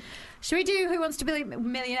 keen. Should we do Who Wants to Be a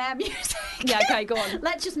Millionaire music? Yeah. Okay. Go on.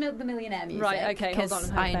 Let's just milk the millionaire music. Right, okay, hold 'cause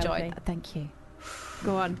on, I bear with enjoyed me. that. Thank you.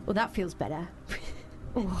 Go on. Well, that feels better.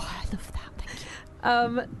 Oh, I love that. Thank you.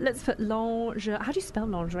 Let's put lingerie. How do you spell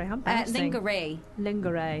lingerie? How embarrassing. Lingerie.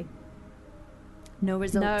 Lingerie. No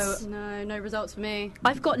results. No results for me.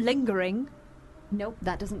 I've got lingering. Nope,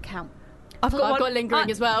 that doesn't count. I've got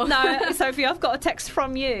lingering as well. No, Sophie, I've got a text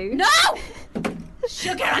from you. No!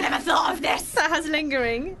 Sugar, I never thought of this. That has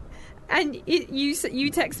lingering. And you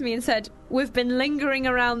text me and said, we've been lingering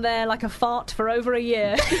around there like a fart for over a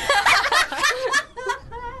year.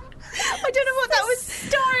 I don't know what that was.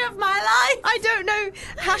 Story of my life. I don't know.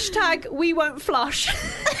 Hashtag we won't flush.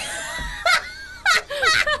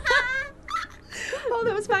 Oh,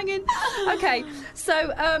 that was banging. Okay, so,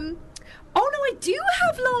 oh no, I do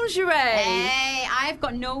have lingerie. Hey, I've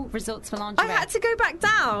got no results for lingerie. I had to go back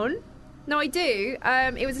down. No, I do.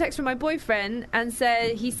 It was a text from my boyfriend and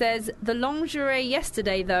he says, the lingerie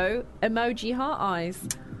yesterday, though, emoji heart eyes.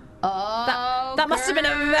 Oh, That must have been a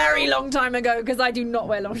girl. very long time ago because I do not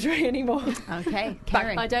wear lingerie anymore. Okay,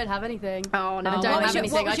 Karen. I don't have anything. Oh, no. I What don't was have your-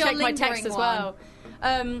 anything. what was I your checked my text lingering as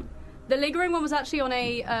well. The lingering one was actually on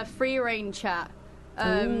a free reign chat.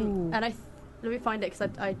 And let me find it because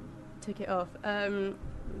I took it off.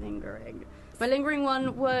 Lingering. My lingering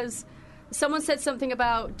one was someone said something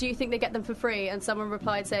about, do you think they get them for free? And someone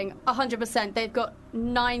replied saying, 100%. They've got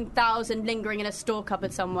 9,000 lingering in a store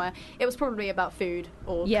cupboard somewhere. It was probably about food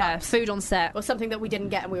or cups, food on set. or something that we didn't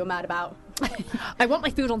get and we were mad about. I want my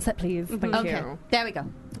food on set, please. Thank Okay, you. there we go.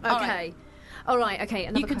 Okay. All right. Okay.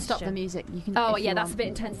 Another You can stop question. the music. You can. Oh if yeah, you that's want. a bit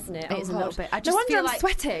intense, isn't it? It is a little bit. I No just wonder feel I'm like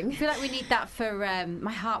sweating. I feel like we need that for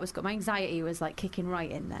my my anxiety was like kicking right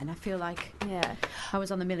in there, and I feel like I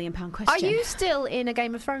was on the £1 million question. Are you still in a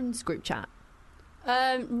Game of Thrones group chat?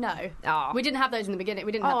 No. Oh. We didn't have those in the beginning.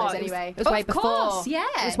 We didn't have those anyway. It was way Of before. course, yeah.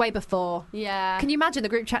 It was way before. Yeah. Can you imagine the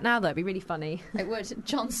group chat now, though? It'd be really funny. It would.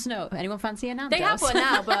 Jon Snow. Anyone fancy a Nando's? They have one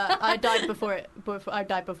now, but I died before I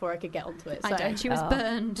died before I could get onto it. So. I don't. She was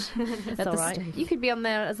burned. It's all right. You could be on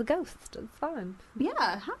there as a ghost. It's fine. Yeah.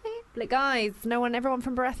 Hi. Like, guys, everyone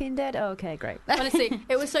from Baratheon dead? Oh, okay, great. Honestly,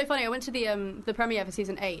 it was so funny. I went to the premiere for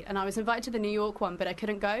season 8, and I was invited to the New York one, but I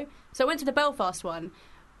couldn't go. So I went to the Belfast one.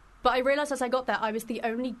 But I realised as I got there, I was the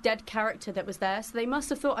only dead character that was there. So they must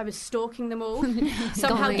have thought I was stalking them all,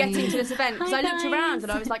 somehow Golly. getting to this event. Because Hi, I looked guys. around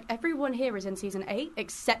and I was like, everyone here is in season 8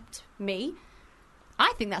 except me.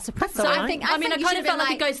 I think that's a present. So So I think. I think you kind should of have felt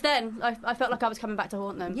like been a ghost then. I felt like I was coming back to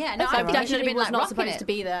haunt them. Yeah, no, So I I think you should have definitely been was like not rocking supposed it. to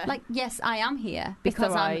be there. Like, yes, I am here It's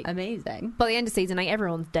because all I'm right. amazing. By the end of season 8,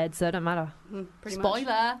 everyone's dead, so it don't matter. Pretty much.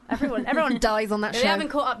 Spoiler. Everyone dies on that If show. they haven't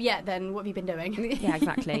caught up yet, then what have you been doing? Yeah,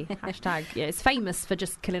 exactly. Hashtag. Yeah, it's famous for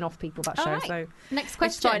just killing off people, that All show. right. So Next it's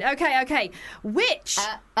question. fine. Okay. Which?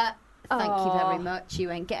 Thank you Oh. very much. You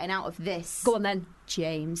ain't getting out of this. Go on then.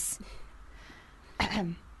 James.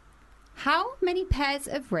 How many pairs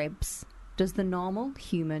of ribs does the normal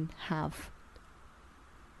human have?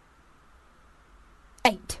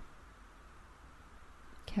 8.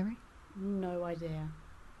 Kerry? No idea.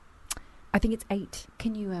 I think it's 8.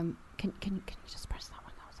 Can you can you just press that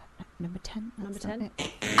one? That was it. Number 10. Number That's 10?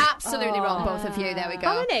 it. Absolutely wrong, both of you. There we go.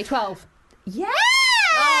 How many? 12. Yeah.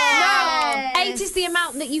 No, 8 is the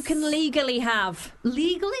amount that you can legally have.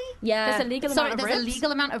 Legally? Yeah. There's a legal Sorry, amount of there's a ribs?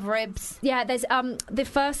 legal amount of ribs. Yeah, there's the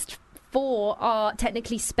first 4 are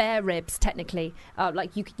technically spare ribs. Technically,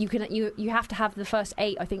 like you have to have the first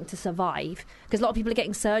 8, I think, to survive. Because a lot of people are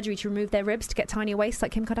getting surgery to remove their ribs to get tinier waists,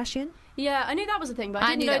 like Kim Kardashian. Yeah, I knew that was a thing, but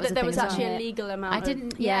I I knew didn't know that was that a there thing was as actually well. a legal amount. I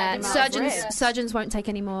didn't. the amount of ribs. surgeons won't take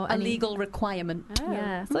any more. A legal requirement.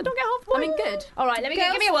 Yeah, so I don't get half the I mean, good. All right,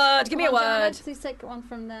 give me a word. Give me a word. Please take one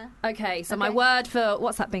from there. Okay, so Okay. my word for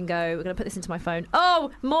WhatsApp bingo. We're going to put this into my phone.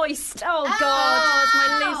 Oh, moist. Oh, Oh, God. it's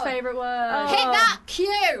my least favourite word. Hit that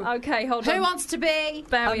cue. Okay, hold on. Who wants to be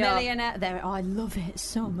There a we are. millionaire? There. Oh, I love it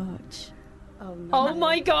so much. Oh, no. Oh,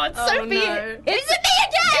 my God. Oh, Sophie. no. Is it me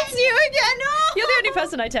again? It's you again. No. You're the only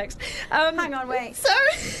person I text. Hang on, wait. So,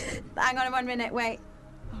 Hang on 1 minute. Wait.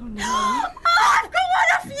 I've got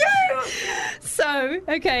one of you. So,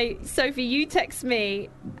 okay, Sophie, you text me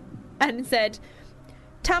and said,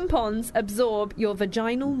 tampons absorb your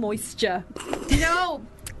vaginal moisture. No.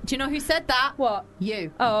 Do you know who said that? What?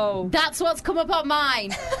 You. Oh. That's what's come up on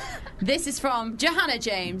mine. This is from Johanna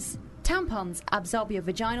James. Tampons absorb your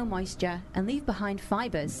vaginal moisture and leave behind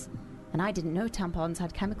fibres. And I didn't know tampons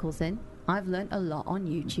had chemicals in. I've learnt a lot on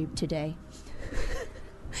YouTube today.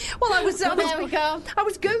 Well, I was there we go. I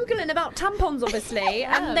was Googling about tampons, obviously,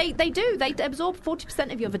 and they do. They absorb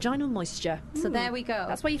 40% of your vaginal moisture. So there we go.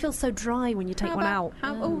 That's why you feel so dry when you take one out.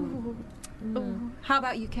 How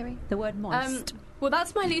about you, Kerry? The word moist. Well,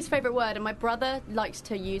 that's my least favourite word, and my brother likes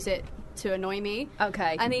to use it to annoy me.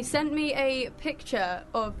 Okay. And he sent me a picture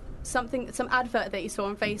of some advert that he saw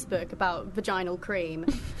on Facebook about vaginal cream.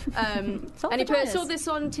 And he put, saw this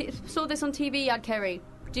on TV ad, Kerry.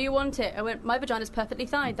 Do you want it? I went, my vagina's perfectly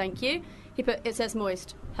fine, thank you. He put, it says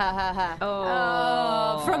moist. Ha ha ha.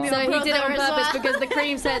 Oh, from your so he did it on brother as purpose well. because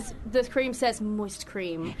the cream says moist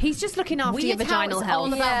cream. He's just looking after your Weird how vaginal it's health.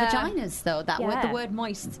 all about vaginas, though. That word, Yeah. the word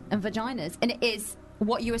moist and vaginas, and it is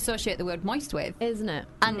what you associate the word moist with, Isn't it?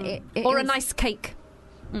 and it Or a is- nice cake.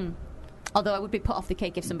 Although I would be put off the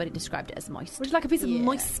cake if somebody described it as moist. Would you like a piece of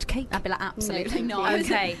moist cake? I'd be like, absolutely No, not.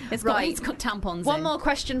 Okay, it's right. It's got tampons. One in. more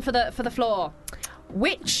question for the floor.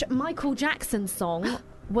 Which Michael Jackson song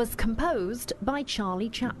was composed by Charlie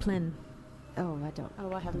Chaplin? Oh, I don't.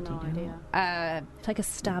 Oh, I have no idea. Take a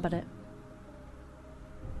stab at it.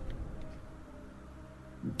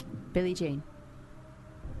 Billie Jean.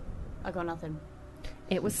 I got nothing.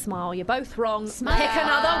 It was Smile. You're both wrong. Smile. Pick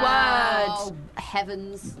another word. Oh,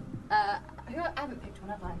 heavens. I haven't picked one,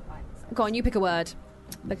 have I? Right. Go on, you pick a word.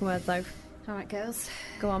 Pick a word, though. All right, girls.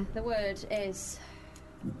 Go on. The word is.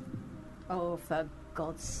 Oh, for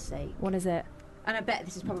God's sake. What is it? And I bet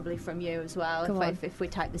this is probably from you as well, Go on. if we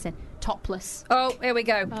type this in. Topless. Oh, here we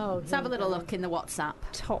go. Oh, Let's have a little look in the WhatsApp.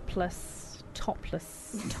 Topless.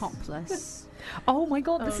 Topless. Oh my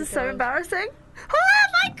god, this is so embarrassing. Oh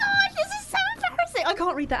my god, this is so embarrassing. I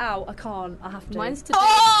can't read that out. I can't. I have to. Mine's to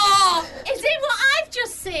Oh! Is it what I've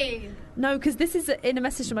just seen? No, because this is in a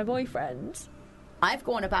message to my boyfriend. I've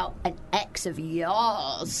gone about an ex of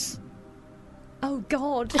yours. Oh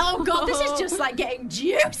god. Oh god, this is just like getting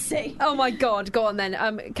juicy. Oh my god, go on then.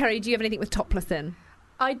 Kerry, do you have anything with topless in?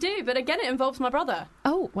 I do, but again, it involves my brother.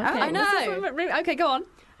 Oh, okay. I know. Okay, go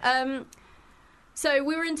on. So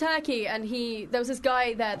we were in Turkey, and there was this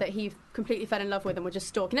guy there that he completely fell in love with and would just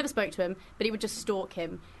stalk. He never spoke to him, but he would just stalk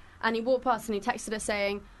him. And he walked past and he texted us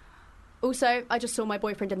saying, also, I just saw my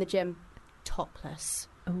boyfriend in the gym, topless.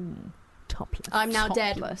 Oh, topless. I'm now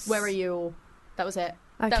Topless. dead. Where are you all? That was it.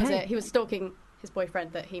 Okay. That was it. He was stalking his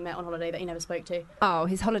boyfriend that he met on holiday that he never spoke to. Oh,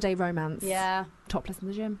 his holiday romance. Yeah. Topless in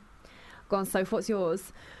the gym. Go on, Soph, what's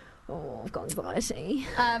yours? Oh, I've got anxiety.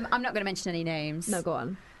 I'm not going to mention any names. No, go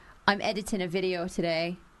on. I'm editing a video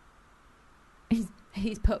today.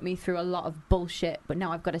 He's put me through a lot of bullshit, but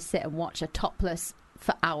now I've got to sit and watch a topless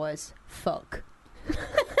for hours. Fuck.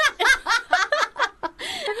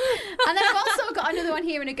 And then I've also got another one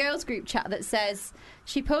here in a girls group chat that says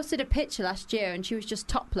she posted a picture last year and she was just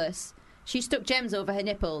topless. She stuck gems over her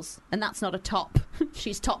nipples, and that's not a top.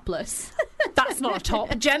 She's topless. That's not a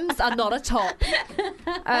top. Gems are not a top.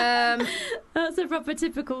 That's a proper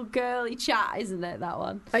typical girly chat, isn't it, that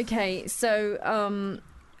one? Okay, so,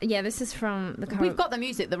 yeah, this is from the current... We've got the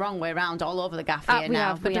music the wrong way around all over the gaff here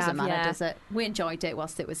now, but it doesn't matter, does it? We enjoyed it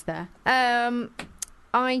whilst it was there.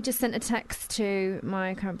 I just sent a text to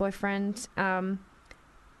my current boyfriend, and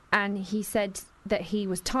he said that he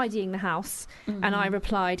was tidying the house, and I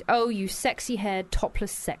replied, "Oh, you sexy-haired,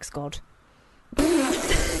 topless sex god."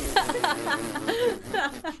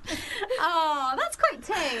 Oh, that's quite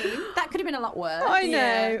tame. That could have been a lot worse. I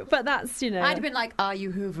know, but that's, you know... I'd have been like, "Are you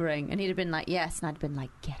hoovering?" And he'd have been like, "Yes." And I'd have been like,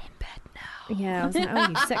 "Get in bed now." Yeah, I was like, "Oh,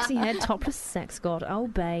 you sexy-haired, topless sex god. Oh,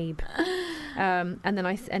 babe." And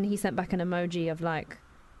then he sent back an emoji of like,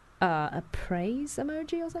 a praise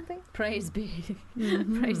emoji or something. Praise be.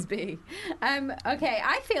 Praise be. Okay,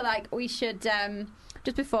 I feel like we should,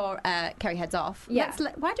 just before Kerry heads off, Yeah.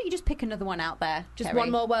 why don't you just pick another one out there? Just Kerry?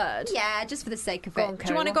 one more word. Yeah, just for the sake of Go it. on, Do Kerry,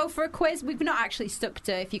 you want to what? go for a quiz? We've not actually stuck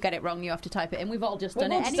to, if you get it wrong, you have to type it in. We've all just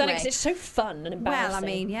done it We've anyway. done it 'cause it's so fun and embarrassing. Well, I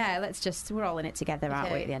mean, yeah, we're all in it together, aren't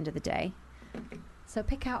we, Okay. at the end of the day? So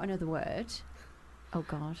pick out another word. Oh,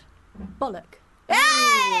 God. Bollock.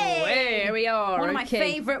 Hey! Here we are. One of my okay.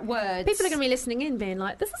 favourite words. People are going to be listening in being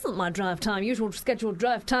like, this isn't my drive time, usual scheduled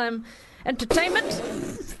drive time entertainment.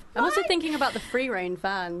 I'm also thinking about the Free Reign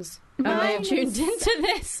fans who may Mine have tuned is- into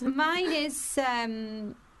this. Mine is,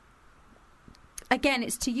 again,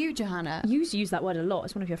 it's to you, Johanna. You use that word a lot.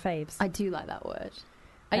 It's one of your faves. I do like that word.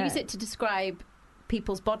 I use it to describe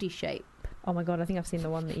people's body shape. Oh my God, I think I've seen the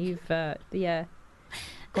one that you've... yeah.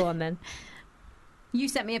 Go on then. You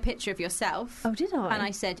sent me a picture of yourself. Oh, did I? And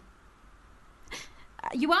I said,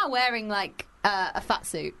 you are wearing like a fat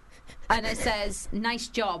suit. And it says, nice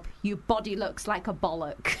job, your body looks like a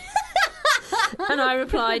bollock. And I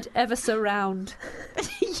replied, ever so round.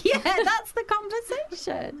 Yeah, that's the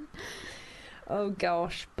conversation. Oh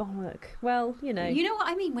gosh, bollock. Well, you know. You know what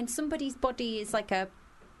I mean? When somebody's body is like a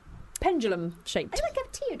Pendulum shaped. like a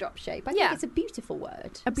teardrop shape. I Yeah. think it's a beautiful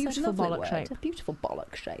word. A beautiful It's a lovely bollock word. shape. A beautiful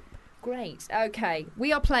bollock shape. Great. Okay.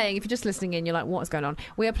 We are playing, if you're just listening in, you're like, what's going on?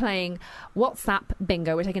 We are playing WhatsApp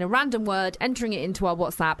bingo. We're taking a random word, entering it into our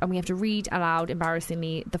WhatsApp, and we have to read aloud,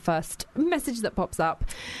 embarrassingly, the first message that pops up.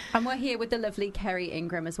 And we're here with the lovely Kerry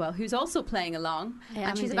Ingram as well, who's also playing along. I And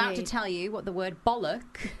am she's about to indeed. tell you what the word bollock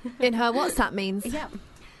In her WhatsApp means. Yeah.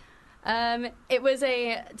 It was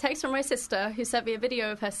a text from my sister who sent me a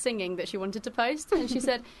video of her singing that she wanted to post, and she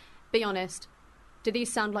said, "Be honest, do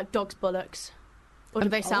these sound like dogs' bollocks, or do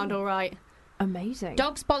they sound all right?" Amazing.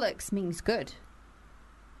 Dog's bollocks means good.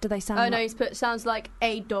 Do they sound Oh like... no, he's put sounds like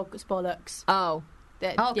a dog's bollocks. Oh.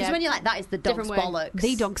 Oh, because when you're like, that is the dog's Different way. bollocks.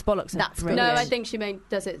 The dog's bollocks. That's brilliant. No, I think she meant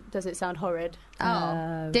does it sound horrid?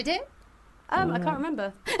 Oh. Did it? I can't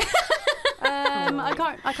remember.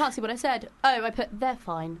 I can't see what I said. Oh, I put they're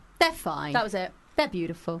fine. They're fine. That was it. They're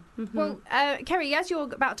beautiful. Well, Kerry, as you're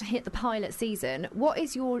about to hit the pilot season, what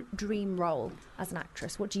is your dream role as an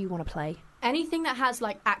actress? What do you want to play? Anything that has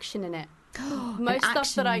like action in it. Most stuff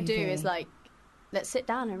action that I do movie. is like, let's sit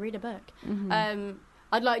down and read a book.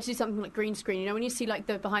 I'd like to do something like green screen. You know, when you see like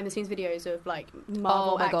the behind the scenes videos of like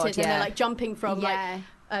Marvel Oh my God, actors and yeah. they're like jumping from Yeah.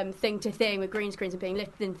 like thing to thing with green screens and being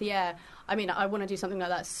lifted into the air. I mean, I want to do something like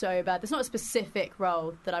that so bad. There's not a specific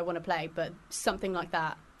role that I want to play, but something like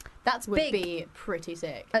that That's would big be pretty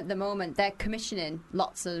sick. at the moment. They're commissioning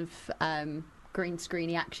lots of green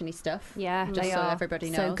screeny actiony stuff. Yeah, just they so are everybody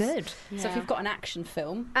knows. so good. So Yeah. if you've got an action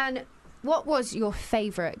film, And what was your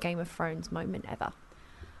favourite Game of Thrones moment ever?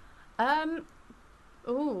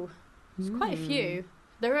 There's quite a few.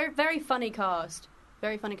 They're a very funny cast.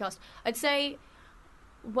 Very funny cast. I'd say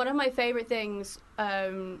one of my favourite things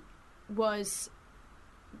was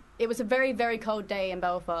it was a very, very cold day in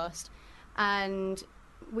Belfast, and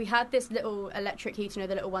we had this little electric heater,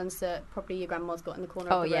 the little ones that probably your grandma's got in the corner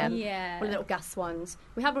of the room. yeah. One of the little gas ones.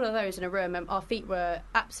 We had one of those in a room, and our feet were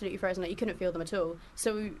absolutely frozen. Like, you couldn't feel them at all.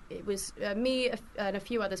 So it was me and a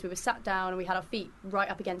few others. We were sat down, and we had our feet right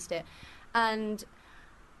up against it. And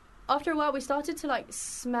after a while, we started to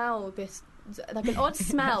smell this, an odd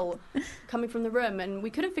smell coming from the room, and we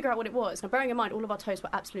couldn't figure out what it was. Now, bearing in mind, all of our toes were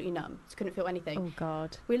absolutely numb, so couldn't feel anything. Oh,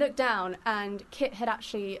 God. We looked down, and Kit had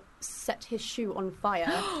actually set his shoe on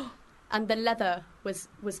fire. And the leather was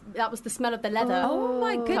the smell of the leather. Oh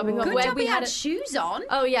my coming goodness! off Good where job we he had it- shoes on.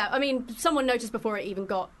 Oh yeah, I mean, someone noticed before it even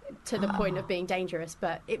got to the point of being dangerous.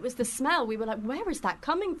 But it was the smell. We were like, where is that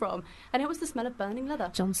coming from? And it was the smell of burning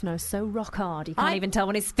leather. Jon Snow's so rock hard, he can't even tell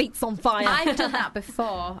when his feet's on fire. I've done that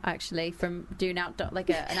before, actually, from doing outdoor,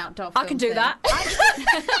 an outdoor. I can do thing. that.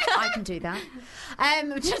 I can do that.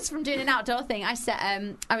 Just from doing an outdoor thing, I set.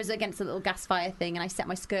 I was against a little gas fire thing, and I set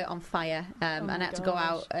my skirt on fire, and I had to go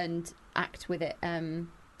out and act with it,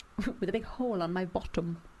 with a big hole on my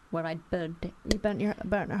bottom where I'd burned it. You burnt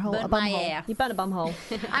a hole. Burnt a bum my hole. ass. You burnt a bum hole.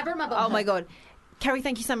 I burned my bum. Oh my God. Kerry,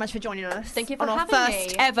 thank you so much for joining us. Thank you for on our having first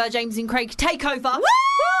me. ever James and Craig takeover.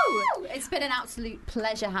 Woo! It's been an absolute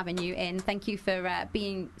pleasure having you in. Thank you for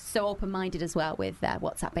being so open-minded as well with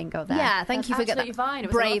WhatsApp Bingo there. Yeah, thank you for absolutely getting fine. It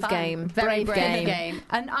was a lot of brave fun. game. Very brave game. game.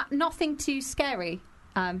 And nothing too scary.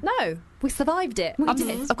 No, we survived it.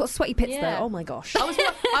 I've got sweaty pits Yeah. though. Oh my gosh. I was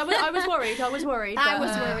worried. I was worried. I but-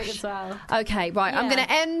 was worried as well. Okay, right. I'm Yeah.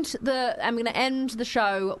 going to end the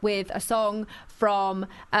show with a song from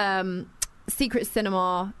Secret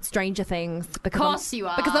Cinema, Stranger Things. Of course you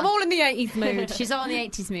are. Because I'm all in the 80s mood. She's all in the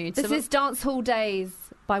 80s mood. This so is Dance Hall Days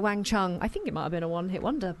by Wang Chung. I think it might have been a one-hit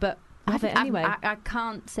wonder, but I have it anyway. I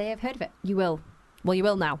can't say I've heard of it. You will. Well, you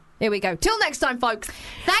will now. Here we go. Till next time, folks.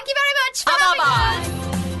 Thank you very much for having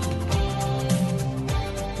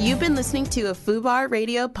us. You've been listening to a FUBAR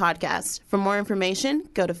Radio podcast. For more information,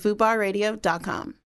 go to FUBARradio.com.